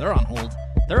program. They're on hold.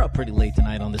 They're up pretty late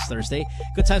tonight on this Thursday.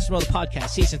 Good Times to Know the Podcast,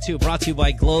 Season 2, brought to you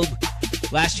by Globe.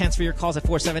 Last chance for your calls at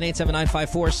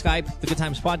 478-7954. Skype, The Good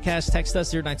Times Podcast. Text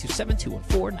us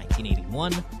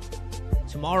 0927-214-1981.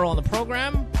 Tomorrow on the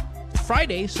program,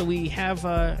 Friday, so we have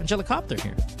Angelica Copter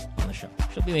here on the show.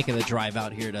 She'll be making the drive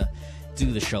out here to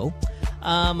do the show.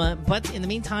 But in the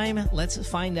meantime, let's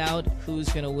find out who's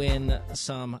going to win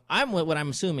some... what I'm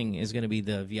assuming is going to be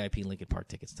the VIP Lincoln Park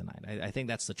tickets tonight. I think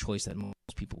that's the choice that most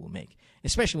people will make,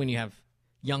 especially when you have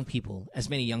young people, as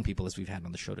many young people as we've had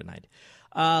on the show tonight.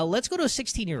 Let's go to a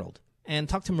 16-year-old and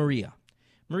talk to Maria.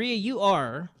 Maria, you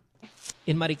are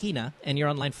in Marikina, and you're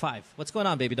on line 5. What's going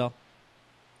on, baby doll?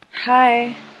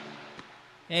 Hi.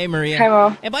 Hey, Maria. Hi,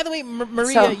 Mo. And by the way,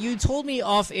 Maria, you told me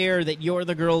off air that you're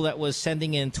the girl that was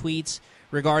sending in tweets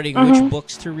regarding which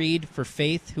books to read for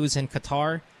Faith, who's in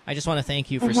Qatar. I just want to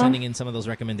thank you for sending in some of those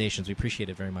recommendations. We appreciate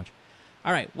it very much.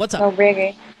 All right, what's up? Oh,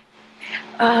 really?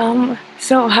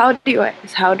 So how do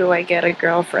I get a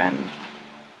girlfriend?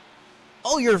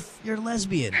 Oh, you're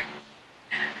lesbian.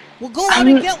 Well, go out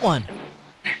and get one.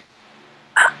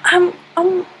 I'm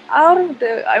out of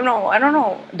I don't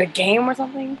know, the game or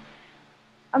something.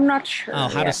 I'm not sure. Oh,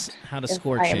 how to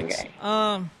score chicks.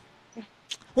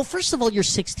 Well, first of all, you're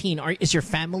 16. Is your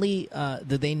family?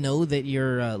 Do they know that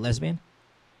you're lesbian?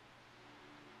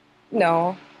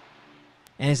 No.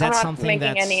 And is that something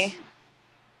that's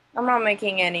I'm not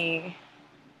making any.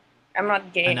 I'm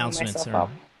not gay announcements myself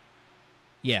up.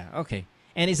 Yeah. Okay.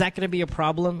 And is that going to be a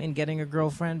problem in getting a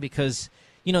girlfriend? Because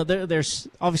there's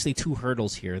obviously 2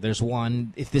 hurdles here. There's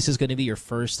one, if this is going to be your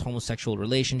first homosexual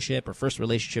relationship or first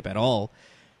relationship at all,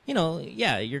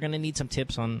 you're going to need some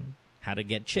tips on how to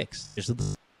get chicks.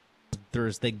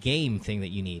 There's the game thing that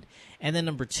you need. And then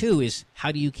number 2 is,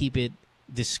 how do you keep it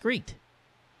discreet?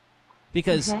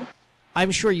 Because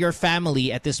I'm sure your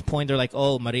family at this point, they're like,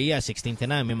 oh, Maria, 16 ka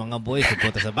na, may mga boys who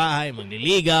pupunta sa bahay,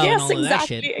 magliligaw, and all of that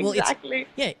shit. Well, exactly.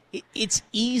 It's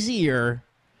easier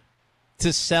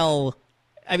to sell...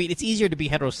 I mean, it's easier to be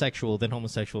heterosexual than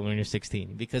homosexual when you're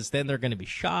 16, because then they're going to be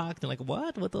shocked and like,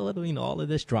 what, all of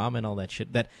this drama and all that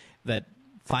shit. That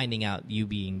finding out you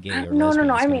being gay or lesbian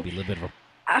is going to be a little bit of a...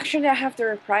 Actually, I have to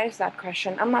reprise that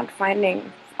question. I'm not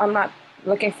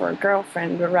looking for a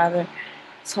girlfriend, but rather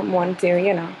someone to,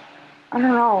 I don't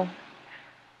know.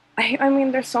 I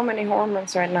mean, there's so many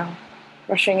hormones right now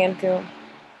rushing into...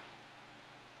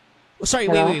 Sorry,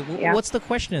 wait. Yeah. What's the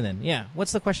question then? Yeah,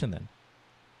 what's the question then?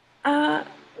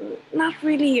 Not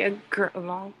really a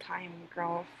long-time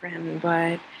girlfriend,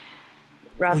 but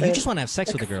rather... you just want to have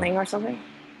sex with a girl. Or something?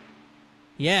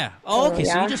 Yeah. Oh, okay,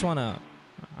 so you just want to...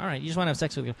 All right, you just want to have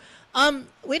sex with a girl.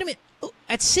 Wait a minute.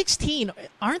 At 16,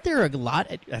 aren't there a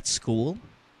lot at school?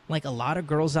 Like a lot of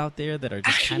girls out there that are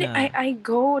just Actually, kind of... I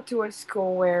go to a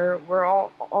school where we're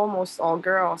almost all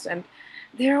girls, and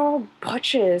they're all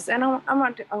butches. And I'm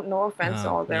not, no offense to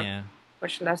all their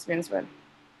butch lesbians, but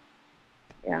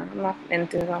yeah, I'm not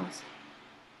into those.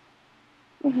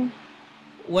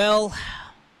 Well,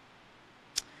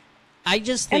 I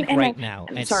just think now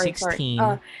at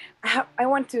 16... I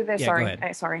went to this. Yeah, go ahead.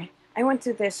 I went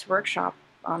to this workshop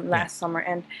last summer,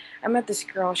 and I met this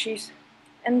girl.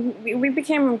 And we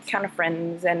became kind of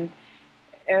friends. And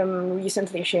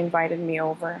recently, she invited me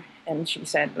over, and she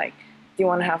said, like, "Do you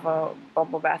want to have a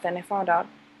bubble bath?" And I found out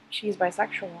she's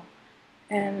bisexual.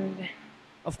 And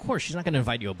of course, she's not going to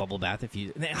invite you a bubble bath if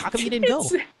you. How come you didn't go?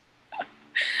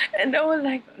 And I was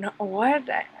like, "No, what?"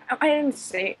 I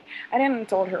didn't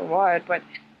told her what, but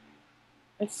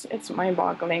it's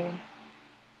mind-boggling.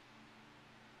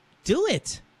 Do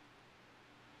it.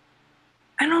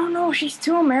 I don't know. She's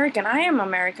too American. I am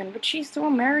American, but she's too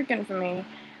American for me.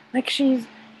 Like she's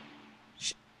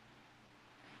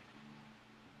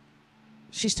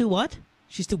too what?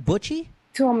 She's too butchy?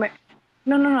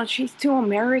 No. She's too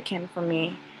American for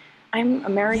me. I'm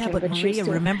American, yeah, but Maria, she's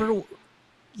too... remember?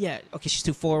 Yeah, okay, she's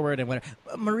too forward and whatever.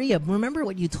 Maria, remember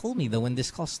what you told me though when this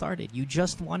call started? You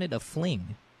just wanted a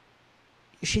fling.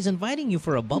 She's inviting you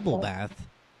for a bubble bath.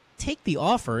 Take the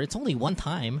offer. It's only one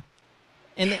time.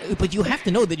 But you have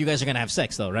to know that you guys are going to have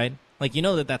sex, though, right? Like, you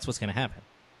know that that's what's going to happen.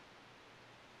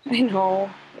 I know,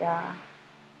 yeah.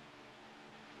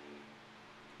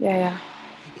 Yeah.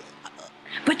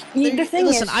 But the thing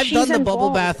listen, is, I've done the bubble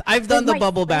involved. bath. I've done the my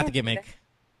bubble bath friend. gimmick.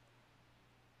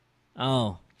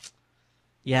 Oh.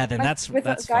 Yeah, then that's with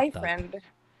a guy fucked up. friend.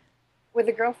 With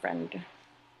a girlfriend.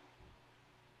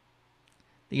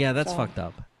 Yeah, that's fucked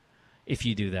up. If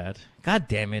you do that. God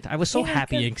damn it. I was so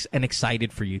happy and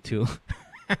excited for you, too.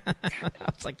 I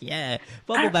was like, yeah,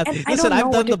 bubble bath. Listen,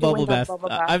 I've done the bubble bath.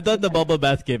 I've done the bubble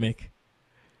bath gimmick.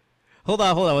 Hold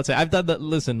on one second. I've done the...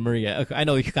 Listen, Maria. Okay, I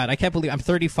know, God, I can't believe... I'm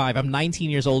 35. I'm 19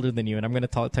 years older than you, and I'm going to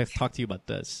talk to you about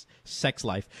this sex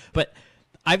life. But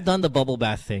I've done the bubble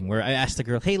bath thing where I asked the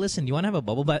girl, hey, listen, do you want to have a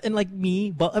bubble bath? And like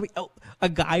me, a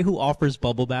guy who offers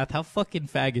bubble bath, how fucking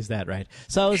fag is that, right?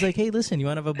 So I was like, hey, listen, you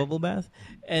want to have a bubble bath?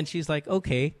 And she's like,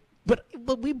 okay. But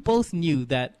we both knew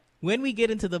that when we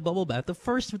get into the bubble bath, the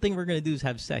first thing we're going to do is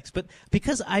have sex. But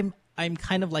because I'm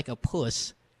kind of like a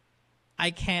puss,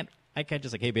 I can't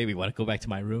just like, hey, baby, want to go back to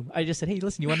my room? I just said, hey,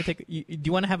 listen, do you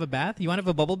want to have a bath? You want to have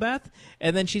a bubble bath?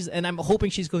 And then I'm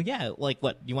hoping she's going, yeah, like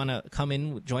what? You want to come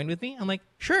in, join with me? I'm like,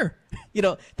 sure. You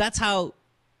know, that's how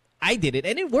I did it.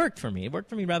 And it worked for me. It worked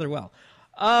for me rather well.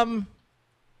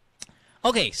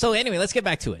 Okay, so anyway, let's get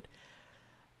back to it.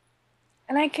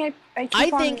 And I keep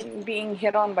on being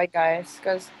hit on by guys,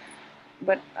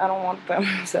 but I don't want them.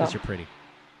 So. Because you're pretty.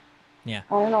 Yeah.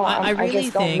 I don't know. I really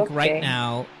just don't think look right gay.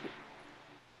 now,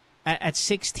 at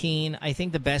 16, I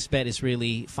think the best bet is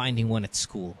really finding one at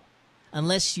school.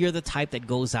 Unless you're the type that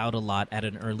goes out a lot at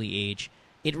an early age,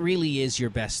 it really is your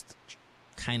best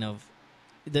kind of,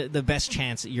 the best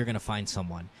chance that you're going to find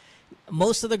someone.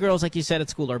 Most of the girls, like you said, at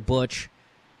school are butch.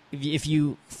 If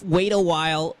you wait a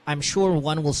while, I'm sure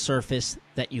one will surface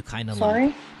that you kind of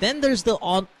like. Then there's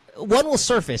one will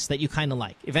surface that you kind of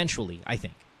like, eventually, I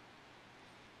think.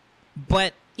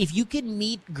 But if you can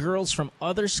meet girls from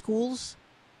other schools,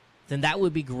 then that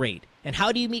would be great. And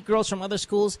how do you meet girls from other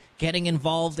schools? Getting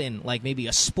involved in, like, maybe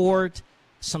a sport,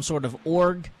 some sort of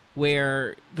org,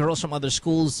 where girls from other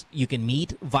schools you can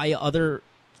meet via other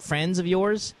friends of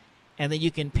yours, and then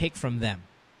you can pick from them.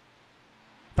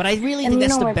 But I really think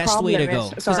that's the best way to go.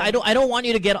 Because I don't want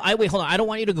you to I don't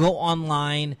want you to go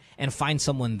online and find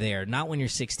someone there. Not when you're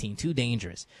 16. Too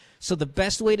dangerous. So the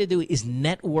best way to do it is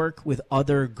network with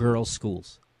other girls'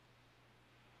 schools.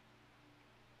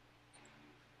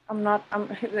 I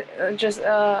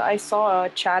saw a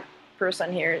chat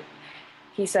person here.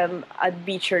 He said, I'd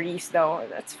be Charisse, though.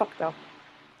 That's fucked up.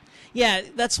 Yeah,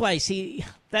 that's why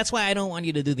I don't want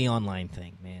you to do the online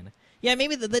thing, man. Yeah,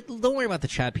 maybe don't worry about the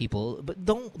chat people, but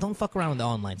don't fuck around with the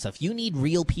online stuff. You need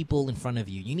real people in front of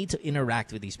you. You need to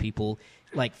interact with these people,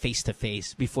 like, face to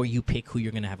face before you pick who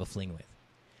you're going to have a fling with.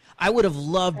 I would have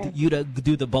loved you to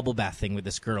do the bubble bath thing with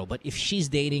this girl, but if she's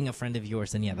dating a friend of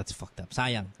yours, then yeah, that's fucked up.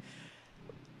 Sayang.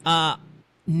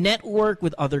 Network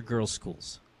with other girls'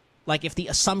 schools. Like, if the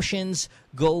Assumptions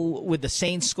go with the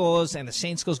Saint schools and the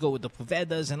Saint schools go with the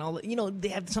Povedas and all, you know,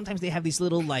 sometimes they have these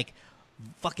little, like,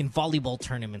 fucking volleyball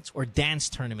tournaments or dance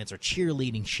tournaments or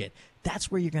cheerleading shit. That's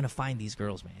where you're going to find these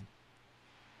girls, man.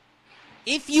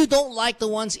 If you don't like the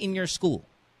ones in your school.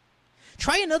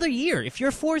 Try another year. If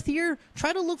you're fourth year,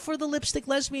 try to look for the lipstick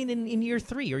lesbian in year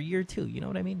 3 or year 2. You know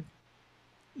what I mean?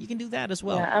 You can do that as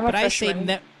well. Yeah, I'm a but I say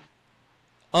freshman.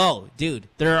 oh, dude,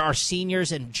 there are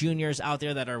seniors and juniors out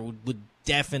there that would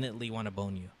definitely want to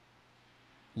bone you.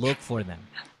 Look for them.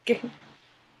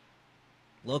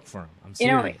 Look for them. I'm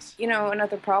serious. You know,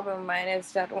 another problem of mine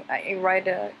is that I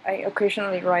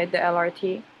occasionally ride the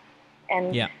LRT,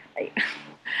 and Yeah.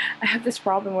 I have this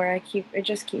problem where I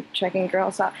just keep checking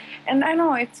girls out, and I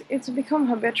know it's become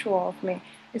habitual of me.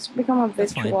 It's become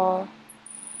That's fine. habitual.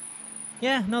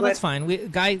 Yeah, no, that's fine.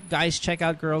 Guys check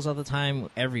out girls all the time,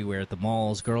 everywhere at the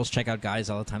malls. Girls check out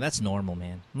guys all the time. That's normal,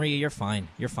 man. Maria, you're fine.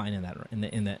 You're fine in that.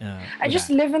 I just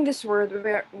live in this world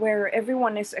where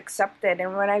everyone is accepted,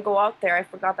 and when I go out there, I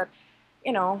forgot that,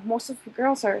 most of the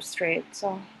girls are straight.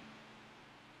 So.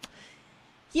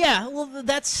 Yeah, well,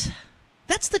 that's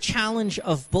the challenge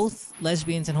of both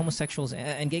lesbians and homosexuals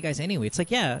and gay guys anyway. It's like,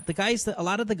 yeah, a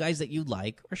lot of the guys that you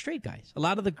like are straight guys. A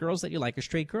lot of the girls that you like are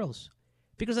straight girls.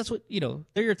 Because that's what,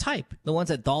 they're your type. The ones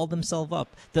that doll themselves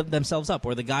up,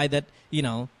 or the guy that,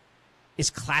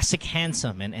 is classic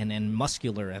handsome and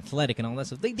muscular, athletic, and all that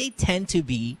stuff. They tend to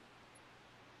be,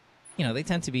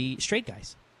 straight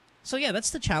guys. So yeah,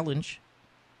 that's the challenge.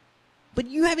 But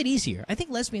you have it easier. I think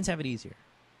lesbians have it easier.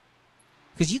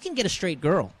 Because you can get a straight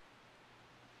girl.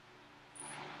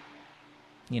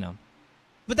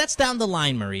 But that's down the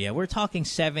line, Maria. We're talking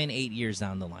 7-8 years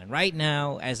down the line. Right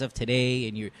now, as of today,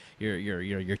 and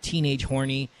you're teenage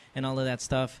horny and all of that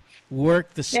stuff.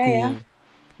 Work the school. Yeah.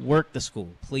 Work the school,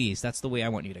 please. That's the way I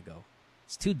want you to go.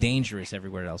 It's too dangerous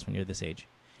everywhere else when you're this age.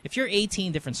 If you're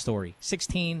 18, different story.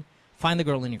 16, find the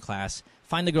girl in your class.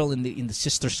 Find the girl in the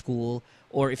sister school.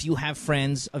 Or if you have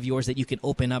friends of yours that you can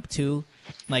open up to,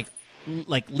 like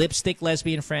lipstick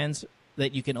lesbian friends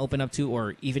that you can open up to,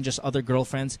 or even just other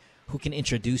girlfriends who can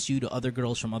introduce you to other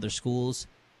girls from other schools.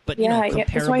 But, comparable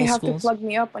that's why you have schools. to plug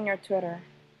me up on your Twitter.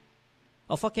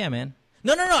 Oh, fuck yeah, man.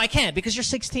 No, I can't, because you're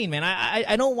 16, man.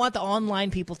 I don't want the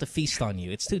online people to feast on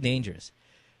you. It's too dangerous.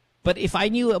 But if I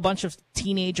knew a bunch of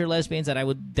teenager lesbians, that I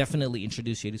would definitely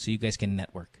introduce you to, so you guys can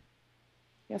network.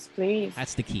 Yes, please.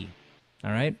 That's the key.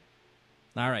 All right?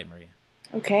 All right, Maria.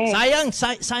 Okay.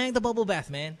 Sayang the bubble bath,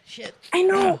 man. Shit. I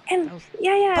know, and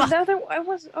I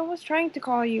was trying to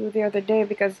call you the other day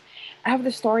because I have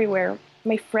the story where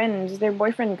my friends, their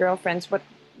boyfriend, girlfriends, but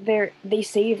they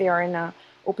say they are in a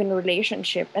open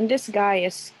relationship, and this guy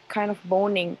is kind of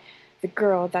boning the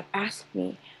girl that asked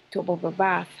me to a bubble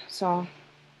bath. So.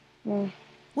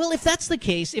 Well, if that's the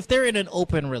case, if they're in an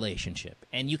open relationship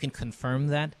and you can confirm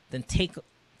that, then take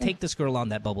this girl on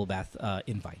that bubble bath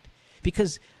invite.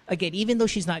 Because, again, even though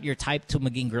she's not your type to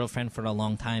maging girlfriend for a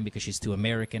long time because she's too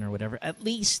American or whatever, at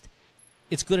least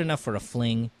it's good enough for a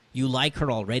fling. You like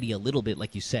her already a little bit,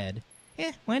 like you said.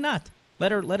 Why not?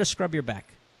 Let her scrub your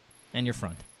back and your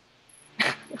front.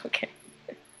 Okay.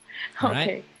 All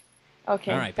right?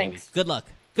 Okay. All right, Thanks. baby. Good luck.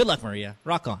 Good luck, Maria.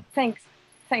 Rock on. Thanks,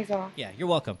 Mama. Yeah, you're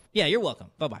welcome.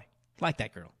 Bye-bye. Like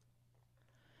that girl.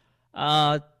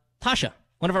 Tasha,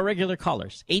 one of our regular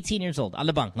callers, 18 years old,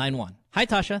 Alabang, line 1. Hi,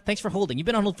 Tasha. Thanks for holding. You've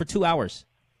been on hold for 2 hours.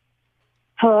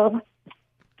 Hello.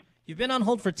 You've been on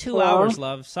hold for 2 hours,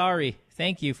 love. Sorry.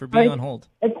 Thank you for being on hold.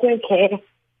 It's okay.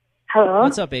 Hello.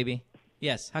 What's up, baby?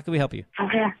 Yes. How can we help you?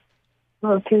 Okay.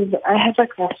 Well, because I have a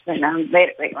question.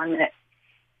 Wait 1 minute.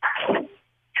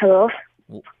 Hello.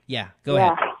 Yeah. Go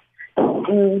ahead.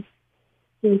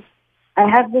 I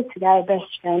have this guy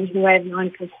best friend who I've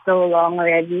known for so long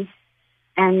already,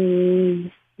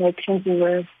 and since we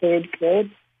were third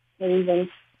grade, or even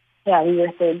we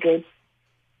were third grade.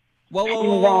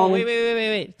 Whoa.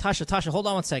 Wait. Tasha, hold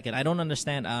on 1 second. I don't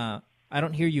understand. I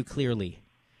don't hear you clearly.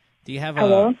 Do you have a...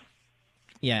 Hello?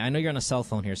 Yeah, I know you're on a cell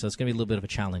phone here, so it's going to be a little bit of a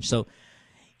challenge. So,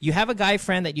 you have a guy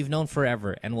friend that you've known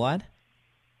forever, and what?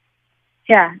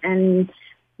 Yeah, and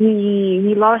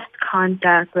we lost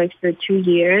contact for 2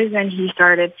 years, and he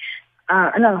started...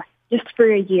 just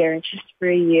for a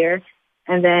year.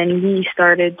 And then we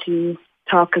started to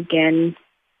talk again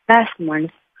last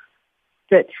month.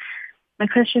 But my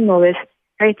question was,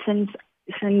 right, since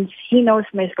he knows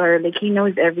my story, he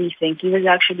knows everything. He's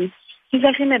actually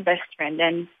my best friend,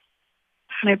 and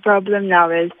my problem now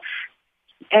is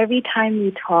every time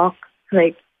we talk,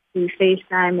 through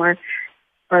FaceTime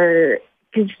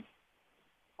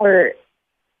or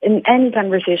in any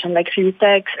conversation, through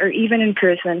text or even in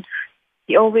person,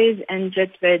 he always ends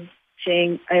it with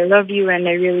saying, I love you and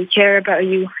I really care about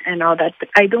you and all that. But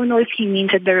I don't know if he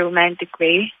means it the romantic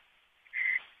way.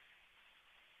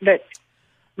 But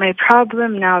my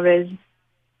problem now is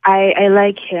I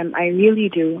like him. I really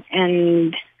do.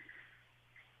 And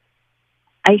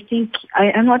I think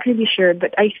I'm not really sure,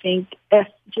 but I think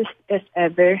if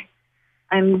ever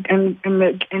I'm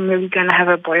really gonna have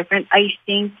a boyfriend, I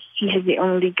think he is the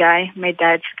only guy my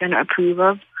dad's gonna approve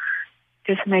of,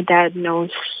 because my dad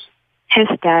knows his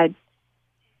dad.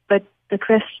 But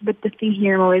the thing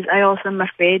here, Mo, is I also am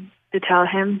afraid to tell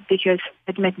him because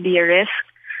it might be a risk.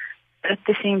 At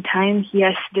the same time, he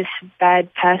has this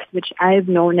bad past which I've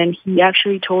known, and he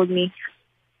actually told me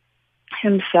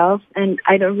himself, and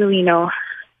I don't really know.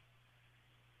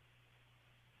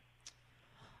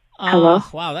 Hello?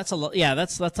 Wow, that's a lot. Yeah,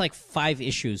 that's like 5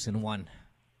 issues in one.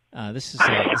 This is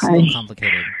it's a little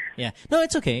complicated. Yeah. No,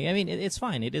 it's okay. I mean, it's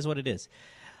fine. It is what it is.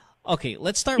 Okay,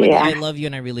 let's start with the I love you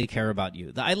and I really care about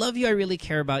you. The I love you, I really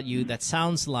care about you, that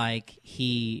sounds like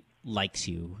he likes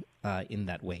you in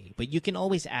that way. But you can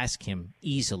always ask him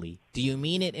easily, do you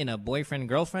mean it in a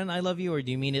boyfriend-girlfriend I love you, or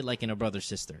do you mean it like in a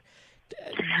brother-sister?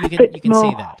 You can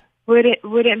say that. Would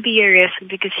it be a risk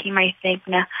because he might think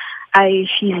na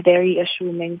she's very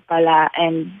assuming pala,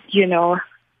 and you know?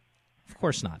 Of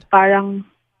course not. Parang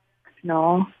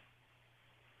no.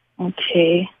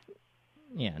 Okay.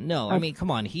 Yeah, no, I mean, come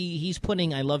on. He's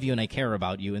putting I love you and I care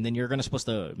about you, and then you're supposed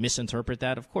to misinterpret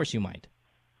that? Of course you might.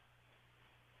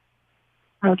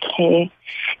 Okay.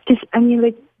 Because, I mean,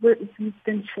 like, we've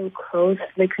been so close.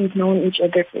 Like, we've known each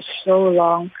other for so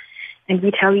long, and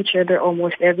we tell each other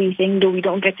almost everything, though we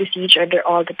don't get to see each other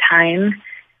all the time.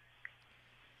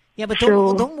 Yeah, but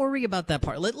don't worry about that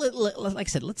part. Like I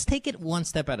said, let's take it one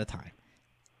step at a time.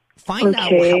 Find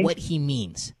out what he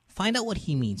means. Find out what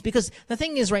he means, because the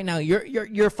thing is, right now,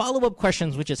 your follow-up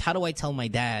questions, which is how do I tell my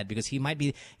dad, because he might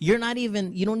be, you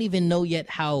don't even know yet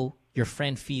how your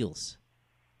friend feels.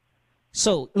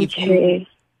 So if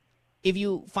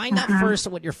you find out first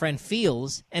what your friend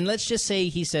feels, and let's just say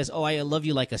he says, "Oh, I love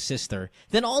you like a sister,"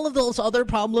 then all of those other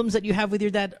problems that you have with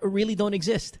your dad really don't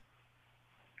exist,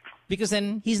 because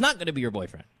then he's not going to be your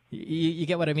boyfriend. You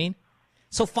get what I mean?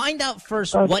 So find out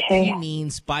first what he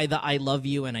means by the I love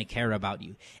you and I care about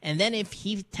you. And then if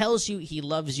he tells you he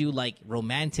loves you like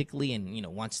romantically and, you know,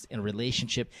 wants a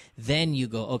relationship, then you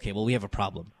go, okay, well, we have a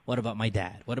problem. What about my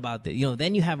dad? What about the, you know,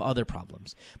 then you have other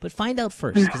problems. But find out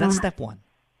first, because that's step one.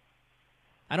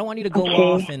 I don't want you to go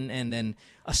off and then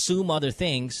assume other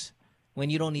things when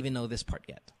you don't even know this part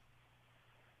yet.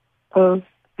 Oh,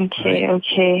 okay,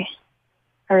 okay.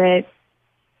 All right.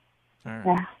 All right.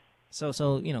 Yeah.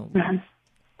 So you know,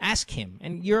 ask him,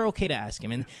 and you're okay to ask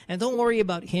him, and don't worry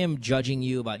about him judging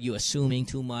you, about you assuming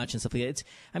too much and stuff like that.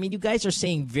 I mean, you guys are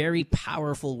saying very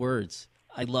powerful words.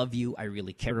 I love you. I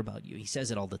really care about you. He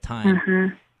says it all the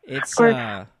time. It's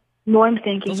no, I'm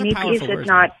thinking maybe is it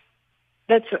not?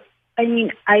 That's. I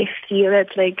mean, I feel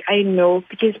it. Like I know,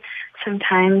 because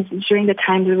sometimes during the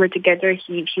time we were together,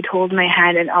 he'd hold my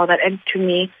hand and all that, and to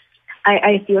me,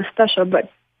 I feel special. But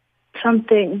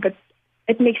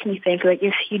it makes me think, like,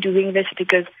 is he doing this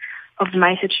because of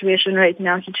my situation right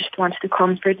now? He just wants to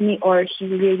comfort me, or he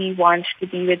really wants to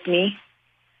be with me?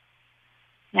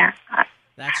 Yeah.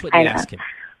 That's what you ask him.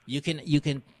 You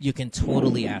can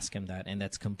totally ask him that, and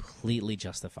that's completely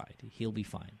justified. He'll be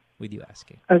fine with you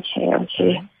asking. Okay. All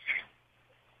right?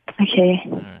 Okay.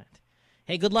 All right.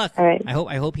 Hey, good luck. All right.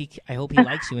 I hope he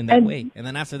likes you in that way. And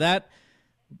then after that,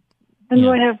 I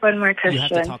have one more question. You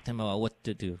have to talk to him about what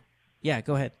to do. Yeah,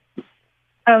 go ahead.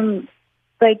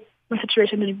 Like my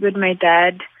situation with my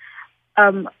dad,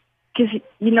 because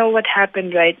you know what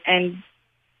happened, right? And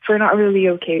we're not really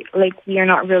okay. Like, we are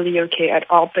not really okay at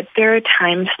all. But there are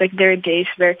times, like there are days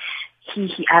where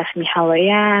he asks me how I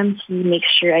am. He makes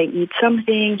sure I eat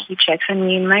something. He checks on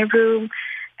me in my room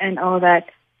and all that.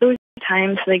 Those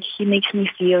times, like, he makes me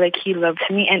feel like he loves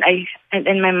me, and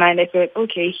in my mind I feel like,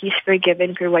 okay, he's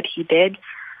forgiven for what he did.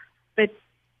 But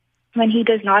when he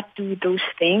does not do those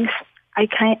things, I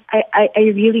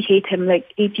really hate him. Like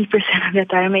 80% of the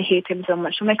time, I hate him so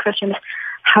much. So my question is,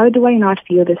 how do I not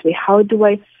feel this way? How do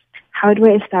I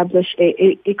establish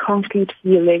a concrete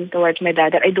feeling towards my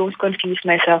dad that I don't confuse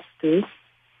myself too?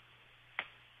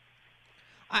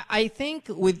 I think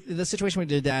with the situation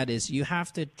with your dad is you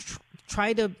have to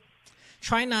try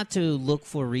not to look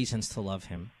for reasons to love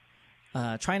him.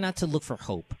 Try not to look for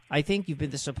hope. I think you've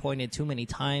been disappointed too many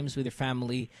times with your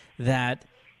family that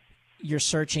you're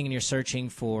searching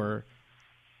for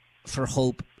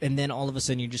hope, and then all of a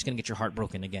sudden you're just going to get your heart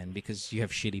broken again because you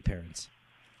have shitty parents.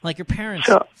 Like, your parents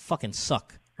fucking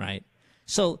suck, right?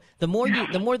 So the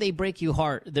more they break your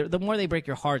heart,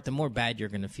 the more bad you're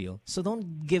going to feel. So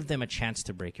don't give them a chance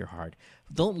to break your heart.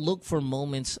 Don't look for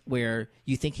moments where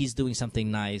you think he's doing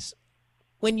something nice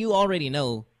when you already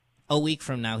know a week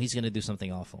from now he's going to do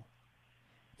something awful.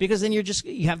 Because then you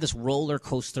have this roller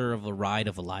coaster of a ride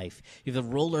of a life. You have a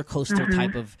roller coaster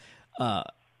type of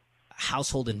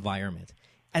household environment.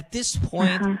 At this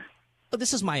point,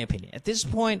 this is my opinion. At this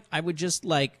point, I would just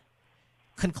like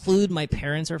conclude my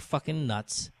parents are fucking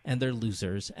nuts and they're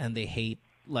losers and they hate,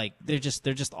 like, they're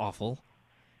just awful.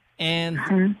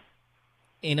 And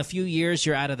in a few years,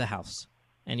 you're out of the house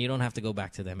and you don't have to go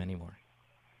back to them anymore.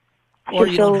 Or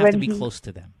you don't have to be close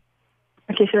to them.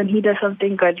 Okay, so when he does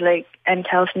something good, like, and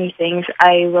tells me things,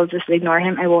 I will just ignore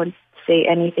him. I won't say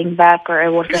anything back, or I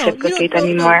won't reciprocate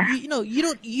anymore.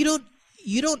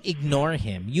 You don't ignore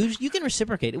him. You can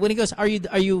reciprocate. When he goes, "Are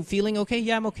you feeling okay?"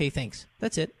 "Yeah, I'm okay, thanks."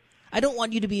 That's it. I don't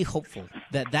want you to be hopeful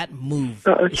that move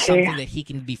is something that he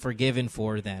can be forgiven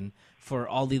for then for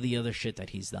all the other shit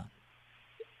that he's done.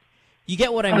 You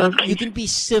get what I mean? You can be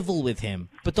civil with him,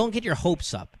 but don't get your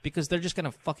hopes up because they're just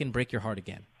gonna fucking break your heart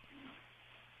again.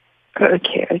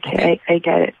 Okay. I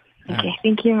get it. Okay,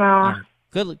 thank you, Mo.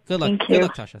 Good luck. Thank Good you.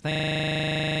 luck, Tasha.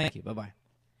 Thank you. Bye-bye.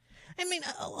 I mean,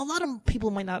 a lot of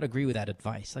people might not agree with that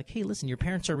advice. Like, hey, listen, your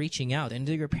parents are reaching out, and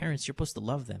they're your parents. You're supposed to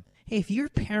love them. Hey, if your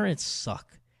parents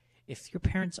suck, if your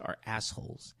parents are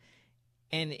assholes,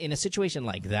 and in a situation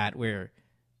like that where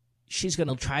she's going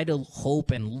to try to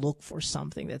hope and look for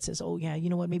something that says, oh, yeah, you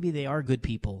know what, maybe they are good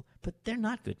people, but they're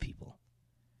not good people.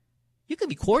 You can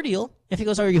be cordial. If he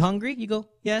goes, are you hungry? You go,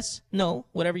 yes, no,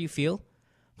 whatever you feel.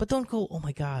 But don't go, oh,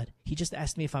 my God, he just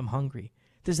asked me if I'm hungry.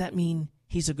 Does that mean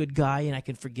he's a good guy and I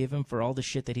can forgive him for all the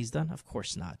shit that he's done? Of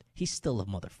course not. He's still a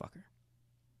motherfucker.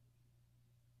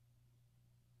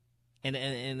 And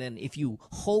then if you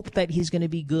hope that he's going to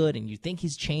be good and you think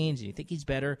he's changed and you think he's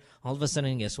better, all of a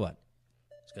sudden, guess what?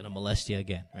 He's going to molest you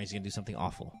again. Or he's going to do something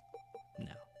awful.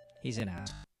 No. He's an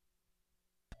ass.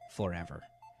 Forever.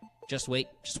 Just wait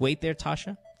there,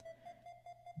 Tasha.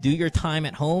 Do your time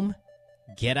at home.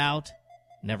 Get out.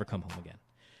 Never come home again.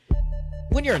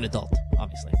 When you're an adult,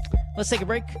 obviously. Let's take a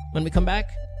break. When we come back,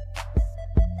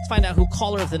 let's find out who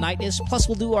Caller of the Night is. Plus,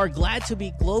 we'll do our Glad to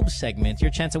Be Globe segment.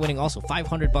 Your chance of winning also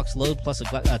 $500 load plus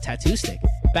a tattoo stick.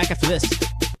 Back after this.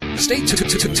 Stay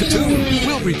tuned.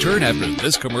 We'll return after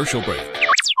this commercial break.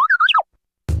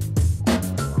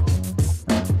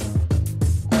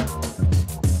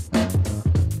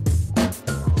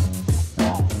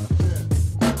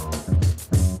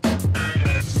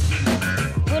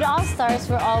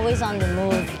 We're always on the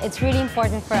move. It's really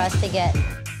important for us to get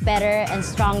better and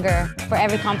stronger for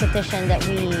every competition that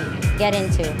we get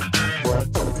into.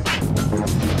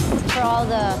 For all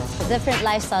the different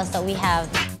lifestyles that we have,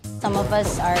 some of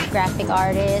us are graphic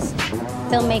artists,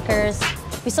 filmmakers.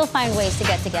 We still find ways to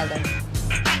get together.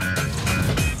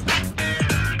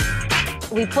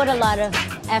 We put a lot of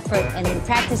effort in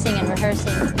practicing and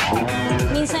rehearsing.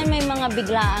 Minsan may mga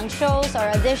biglaang shows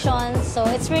or auditions, so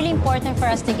it's really important for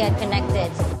us to get connected.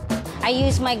 I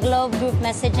use my Globe group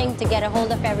messaging to get a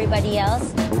hold of everybody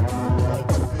else.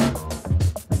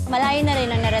 Malayo na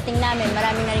rin ang narating namin,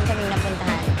 marami na rin kami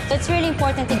napuntahan. So it's really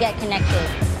important to get connected.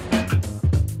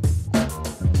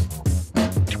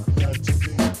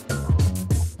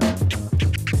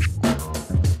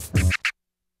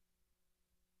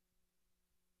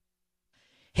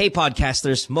 Hey,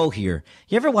 podcasters, Mo here.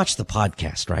 You ever watch the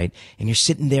podcast, right? And you're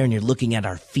sitting there and you're looking at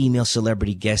our female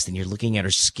celebrity guest and you're looking at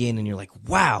her skin and you're like,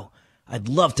 wow, I'd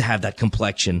love to have that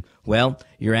complexion. Well,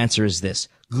 your answer is this.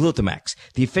 Glutamax,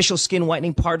 the official skin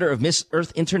whitening partner of Miss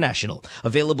Earth International.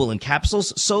 Available in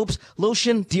capsules, soaps,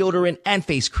 lotion, deodorant, and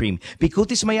face cream.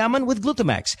 Bikutis Mayaman with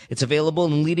Glutamax. It's available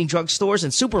in leading drugstores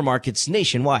and supermarkets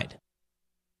nationwide.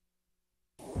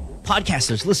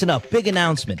 Podcasters, listen up. Big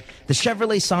announcement. The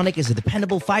Chevrolet Sonic is a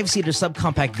dependable 5-seater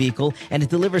subcompact vehicle, and it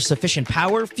delivers sufficient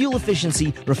power, fuel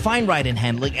efficiency, refined ride and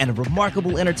handling, and a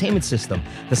remarkable entertainment system.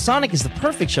 The Sonic is the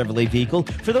perfect Chevrolet vehicle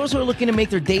for those who are looking to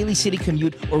make their daily city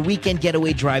commute or weekend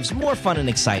getaway drives more fun and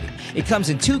exciting. It comes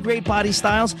in 2 great body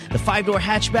styles, the 5-door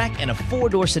hatchback and a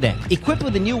 4-door sedan. Equipped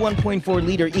with a new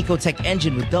 1.4-liter Ecotec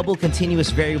engine with double continuous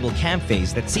variable cam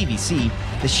phase, that's CVC,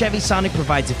 the Chevy Sonic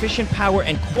provides efficient power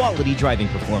and quality driving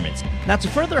performance. Now, to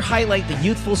further highlight the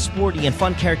youthful, sporty, and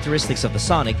fun characteristics of the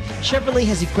Sonic, Chevrolet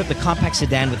has equipped the compact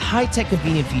sedan with high-tech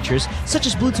convenient features such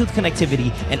as Bluetooth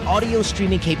connectivity and audio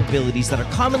streaming capabilities that are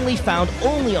commonly found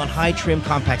only on high-trim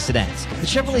compact sedans. The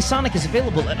Chevrolet Sonic is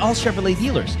available at all Chevrolet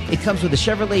dealers. It comes with a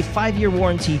Chevrolet 5-year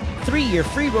warranty, 3-year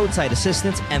free roadside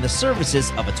assistance, and the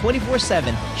services of a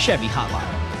 24/7 Chevy hotline.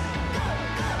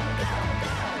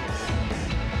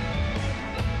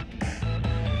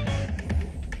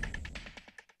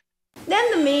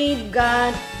 Then the maid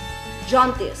got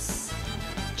jaundice.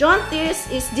 Jaundice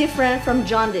is different from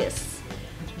jaundice.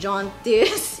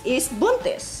 Jaundice is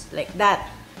buntis, like that.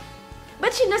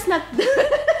 But she does not.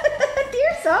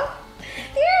 Tears off.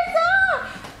 Tears off.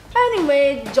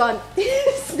 Anyway, John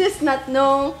does not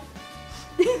know.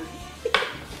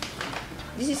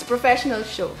 This is professional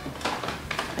show.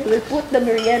 I will put the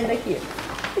merienda here.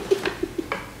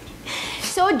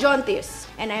 So, Jontis,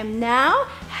 and I'm now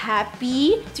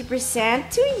happy to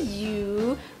present to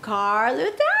you Carl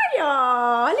Lutario.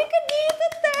 Halika dito,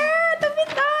 te. Tabi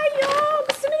tayo.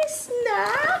 Gusto mo ng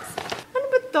snacks? Ano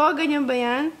ba to? Ganyan ba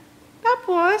yan?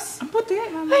 Tapos? Ang puti,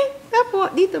 mama. Ay,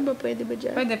 tapos. Dito ba? Pwede ba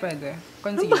dyan? Pwede, pwede.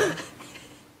 Concealer.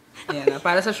 Ayan,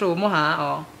 para sa show mo, ha?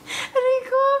 Oh. Aray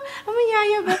ko,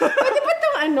 amayaya ba? Pwede ba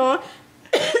itong ano?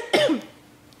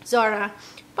 Zora,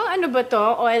 pang ano ba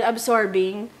to? Oil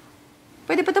absorbing?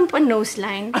 Pwede pa itong pang nose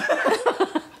line?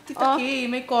 Tita Kay,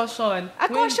 may caution.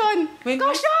 Caution!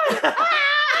 Caution!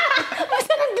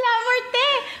 Basta ng glamour, te!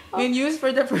 When used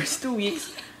for the first 2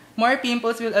 weeks, more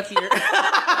pimples will appear.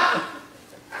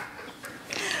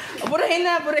 Burahin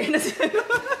na sila.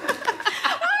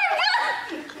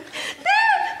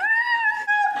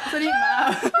 Sorry,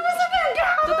 ma.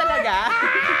 Ito talaga.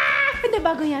 Hindi,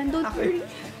 bago yan. Don't worry.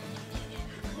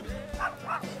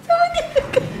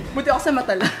 Buti ako sa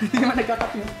mata lang. Hindi naman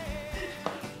nagkakap yun.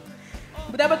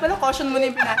 Dapat pala caution muna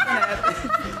yung pinasa natin.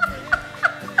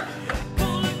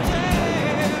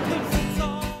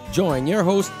 Join your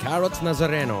host Carrots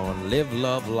Nazareno on Live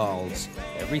Love Lols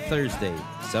every Thursday,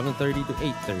 7:30 to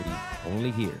 8:30,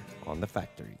 only here on The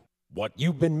Factory. What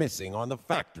you've been missing on The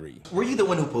Factory. Were you the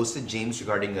one who posted, James,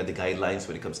 regarding the guidelines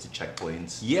when it comes to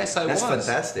checkpoints? Yes, I was. That's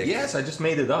Fantastic. Yes, I just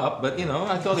made it up, but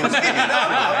I thought it was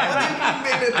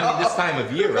this time of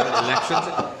year, right? Elections.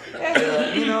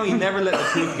 You never let the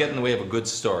truth get in the way of a good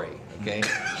story, okay?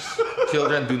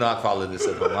 Children, do not follow this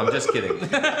at home. I'm just kidding.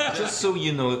 Just so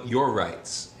you know your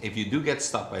rights. If you do get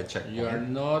stopped by a checkpoint, you're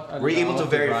not allowed we're able to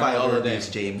verify all of them. these,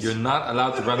 James. You're not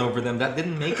allowed to run over them. That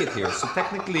didn't make it here. So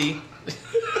technically...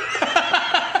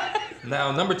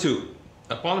 Now, number 2.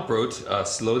 Upon approach,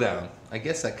 slow down. I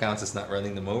guess that counts as not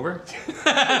running them over.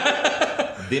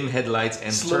 Dim headlights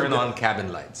and turn on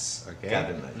cabin lights. Okay.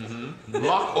 Cabin lights. Mm-hmm.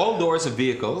 Lock all doors of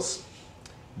vehicles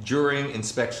during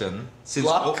inspection. Since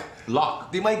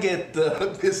lock. They might get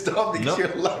pissed off because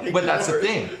you're locking. But that's doors. the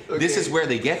thing. Okay. This is where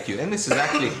they get you. And this is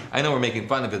actually, I know we're making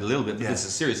fun of it a little bit, but this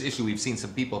is a serious issue. We've seen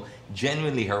some people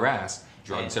genuinely harassed.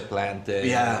 Drugs are planted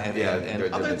and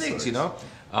other things,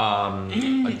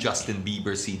 A Justin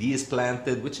Bieber CD is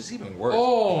planted, which is even worse.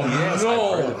 Oh, yes, no.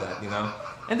 I've heard of that,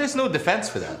 And there's no defense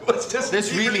for that.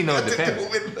 There's really no defense.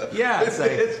 Yeah, it's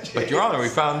like, but Your Honor, we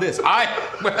found this.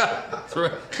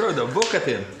 Throw the book at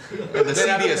him. And the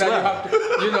CD as well.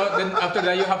 Then after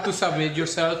that, you have to submit your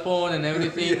cell phone and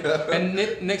everything. Yeah. And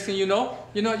next thing you know,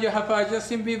 you have a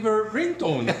Justin Bieber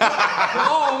ringtone.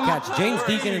 Catch James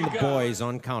Deacon and the boys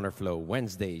on Counterflow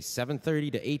Wednesdays,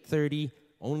 7:30 to 8:30,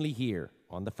 only here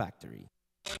on The Factory.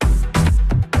 I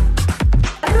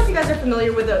don't know if you guys are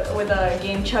familiar with the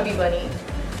game Chubby Bunny,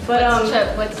 but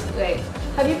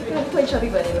have you played Chubby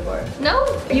Bunny before? No.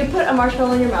 You put a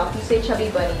marshmallow in your mouth. You say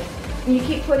Chubby Bunny. And you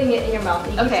keep putting it in your mouth.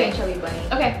 And you keep saying Chubby Bunny.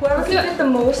 Okay. Whoever can fit the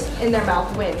most in their mouth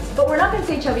wins. But we're not gonna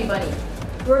say Chubby Bunny.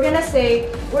 We're gonna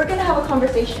have a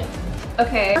conversation.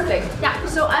 Okay. Perfect. Yeah.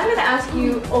 So I'm gonna ask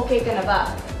you, okay ka na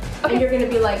ba? Okay. And you're gonna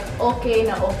be like, okay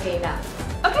na.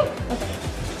 Okay.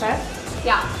 Okay?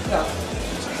 Yeah. Go.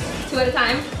 2 at a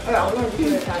time? Okay, I'll learn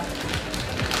 2 at a time.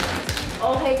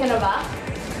 Okay ka na ba?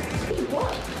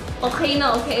 What? Okay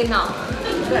na. Good.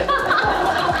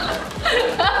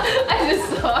 I just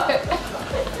saw it.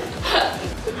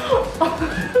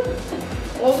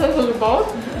 Okay ka na ba?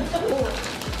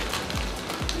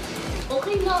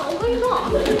 Okay na.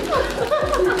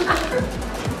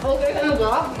 Okay ka na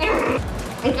ba?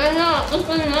 Okay na.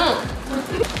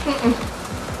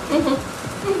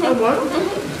 What?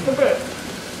 Okay.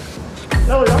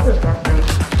 No, that's disgusting.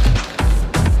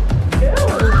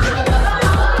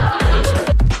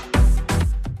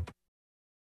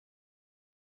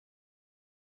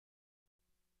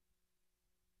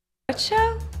 What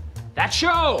show? That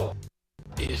show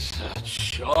is that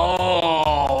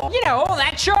show.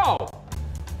 That show.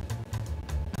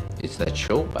 It's that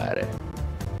show, pare.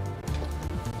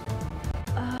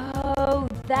 Oh,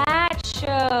 that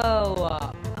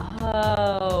show.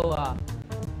 Oh.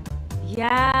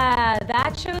 Yeah,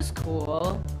 that show's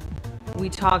cool. We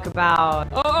talk about...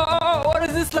 Oh, what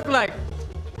does this look like?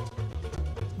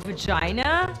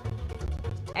 Vagina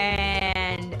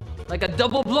and... Like a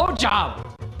double blowjob.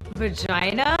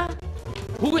 Vagina?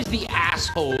 Who is the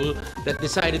asshole that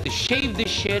decided to shave this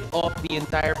shit off the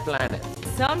entire planet?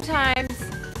 Sometimes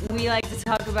we like to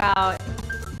talk about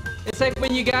It's like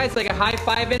when you guys like a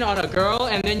high-fiving on a girl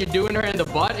and then you're doing her in the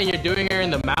butt and you're doing her in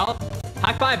the mouth.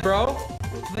 High five, bro.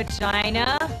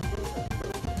 Vagina.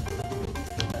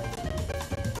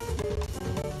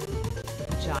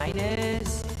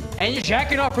 Vaginas. And you're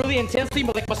jacking off really intensely,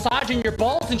 but like massaging your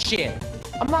balls and shit.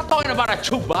 I'm not talking about a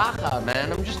Chewbacca,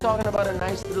 man. I'm just talking about a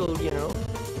nice little,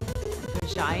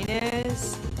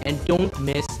 Vaginas. And don't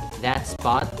miss that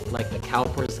spot, like the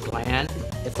cowper's gland.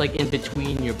 It's like in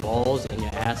between your balls and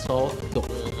your asshole.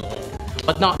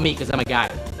 But not me, because I'm a guy.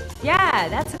 Yeah,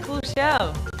 that's a cool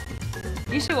show.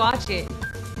 You should watch it.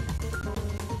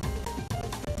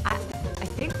 I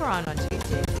think we're on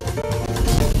Tuesday.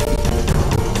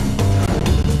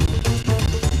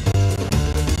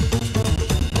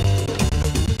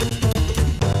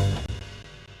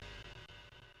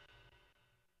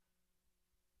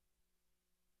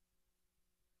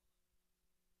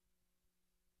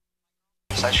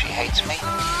 Says she hates me.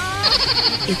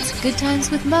 It's Good Times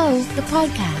with Mo, the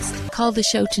podcast. Call the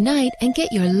show tonight and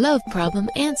get your love problem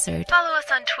answered. Follow us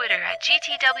on Twitter at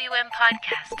GTWM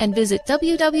Podcast. And visit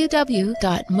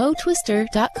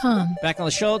www.motwister.com. Back on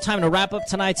the show, time to wrap up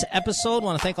tonight's episode.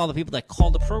 Want to thank all the people that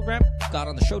called the program, got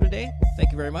on the show today.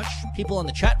 Thank you very much. People in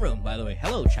the chat room, by the way.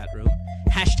 Hello, chat room.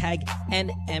 Hashtag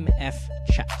NMF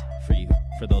chat for you,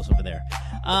 for those over there.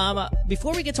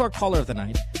 Before we get to our caller of the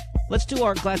night, let's do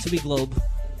our Glad to Be Globe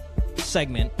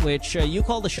segment, which you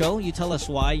call the show. You tell us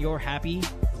why you're happy,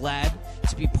 glad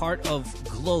to be part of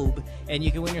Globe, and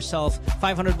you can win yourself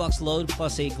 $500 load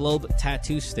plus a Globe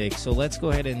tattoo stick. So let's go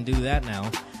ahead and do that now.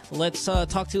 Let's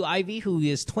talk to Ivy, who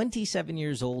is 27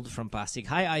 years old from Pasig.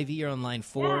 Hi, Ivy. You're on line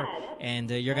 4, and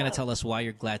you're going to tell us why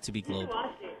you're glad to be Globe.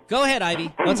 Go ahead,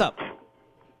 Ivy. What's up?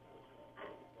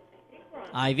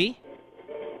 Ivy?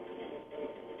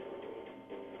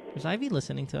 Is Ivy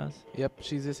listening to us? Yep,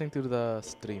 she's listening to the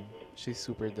stream. She's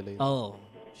super delayed. Oh,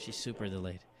 she's super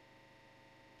delayed.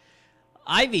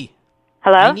 Ivy.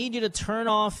 Hello? I need you to turn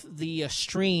off the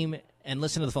stream and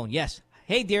listen to the phone. Yes.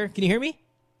 Hey, dear. Can you hear me?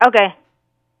 Okay.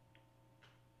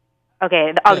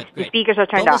 Okay, the speakers are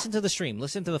turned Don't off. listen to the stream.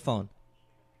 Listen to the phone.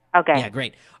 Okay. Yeah,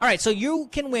 great. All right, so you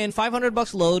can win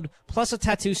 $500 load plus a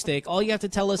tattoo stick. All you have to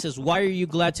tell us is why are you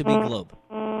glad to be Globe?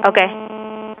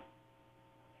 Okay.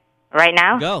 Right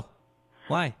now? Go.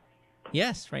 Why?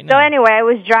 Yes, right So now. anyway, I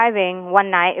was driving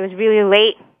one night. It was really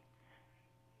late.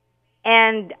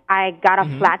 And I got a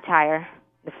flat tire,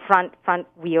 the front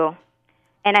wheel.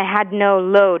 And I had no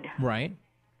load. Right.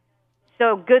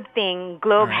 So good thing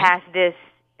Globe has this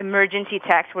emergency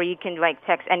text where you can like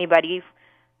text anybody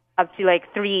up to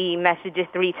like 3 messages,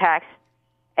 3 texts.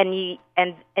 And you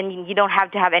don't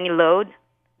have to have any load.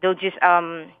 They'll just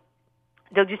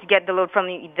get the load from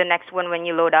the next one when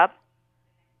you load up.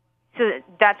 So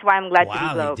that's why I'm glad to be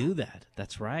Globe. Wow, they do that.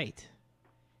 That's right.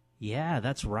 Yeah,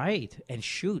 that's right. And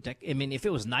shoot, I mean, if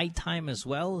it was nighttime as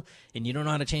well and you don't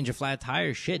know how to change a flat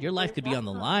tire, shit, your life could be on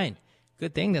the line.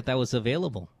 Good thing that was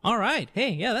available. All right.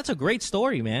 Hey, yeah, that's a great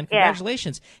story, man.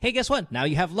 Congratulations. Yeah. Hey, guess what? Now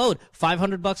you have load.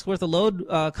 $500 worth of load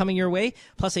coming your way,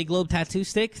 plus a Globe tattoo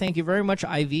stick. Thank you very much,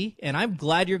 Ivy. And I'm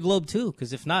glad you're Globe, too,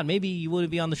 because if not, maybe you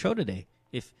wouldn't be on the show today.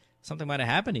 If something might have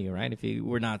happened to you, right, if you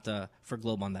were not for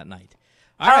Globe on that night.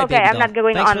 All right, okay, baby I'm doll. not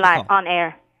going Thanks for the online, call. on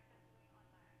air.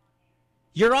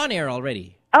 You're on air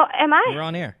already. Oh, am I? You're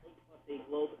on air.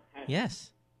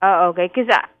 Yes. Oh, okay, because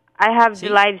I have the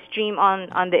live stream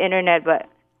on the internet, but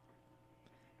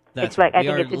That's it's like right.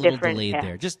 I think it's a little different. delayed Yeah.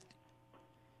 there.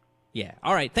 Yeah.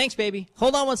 All right. Thanks, baby.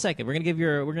 Hold on one second. We're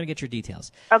gonna get your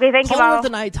details. Okay, thank you, Caller Mo. of the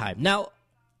nighttime. Now,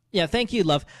 yeah, thank you,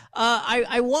 love.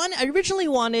 I originally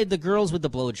wanted the girls with the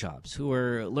blowjobs who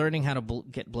are learning how to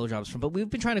get blowjobs from, but we've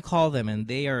been trying to call them and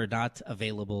they are not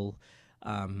available.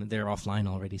 They're offline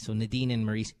already. So Nadine and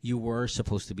Maurice, you were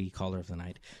supposed to be caller of the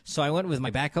night. So I went with my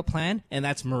backup plan, and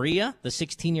that's Maria, the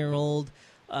 16-year-old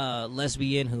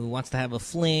lesbian who wants to have a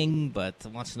fling but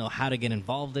wants to know how to get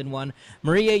involved in one.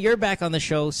 Maria, you're back on the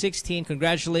show, 16.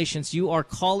 Congratulations. You are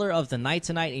caller of the night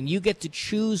tonight, and you get to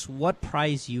choose what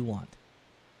prize you want.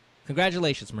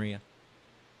 Congratulations, Maria.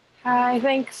 Hi,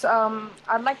 thanks.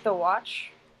 I'd like the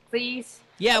watch, please.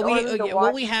 Yeah, I'd order the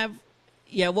what watch. we have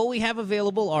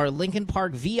available are Lincoln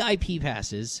Park VIP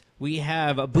passes. We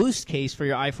have a boost case for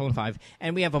your iPhone 5,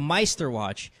 and we have a Meister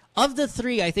watch. Of the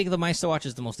 3, I think the Meister watch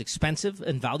is the most expensive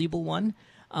and valuable one.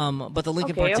 But the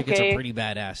Lincoln Park tickets are pretty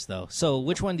badass, though. So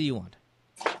which one do you want?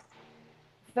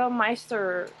 The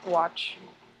Meister watch.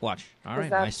 Watch. All right,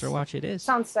 That's- Meister watch it is.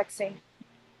 Sounds sexy.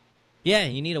 Yeah,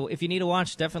 if you need a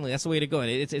watch, definitely that's the way to go.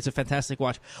 It's a fantastic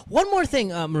watch. One more thing,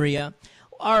 Maria.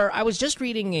 I was just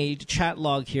reading a chat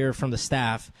log here from the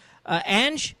staff.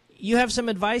 Ange, you have some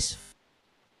advice?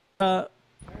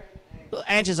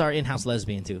 Ange is our in-house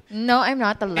lesbian too. No, I'm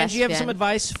not a lesbian. And do you have some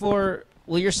advice for?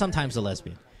 Well, you're sometimes a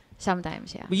lesbian.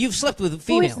 Sometimes, yeah. But you've slept with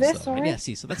females, Who is this, though. sorry? Yeah,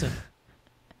 see, so that's a.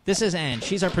 This is Ange.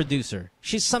 She's our producer.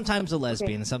 She's sometimes a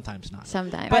lesbian and sometimes not.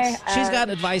 Sometimes. But she's got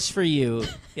advice for you.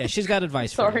 Yeah, she's got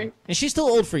advice for Sorry. you. And she's still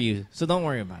old for you, so don't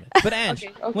worry about it. But Ange,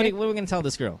 what are we going to tell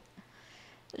this girl?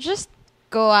 Just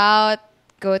go out,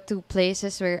 go to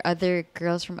places where other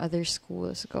girls from other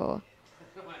schools go.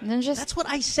 And then just That's what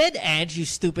I said, Ange, you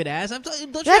stupid ass. Don't you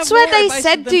That's have what more I advice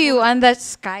said than to you on that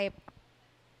Skype.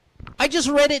 I just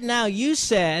read it now. You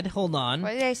said, hold on.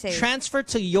 What did I say? Transfer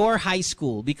to your high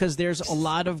school because there's a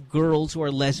lot of girls who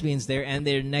are lesbians there and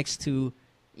they're next to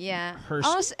Yeah. her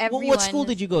Almost school. everyone What school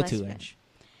did you go lesbian. to, Ange?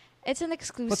 It's an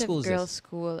exclusive school is girls' this?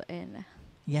 school in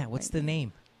Yeah, what's the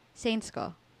name? Saints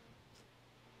Co.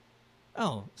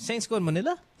 Oh, Saints Go in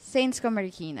Manila? Saints Co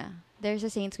Marikina. There's a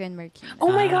Saints Co in Marikina.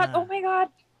 Oh my god! Oh my god!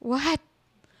 What?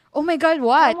 Oh my god, I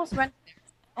what? almost went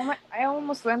there. I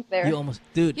almost went there. You almost,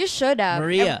 dude. You should have.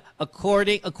 Maria,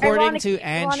 according to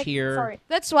Ange here, Sorry.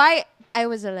 That's why I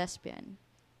was a lesbian.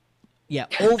 yeah,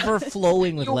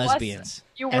 overflowing with You was- lesbians.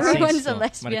 you at were- Saints Everyone's a Go,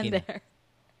 lesbian Marikina. there.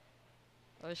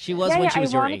 She was Yeah, when yeah, she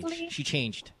was your age. ironically- She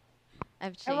changed.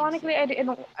 I've changed. Ironically, I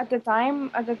didn't at the time.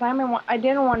 I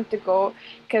didn't want to go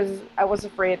because I was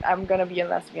afraid I'm gonna be a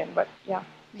lesbian. But yeah.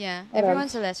 Yeah, What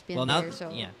everyone's else? a lesbian Well, now, there, so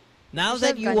yeah. Now should that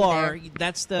have you gone are, there.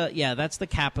 that's the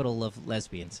capital of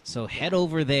lesbians. So head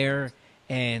over there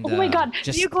and. Oh my god!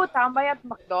 Just, Do you go tambay at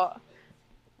McDo?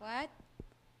 What?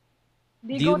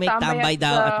 Do you, Do you go make tambay at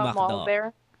daw the at mall McDo?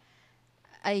 there?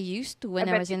 I used to when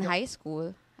I I bet was you in do. high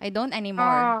school. I don't anymore.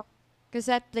 Ah. Because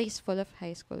that place full of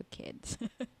high school kids.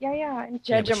 Yeah, yeah. In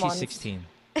yeah, but she's Jejemon. 16.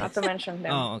 Not to mention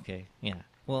them. Oh, okay. Yeah.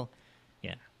 Well,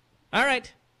 yeah. All right.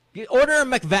 You order a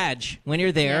McVag when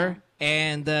you're there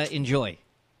and enjoy.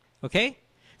 Okay?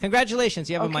 Congratulations.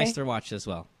 You have a Okay. Meister watch as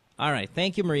well. All right.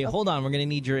 Thank you, Maria. Hold on. We're going to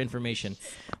need your information.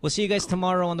 We'll see you guys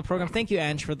tomorrow on the program. Thank you,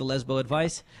 Ange, for the lesbo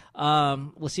advice.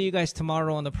 We'll see you guys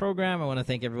tomorrow on the program. I want to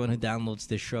thank everyone who downloads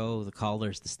this show, the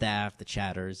callers, the staff, the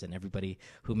chatters, and everybody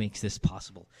who makes this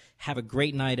possible. Have a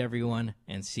great night, everyone,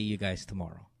 and see you guys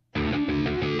tomorrow.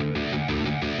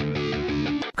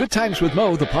 Good Times with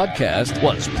Mo, the podcast,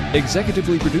 was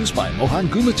executively produced by Mohan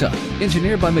Gumata,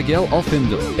 engineered by Miguel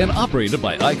Alfindo, and operated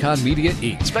by Icon Media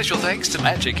Inc. Special thanks to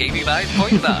Magic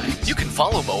 89.9. You can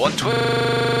follow Mo on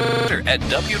Twitter at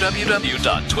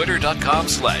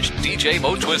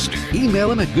www.twitter.com/DJMoTwister.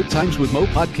 Email him at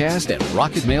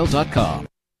goodtimeswithmopodcast@rocketmail.com.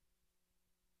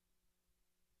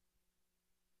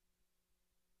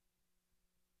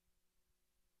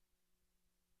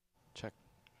 Check.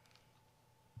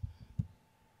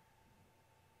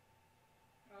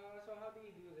 So how do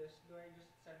you do this? Do I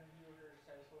just send you her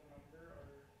cell phone number or?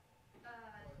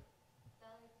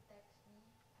 Tell her to text me.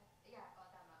 Yeah,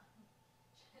 tama.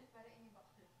 Para inibak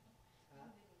ko.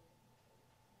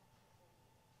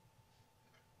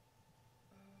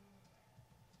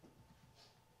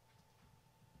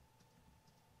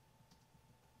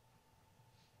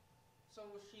 So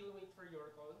she'll wait for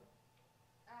your call?